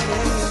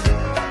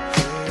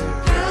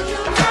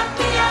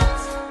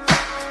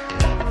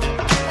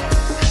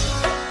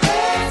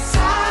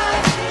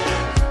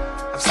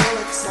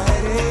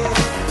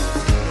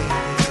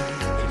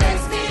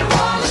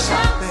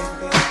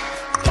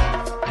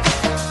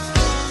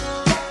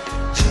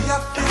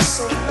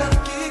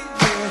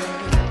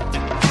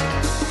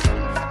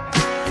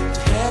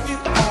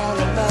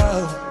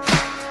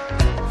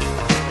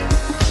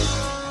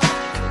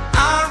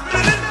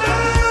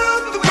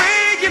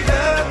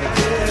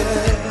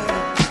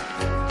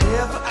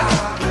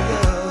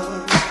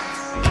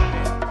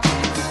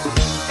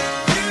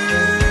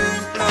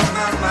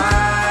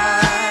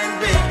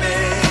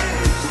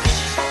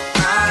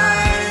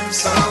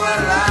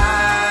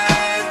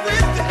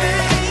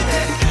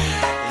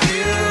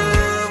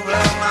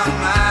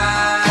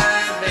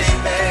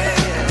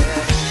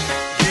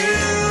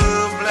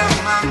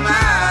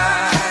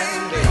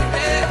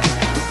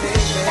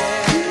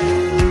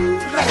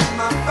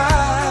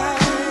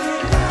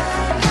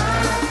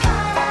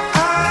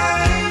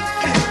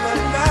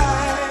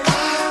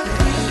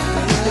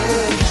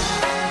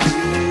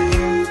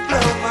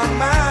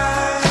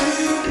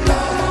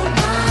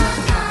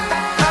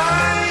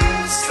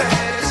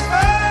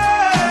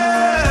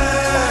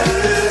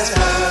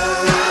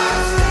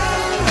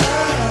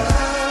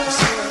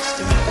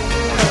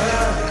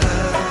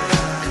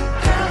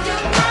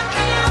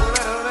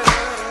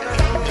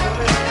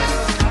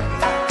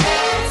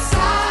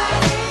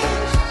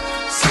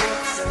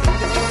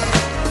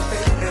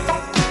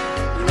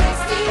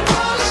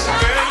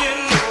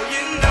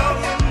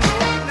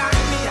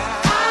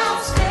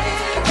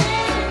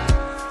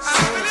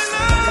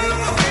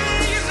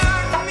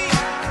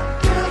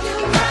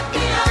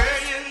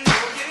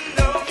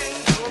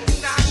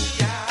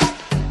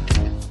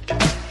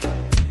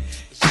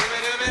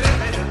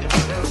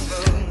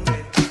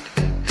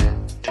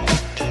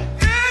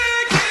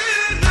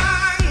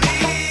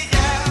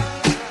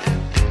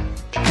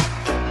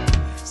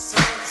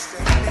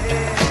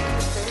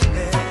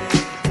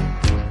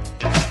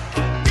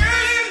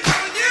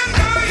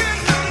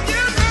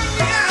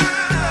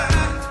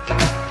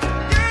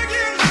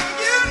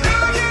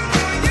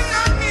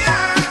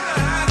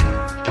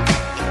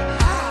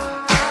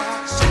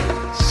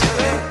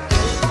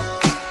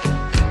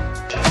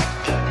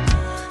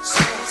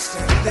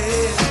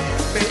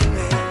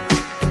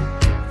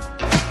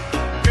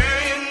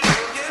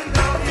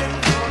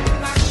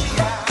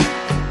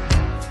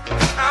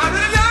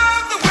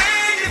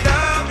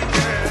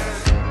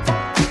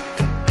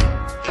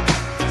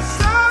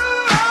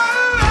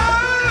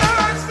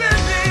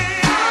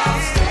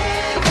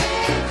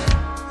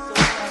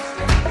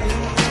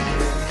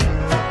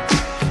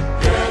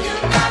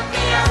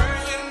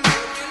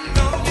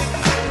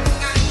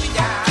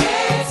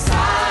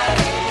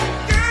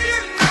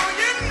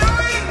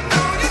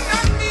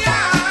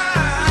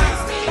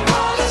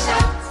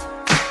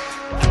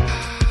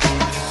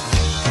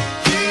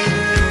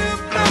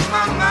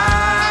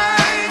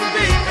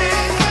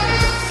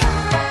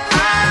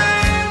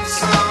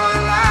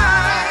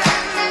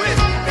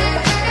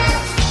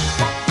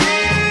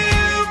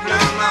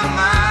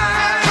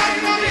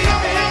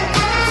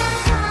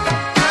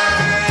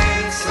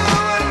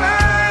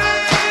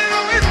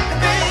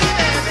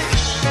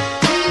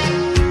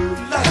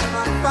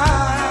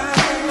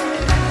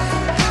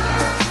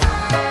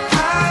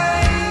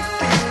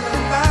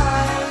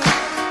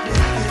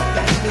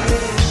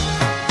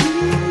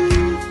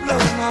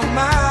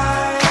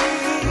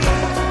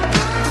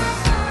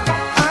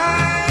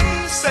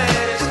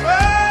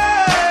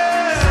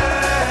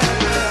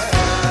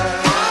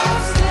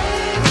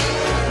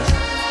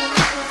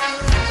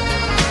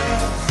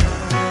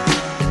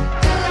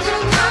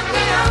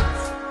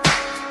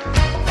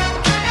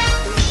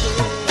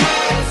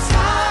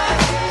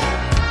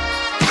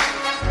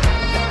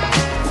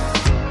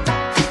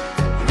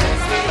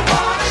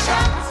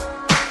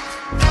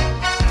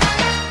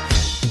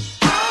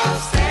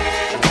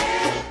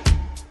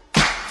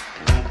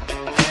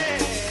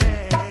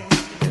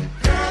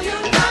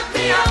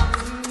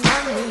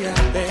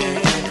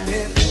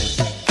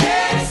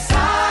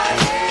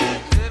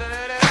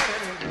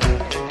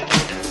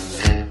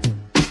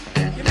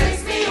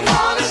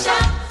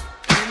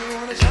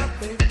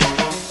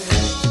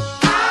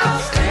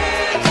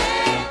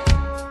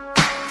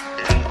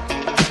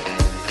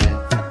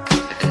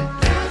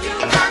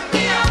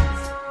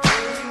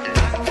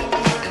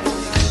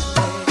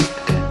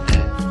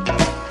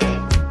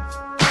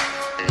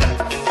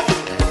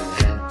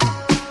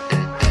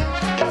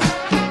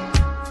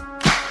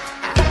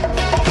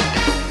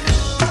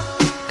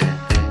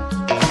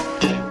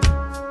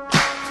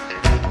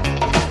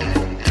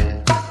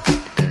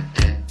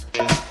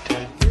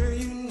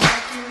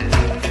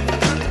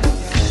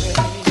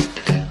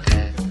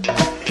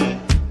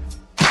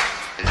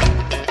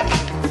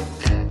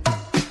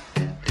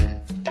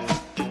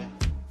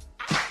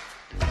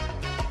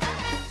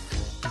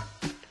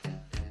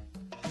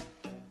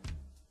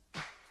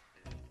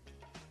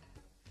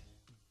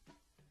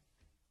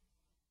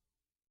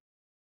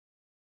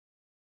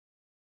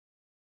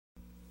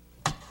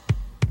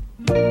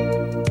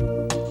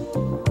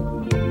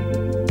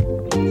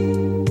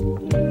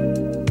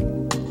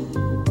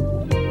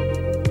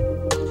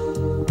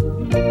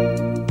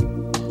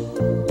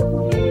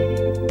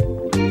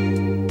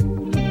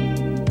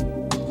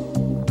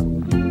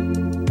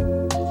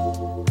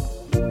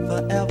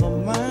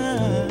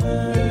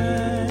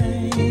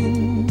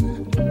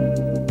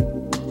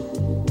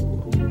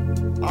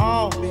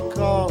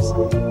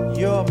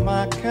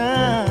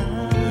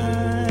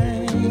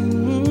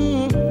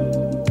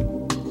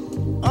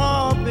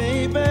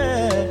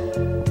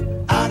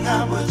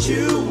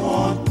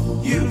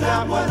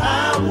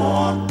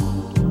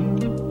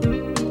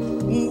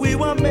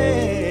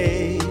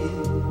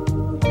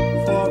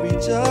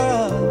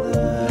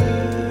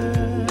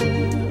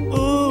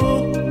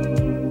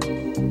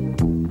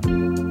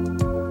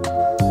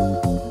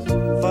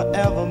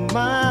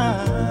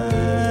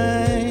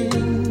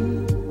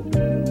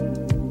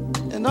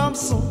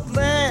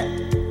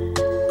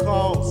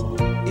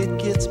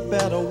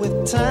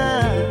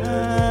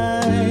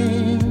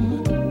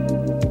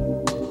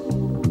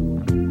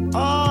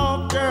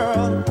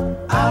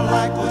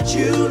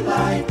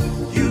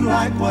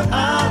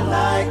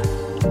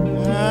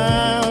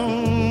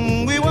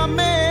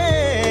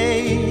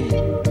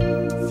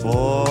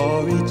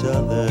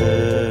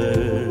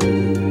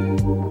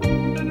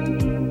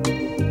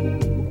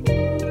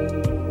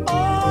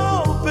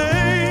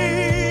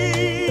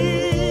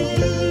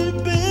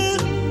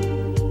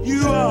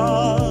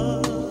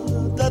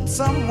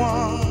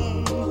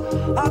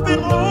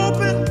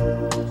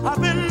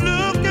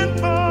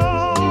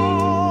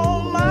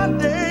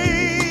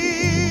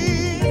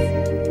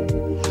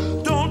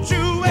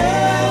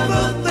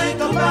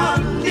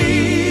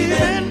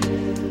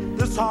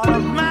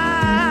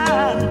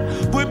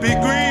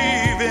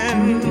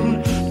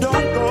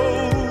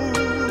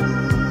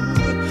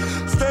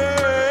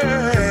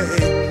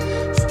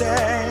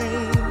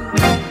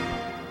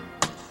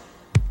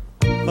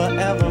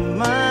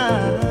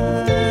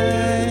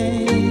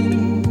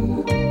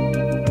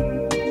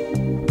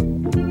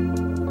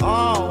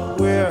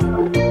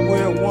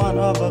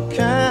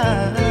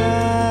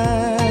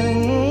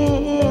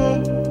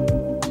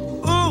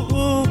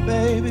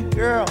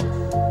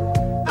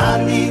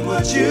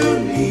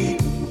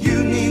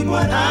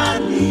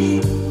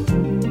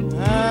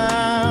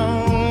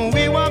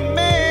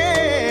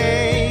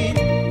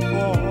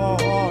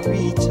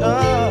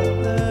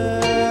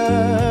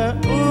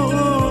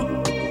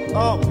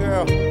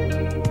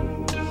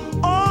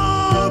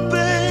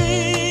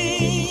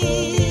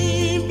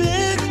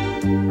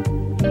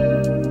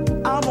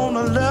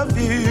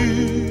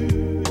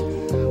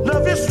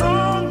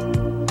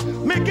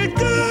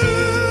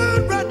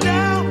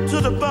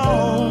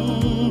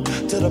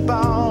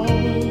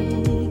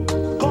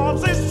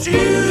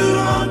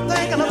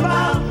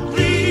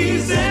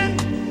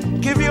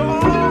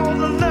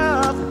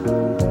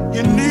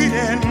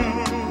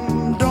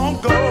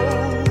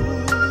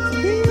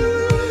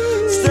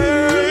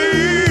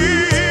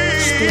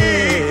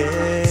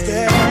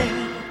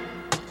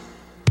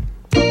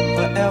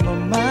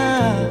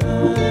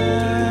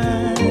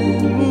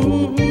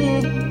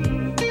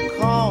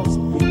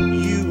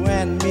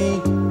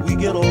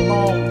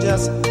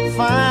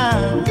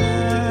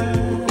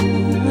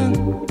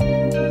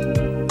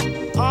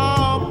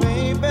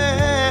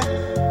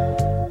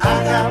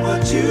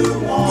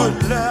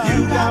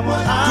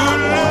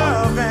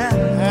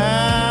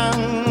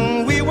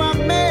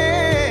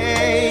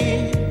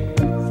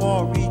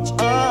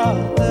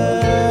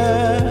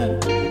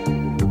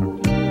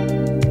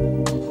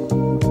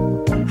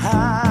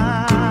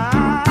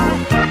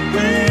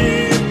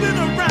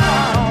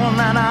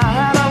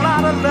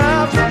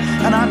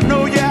And I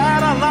know you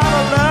had a lot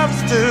of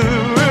loves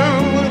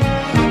too.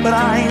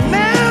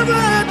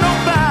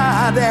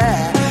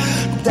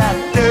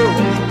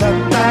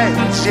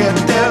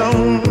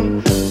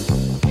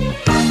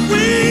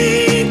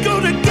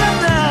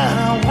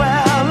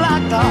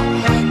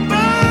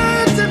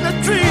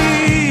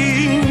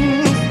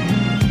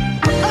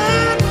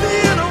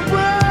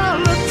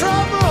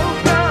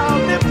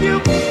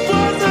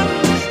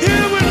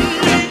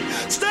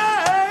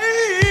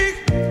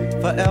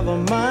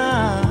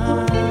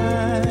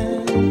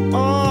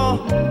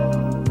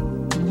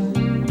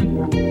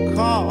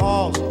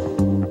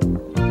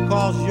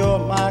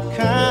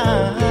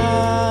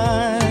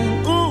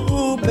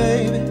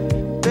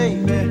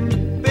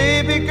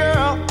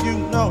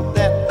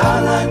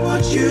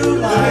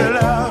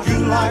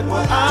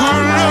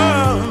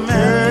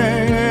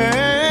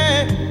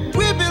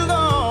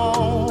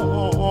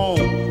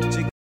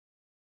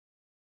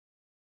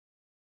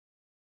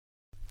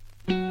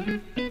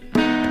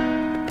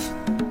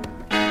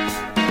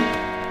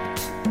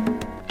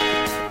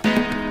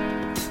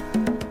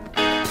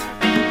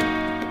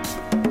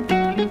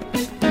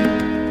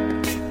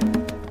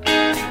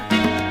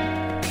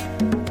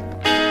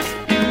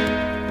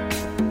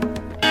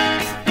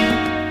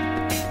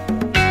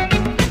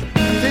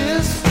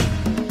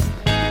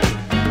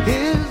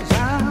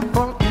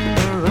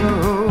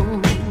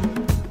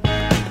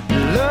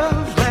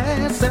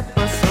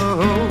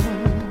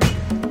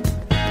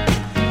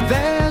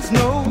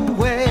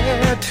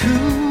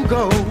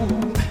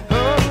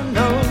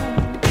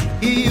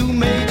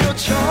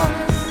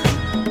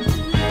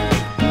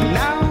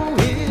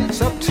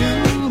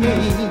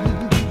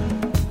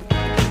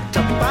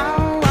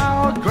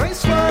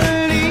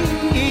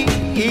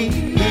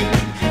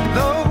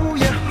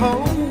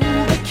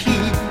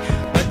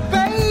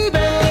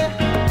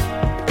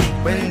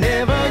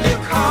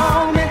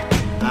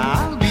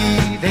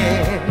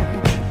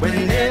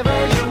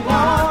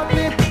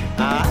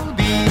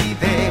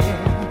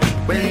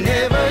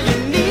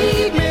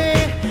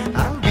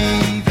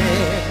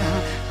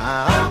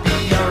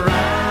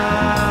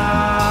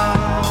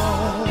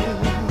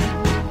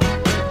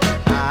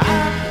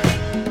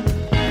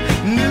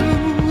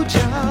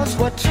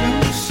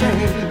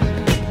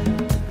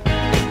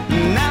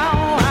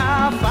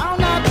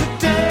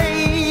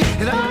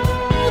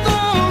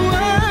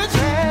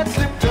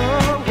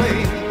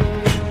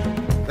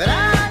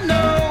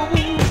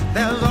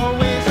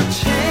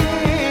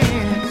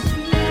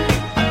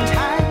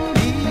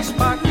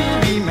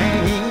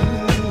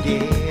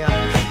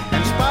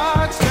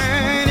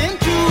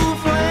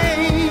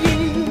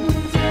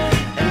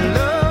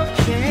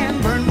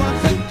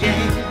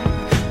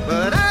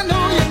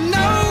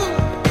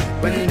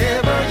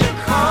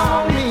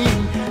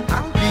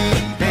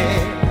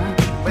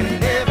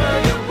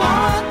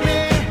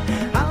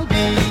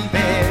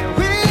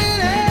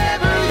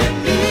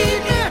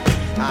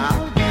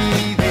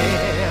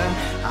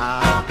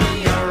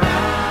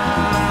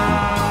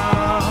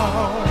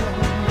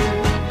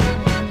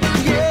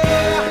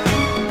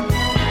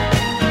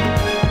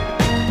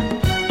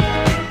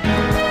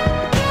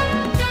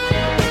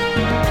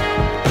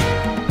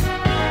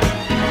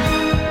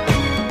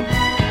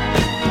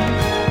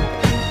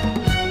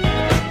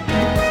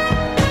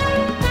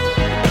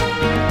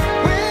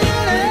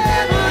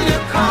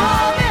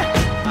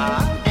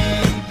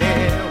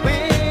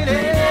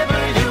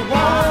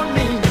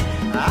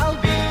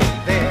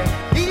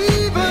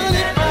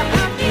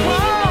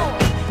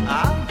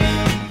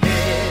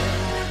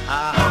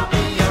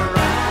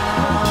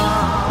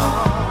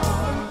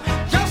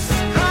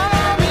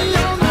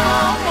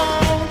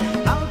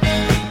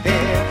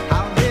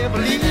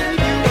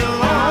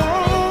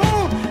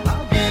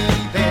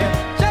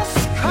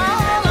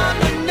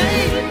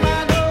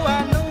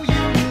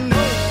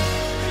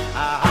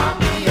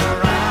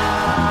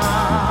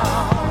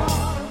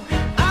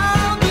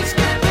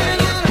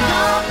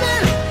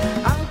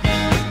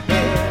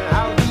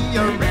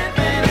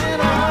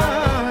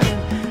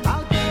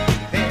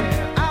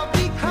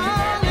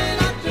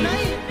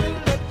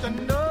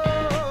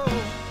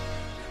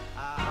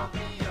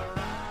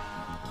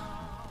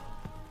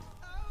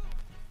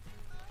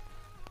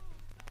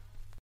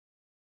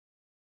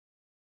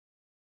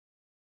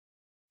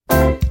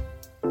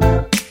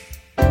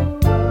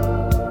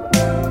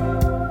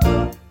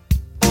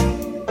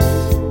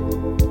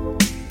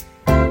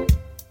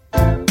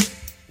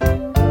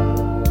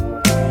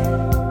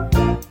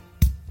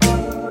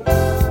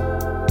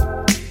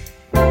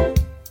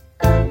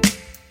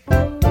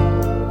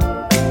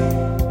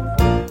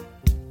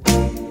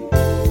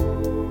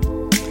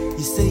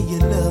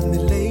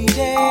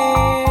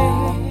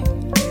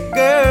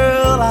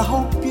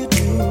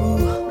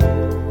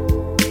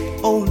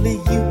 Only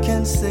you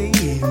can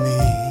save me.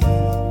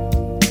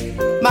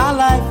 My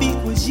life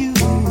equals you.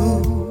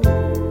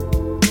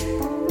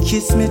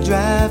 Kiss me,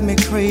 drive me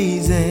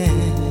crazy.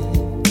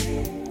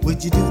 Would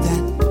you do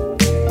that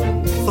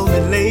for me,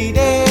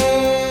 lady?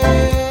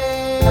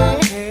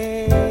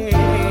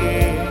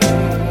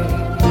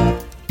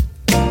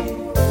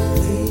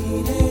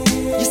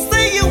 You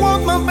say you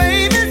want my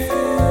baby,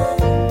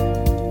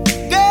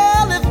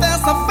 girl, if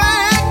that's a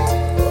fact,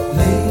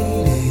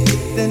 lady,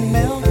 then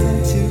melt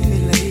into me,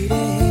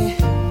 lady,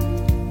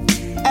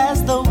 as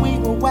though we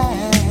were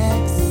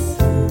wax.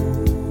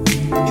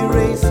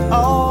 Erase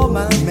all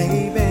my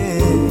babies.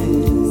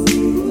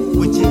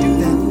 Would you do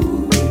that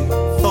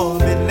for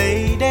me,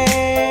 lady?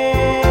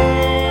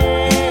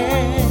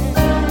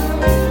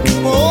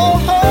 Oh,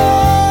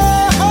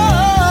 oh,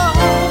 oh.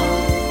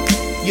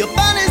 Your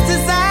body's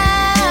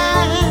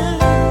designed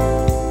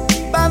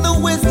by the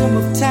wisdom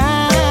of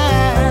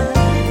time,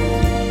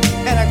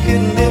 and I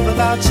couldn't live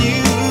without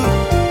you,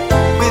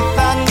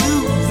 without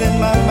losing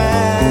my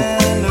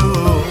mind. Oh,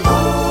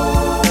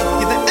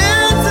 you're the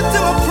answer to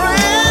my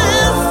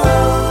prayers,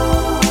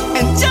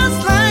 and just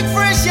like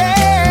fresh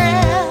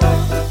air,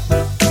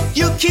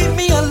 you keep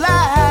me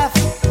alive.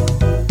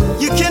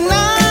 You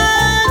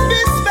cannot be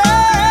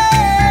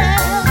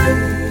spared.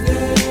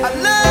 I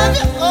love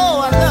you, oh,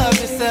 I love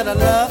you, said I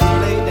love you,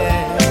 lady.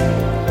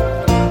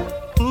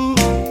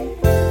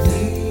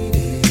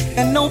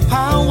 And no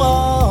power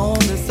on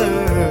this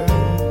earth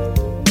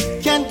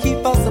can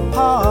keep us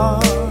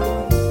apart.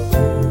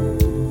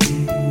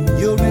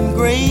 You're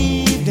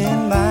engraved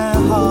in my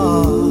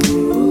heart.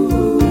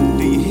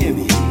 Do you hear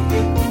me,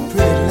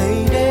 pretty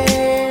lady?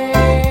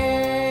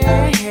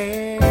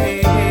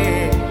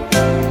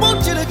 Want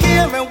you to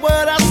hear me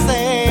what I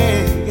say,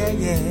 yeah,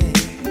 yeah.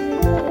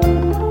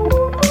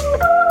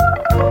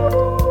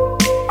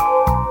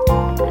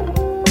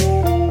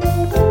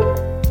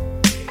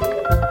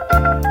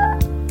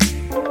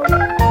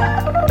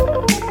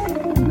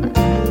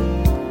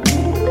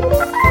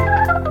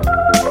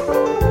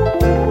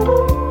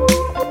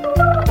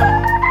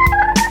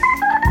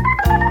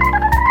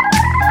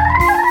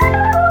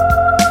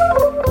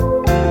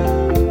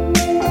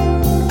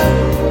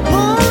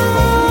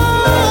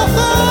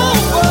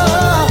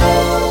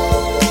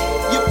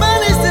 Your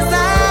body's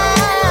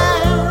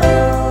designed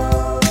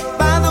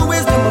by the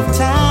wisdom of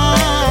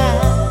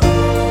time,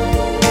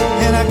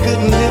 and I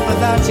couldn't live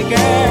without you,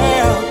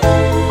 girl.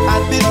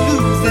 I'd be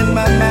losing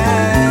my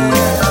mind.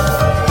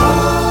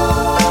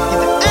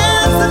 You're the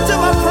answer to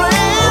my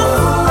prayers,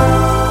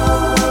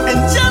 and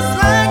just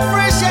like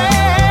fresh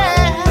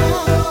air,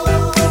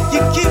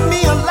 you keep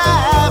me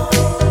alive.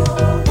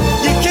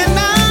 You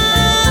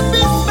cannot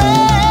be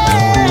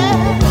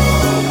spared.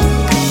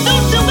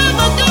 Don't you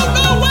ever go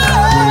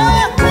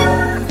nowhere.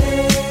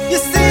 You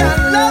see, I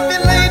love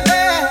you,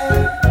 lady.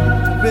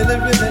 Really,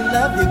 really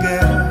love you,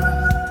 girl.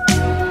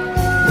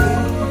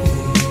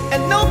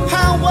 And no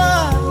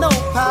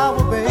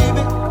power,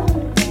 baby,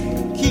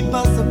 keep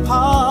us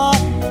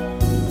apart.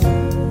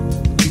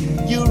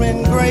 You're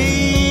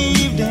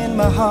engraved in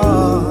my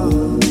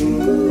heart. Do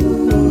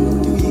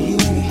you hear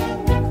me,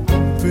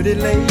 pretty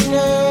lady?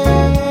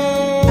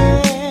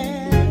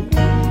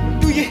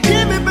 Do you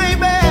hear me,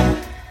 baby?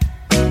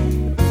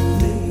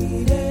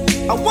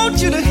 I want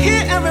you to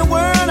hear every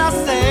word I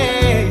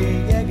say,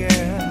 yeah, girl.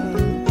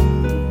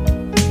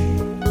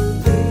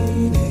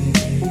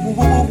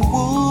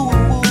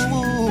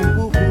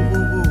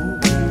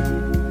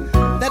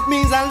 That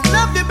means I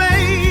love you,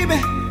 baby.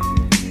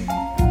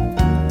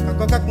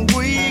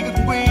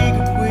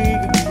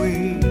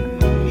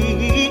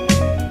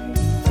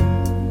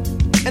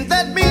 And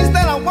that means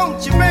that I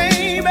want you,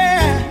 baby.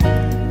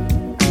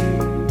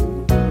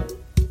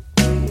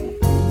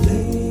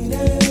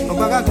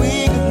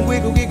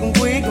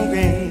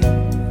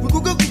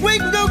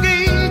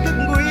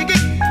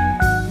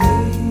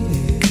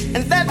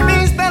 And that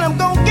means that I'm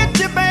gonna get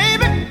you,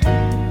 baby.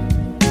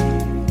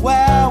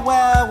 Well,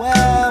 well,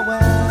 well,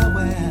 well,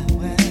 well,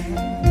 well.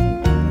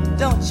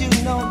 Don't you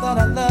know that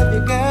I love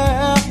you,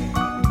 girl?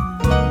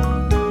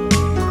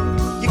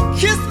 Your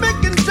kiss me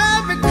can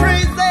drive me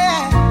crazy.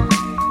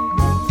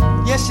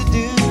 Yes, you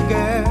do,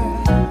 girl.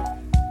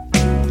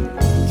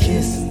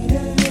 Kiss,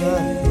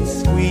 love,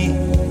 sweet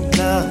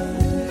love.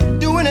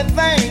 Do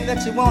anything that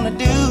you wanna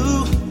do.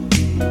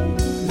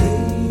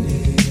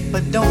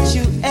 But don't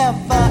you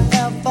ever,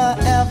 ever,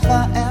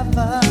 ever,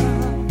 ever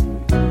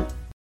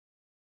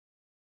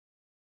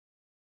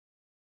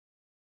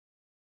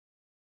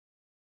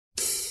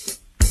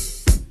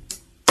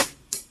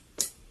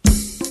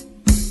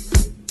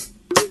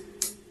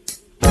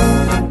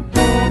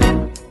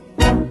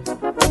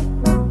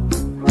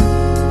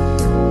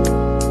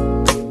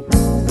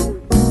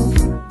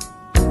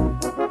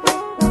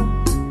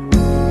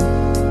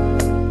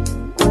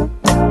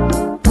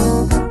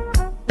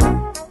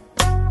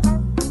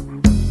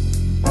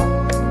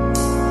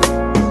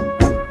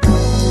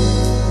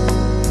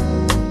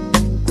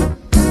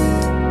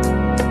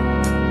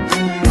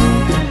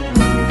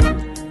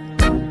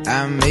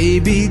I may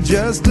be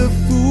just a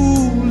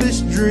foolish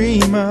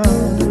dreamer,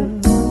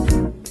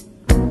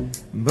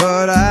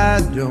 but I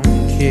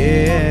don't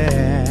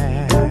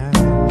care,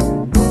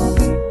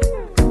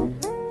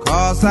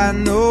 'cause I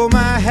know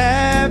my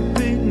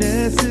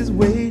happiness is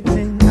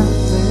waiting out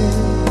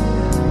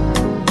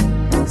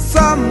there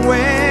somewhere.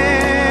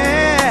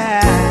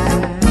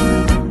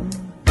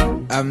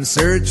 I'm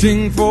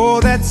searching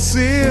for that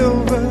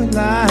silver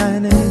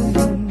lining,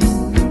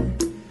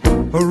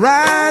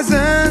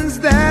 horizons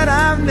that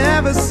I've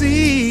never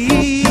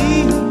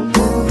seen.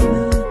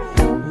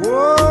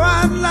 Oh,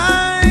 I'd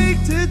like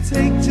to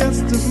take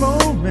just a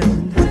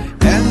moment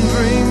and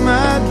dream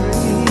my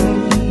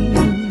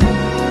dream.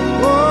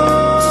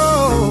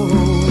 Oh,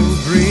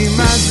 dream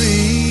my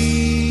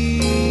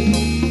dream.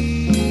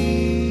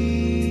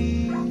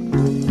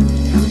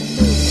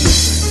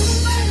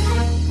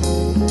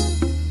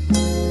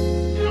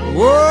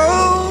 Whoa.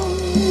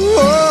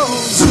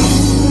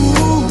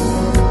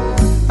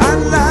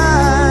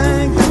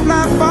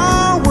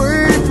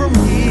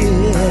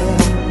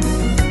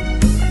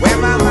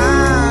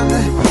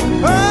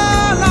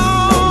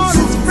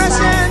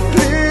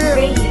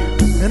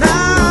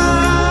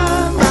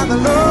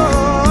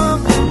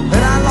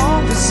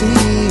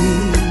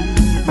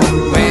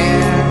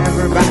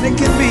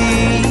 Can be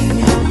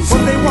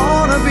what they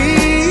wanna be.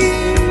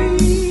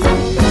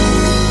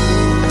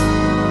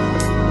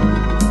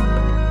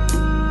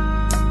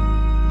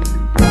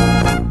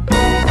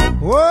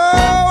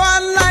 Oh, I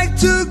like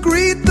to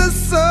greet the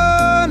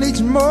sun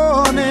each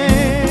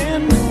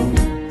morning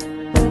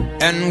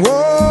and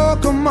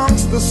walk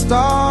amongst the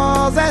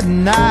stars at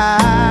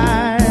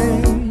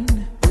night.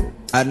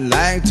 I'd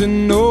like to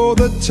know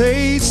the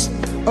taste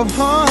of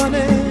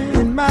honey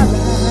in my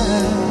life.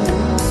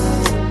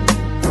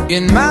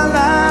 In my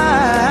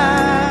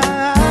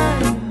life,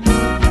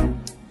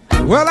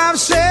 well, I've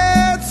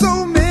shared so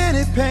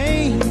many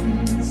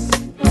pains,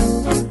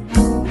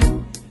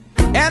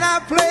 and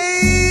I've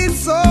played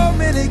so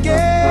many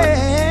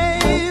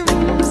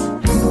games.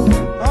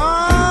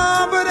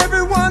 Oh, but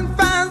everyone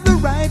finds the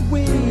right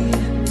way,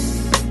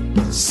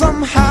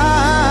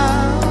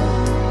 somehow,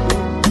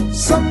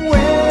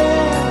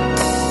 somewhere,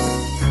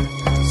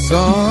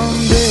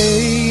 someday.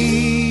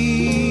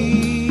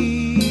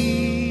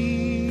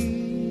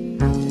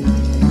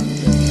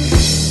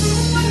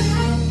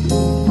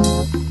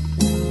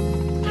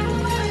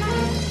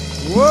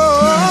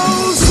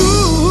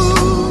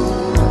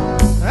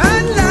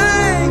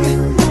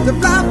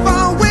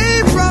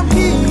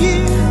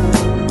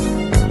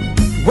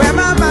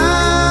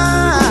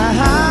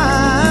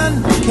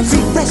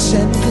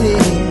 And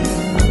clear,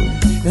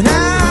 and I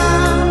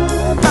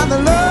found the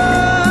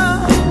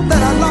love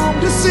that I long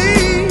to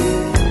see.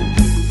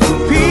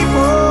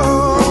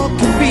 People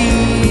can be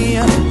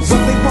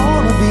what they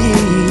wanna be.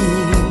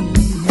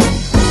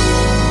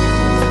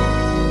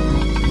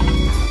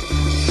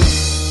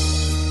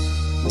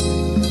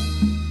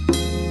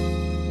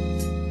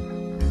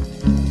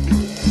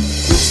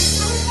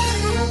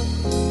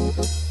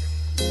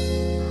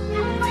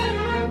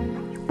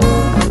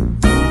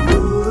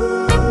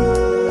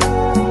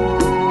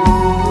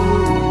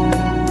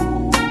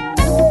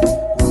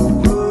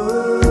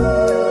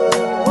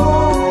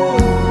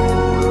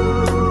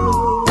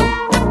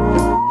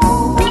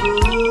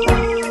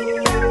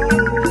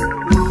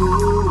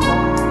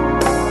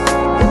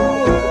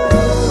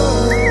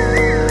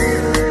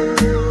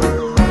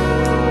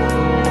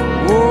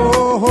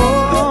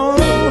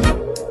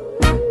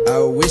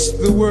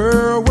 The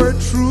world were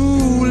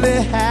truly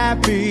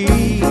happy,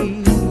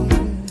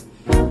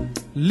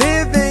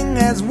 living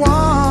as one.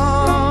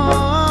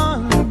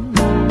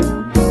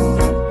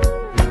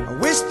 I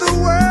wish the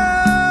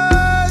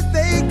word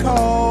they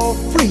call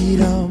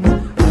freedom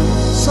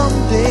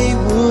someday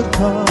would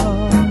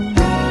come,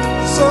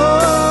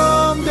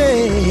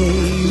 someday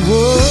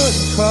would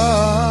come.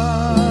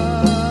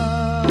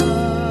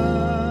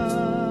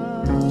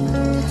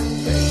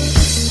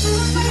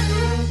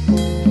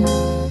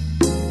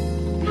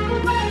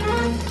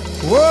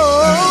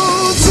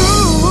 Whoa,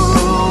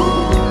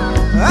 soon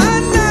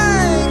I'd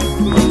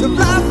like to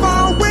fly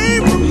far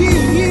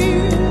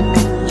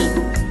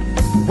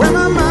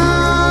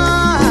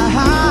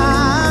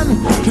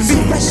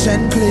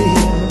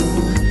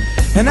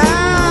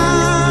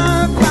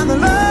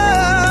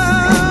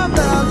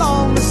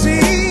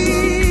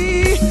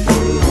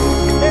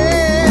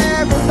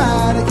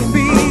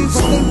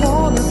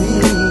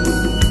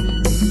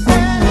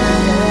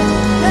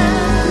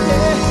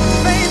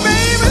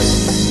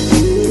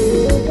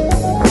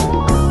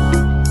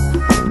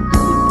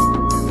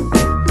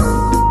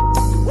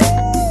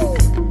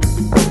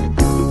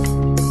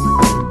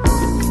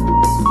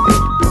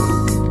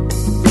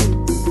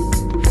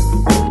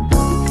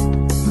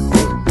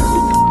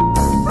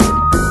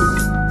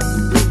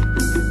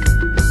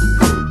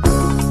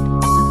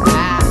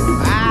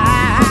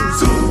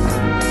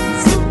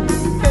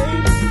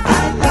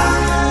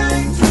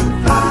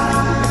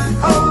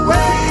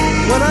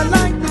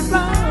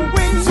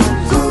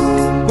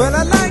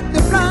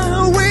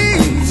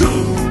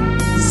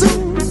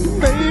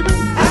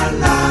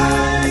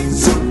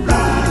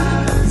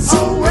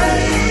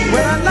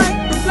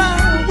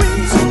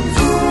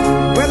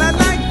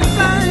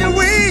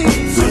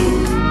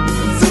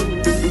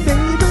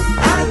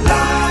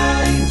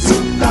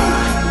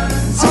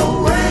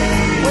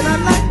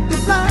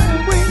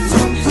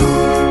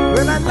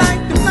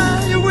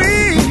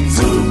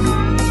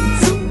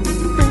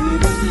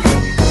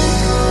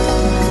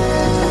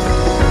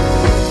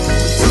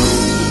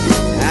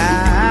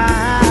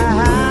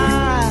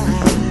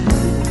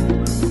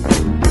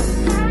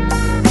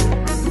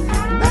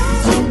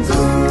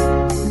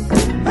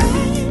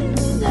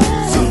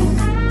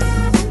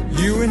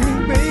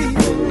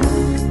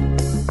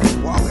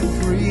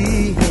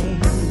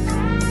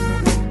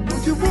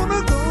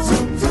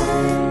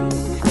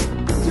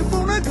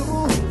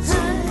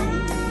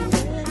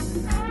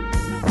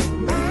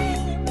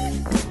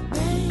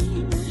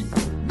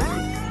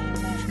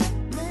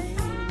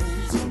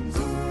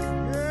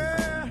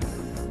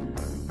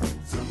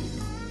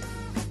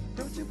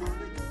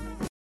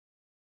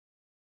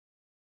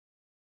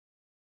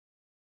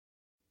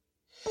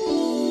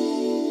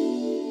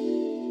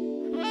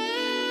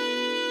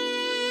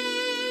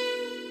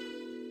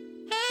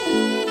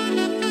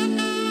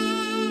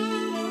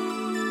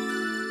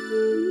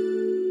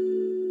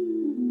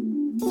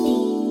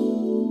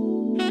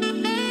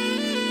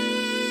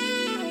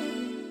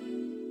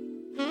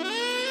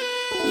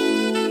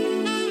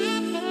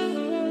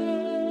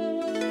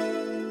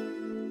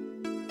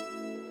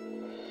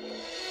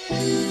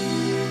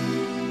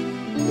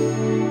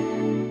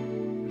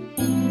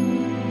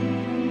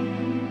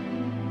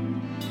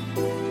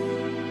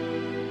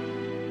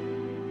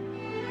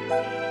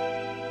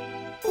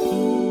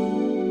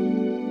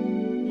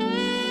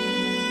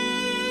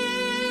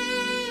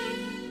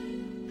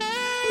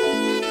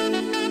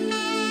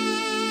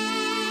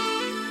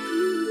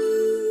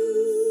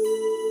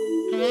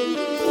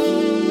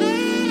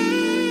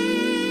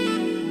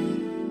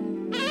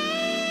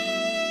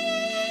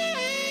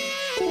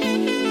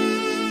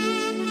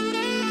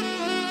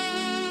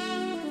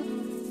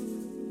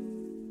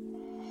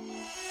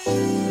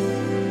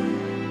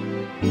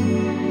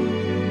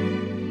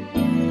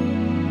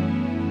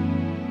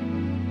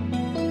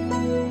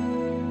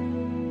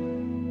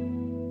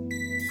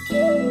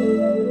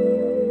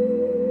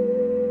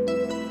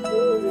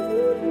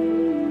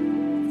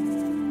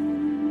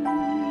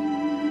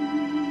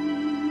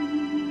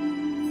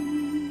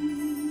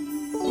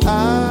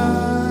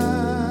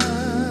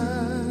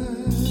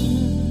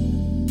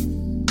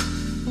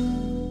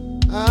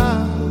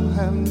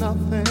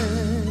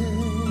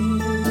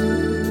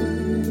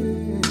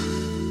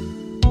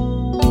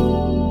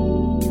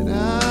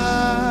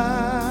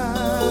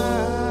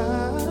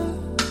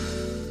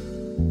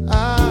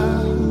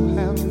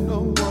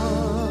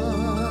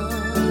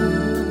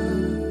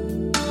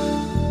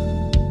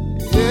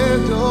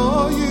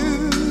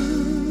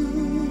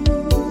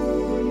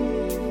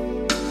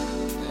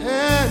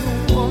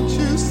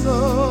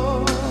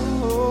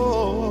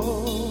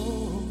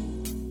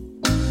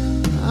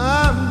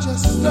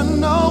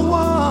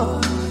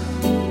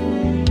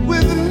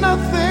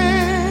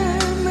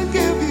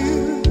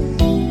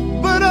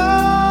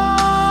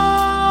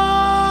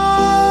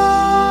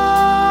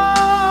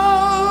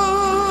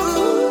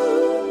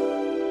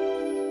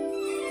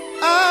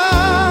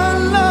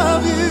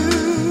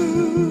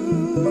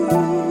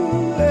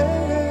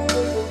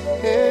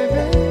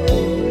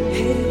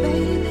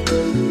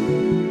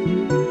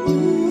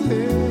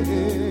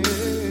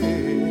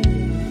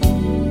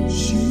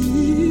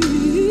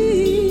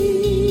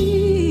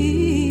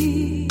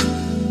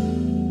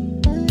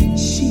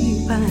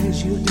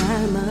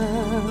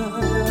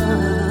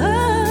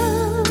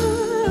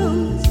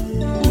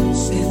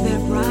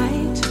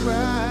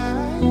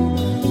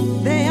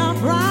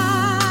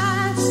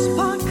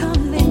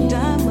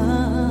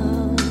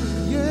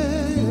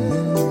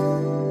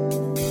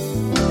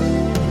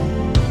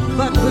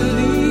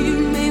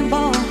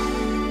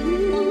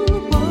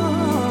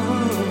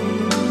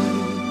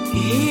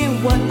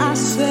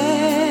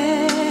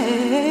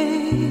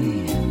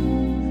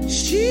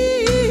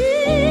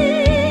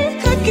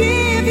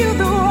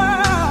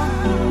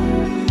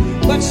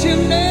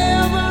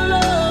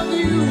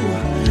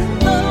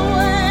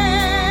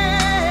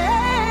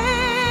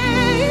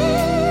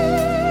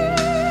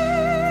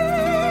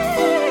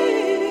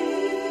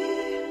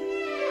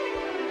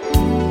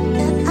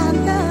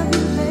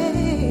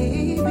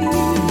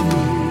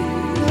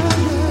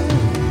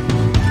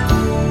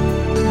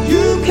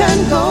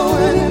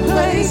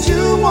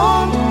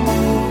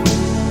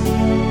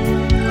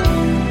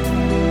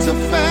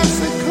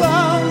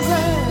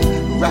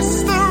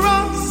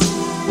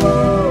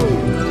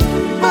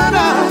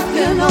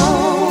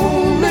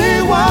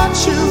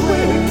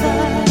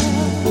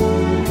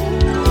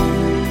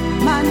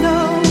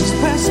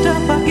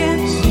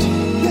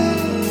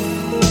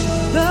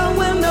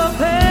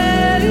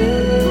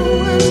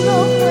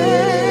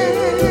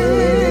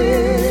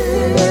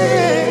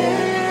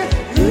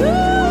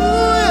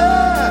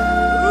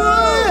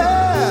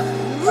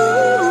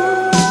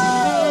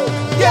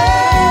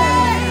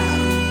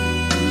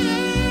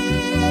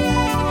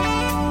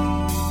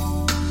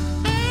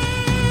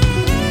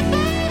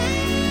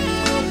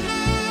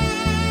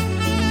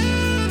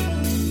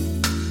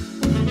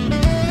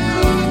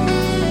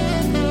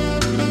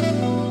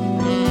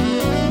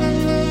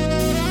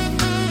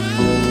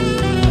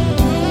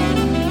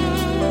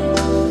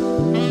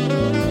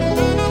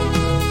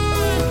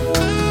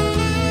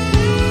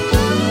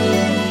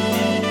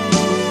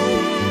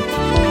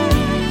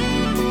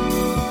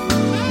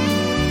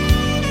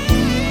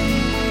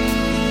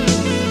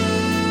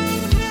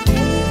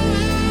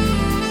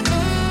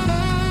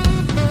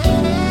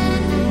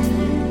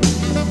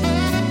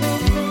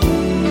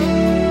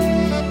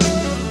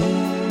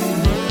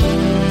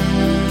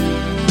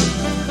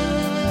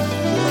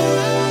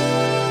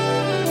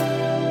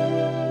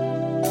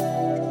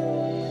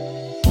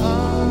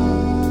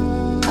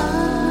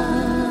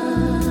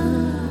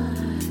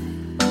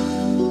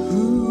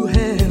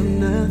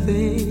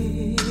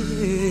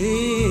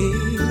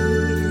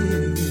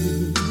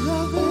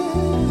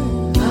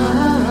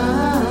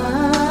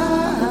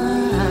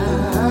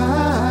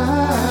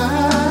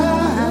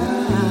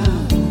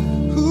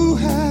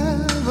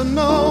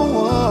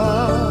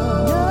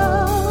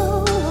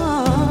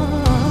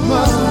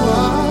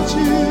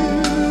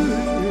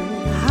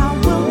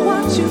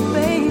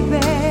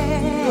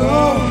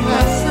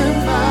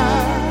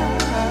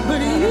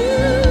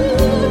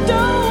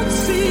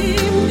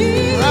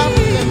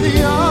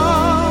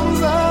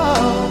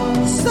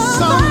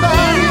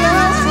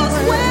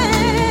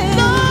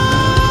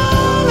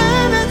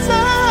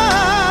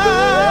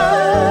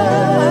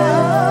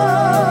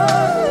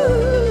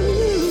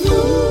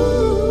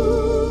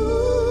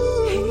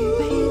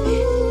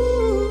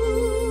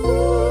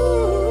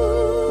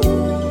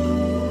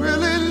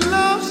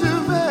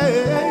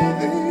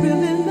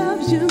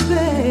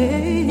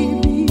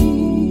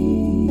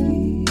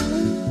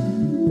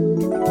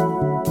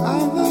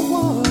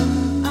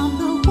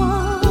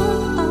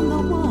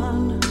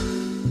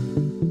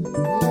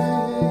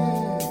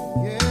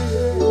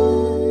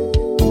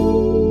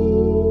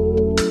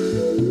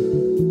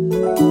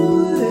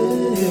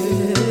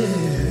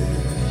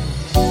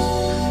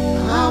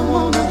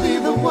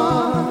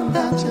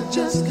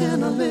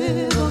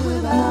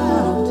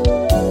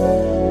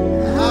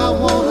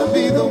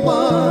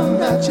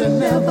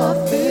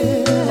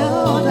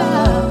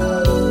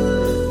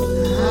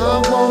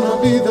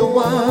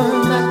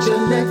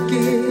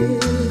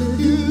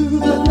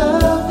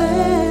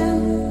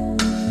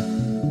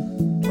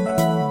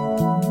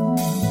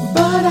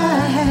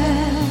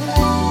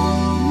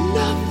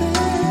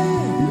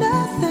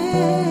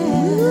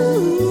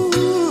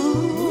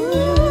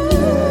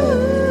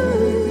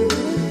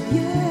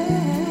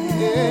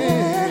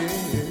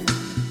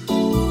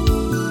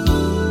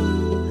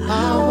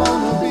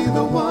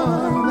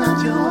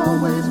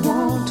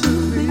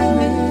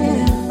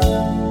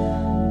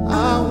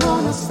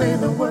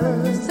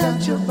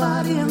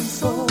body and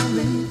soul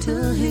into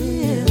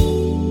Him.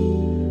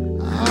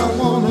 I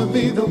wanna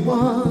be the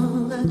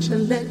one that you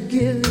let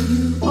give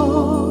you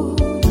all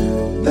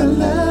the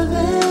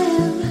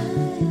loving,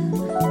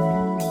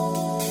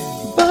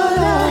 but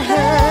I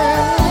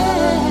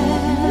have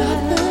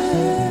nothing,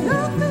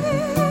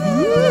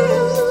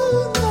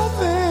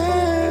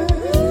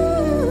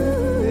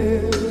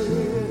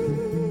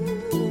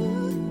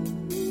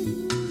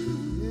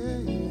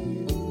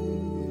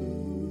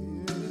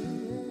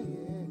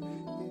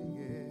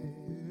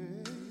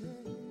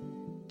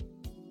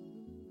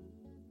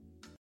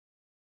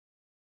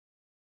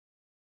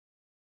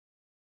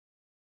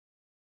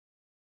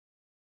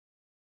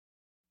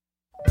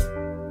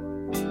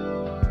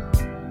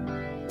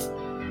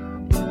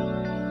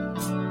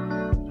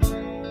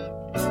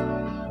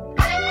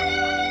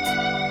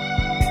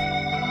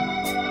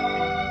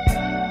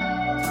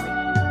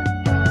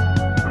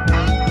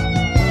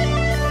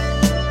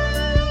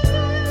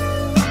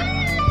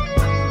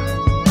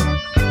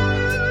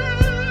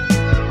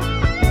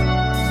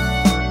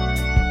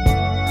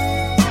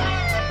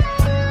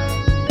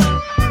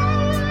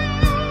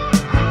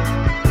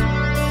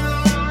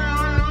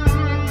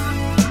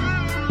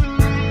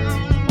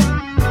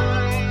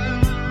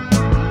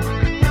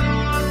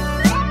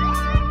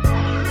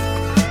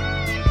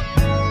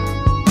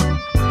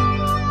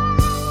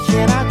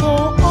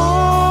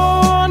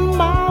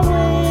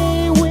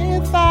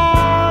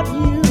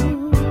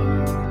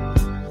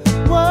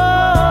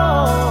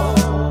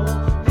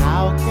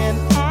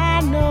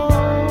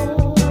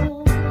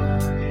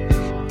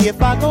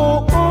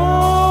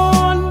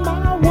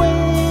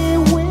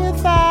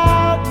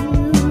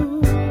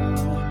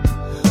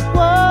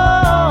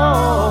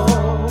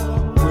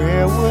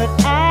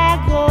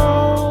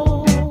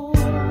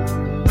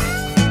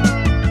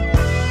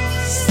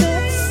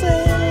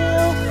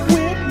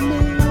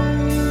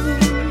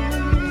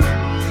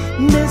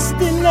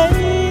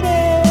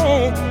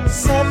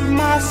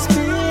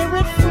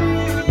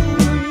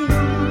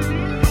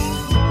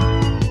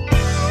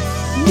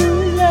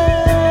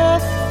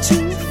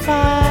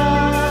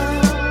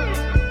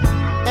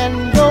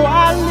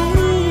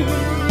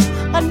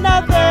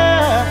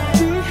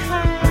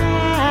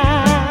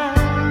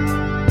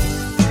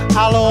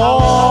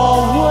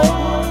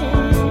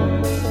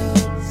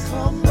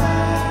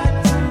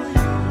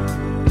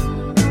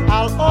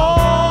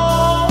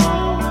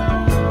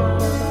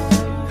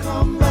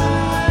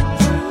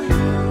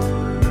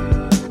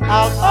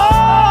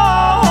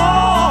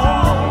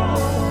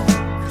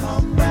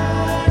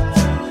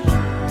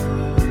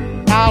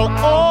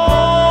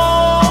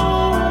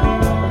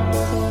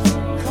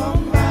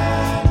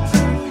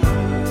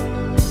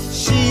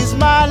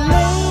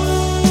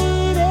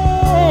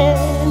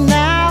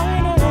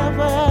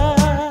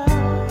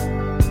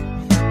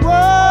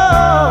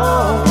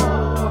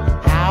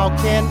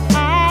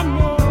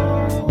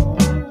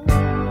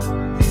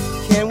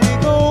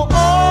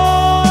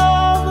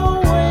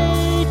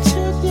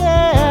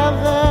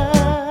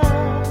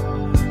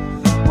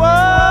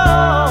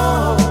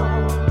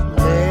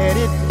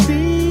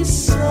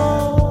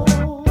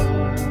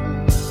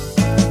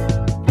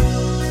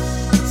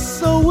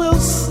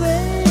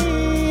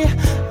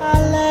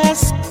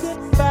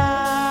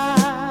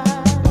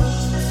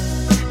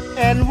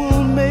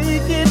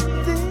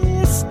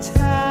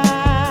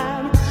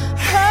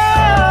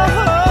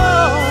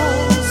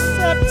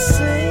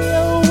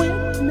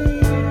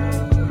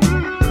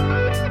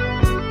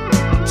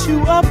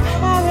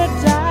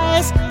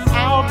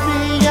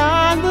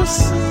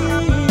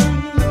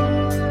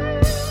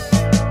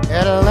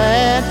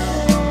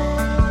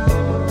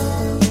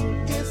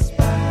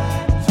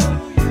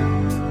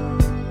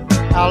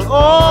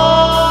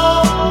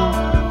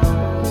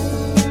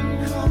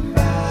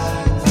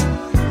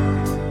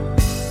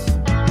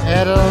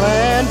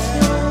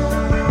 Atlantic.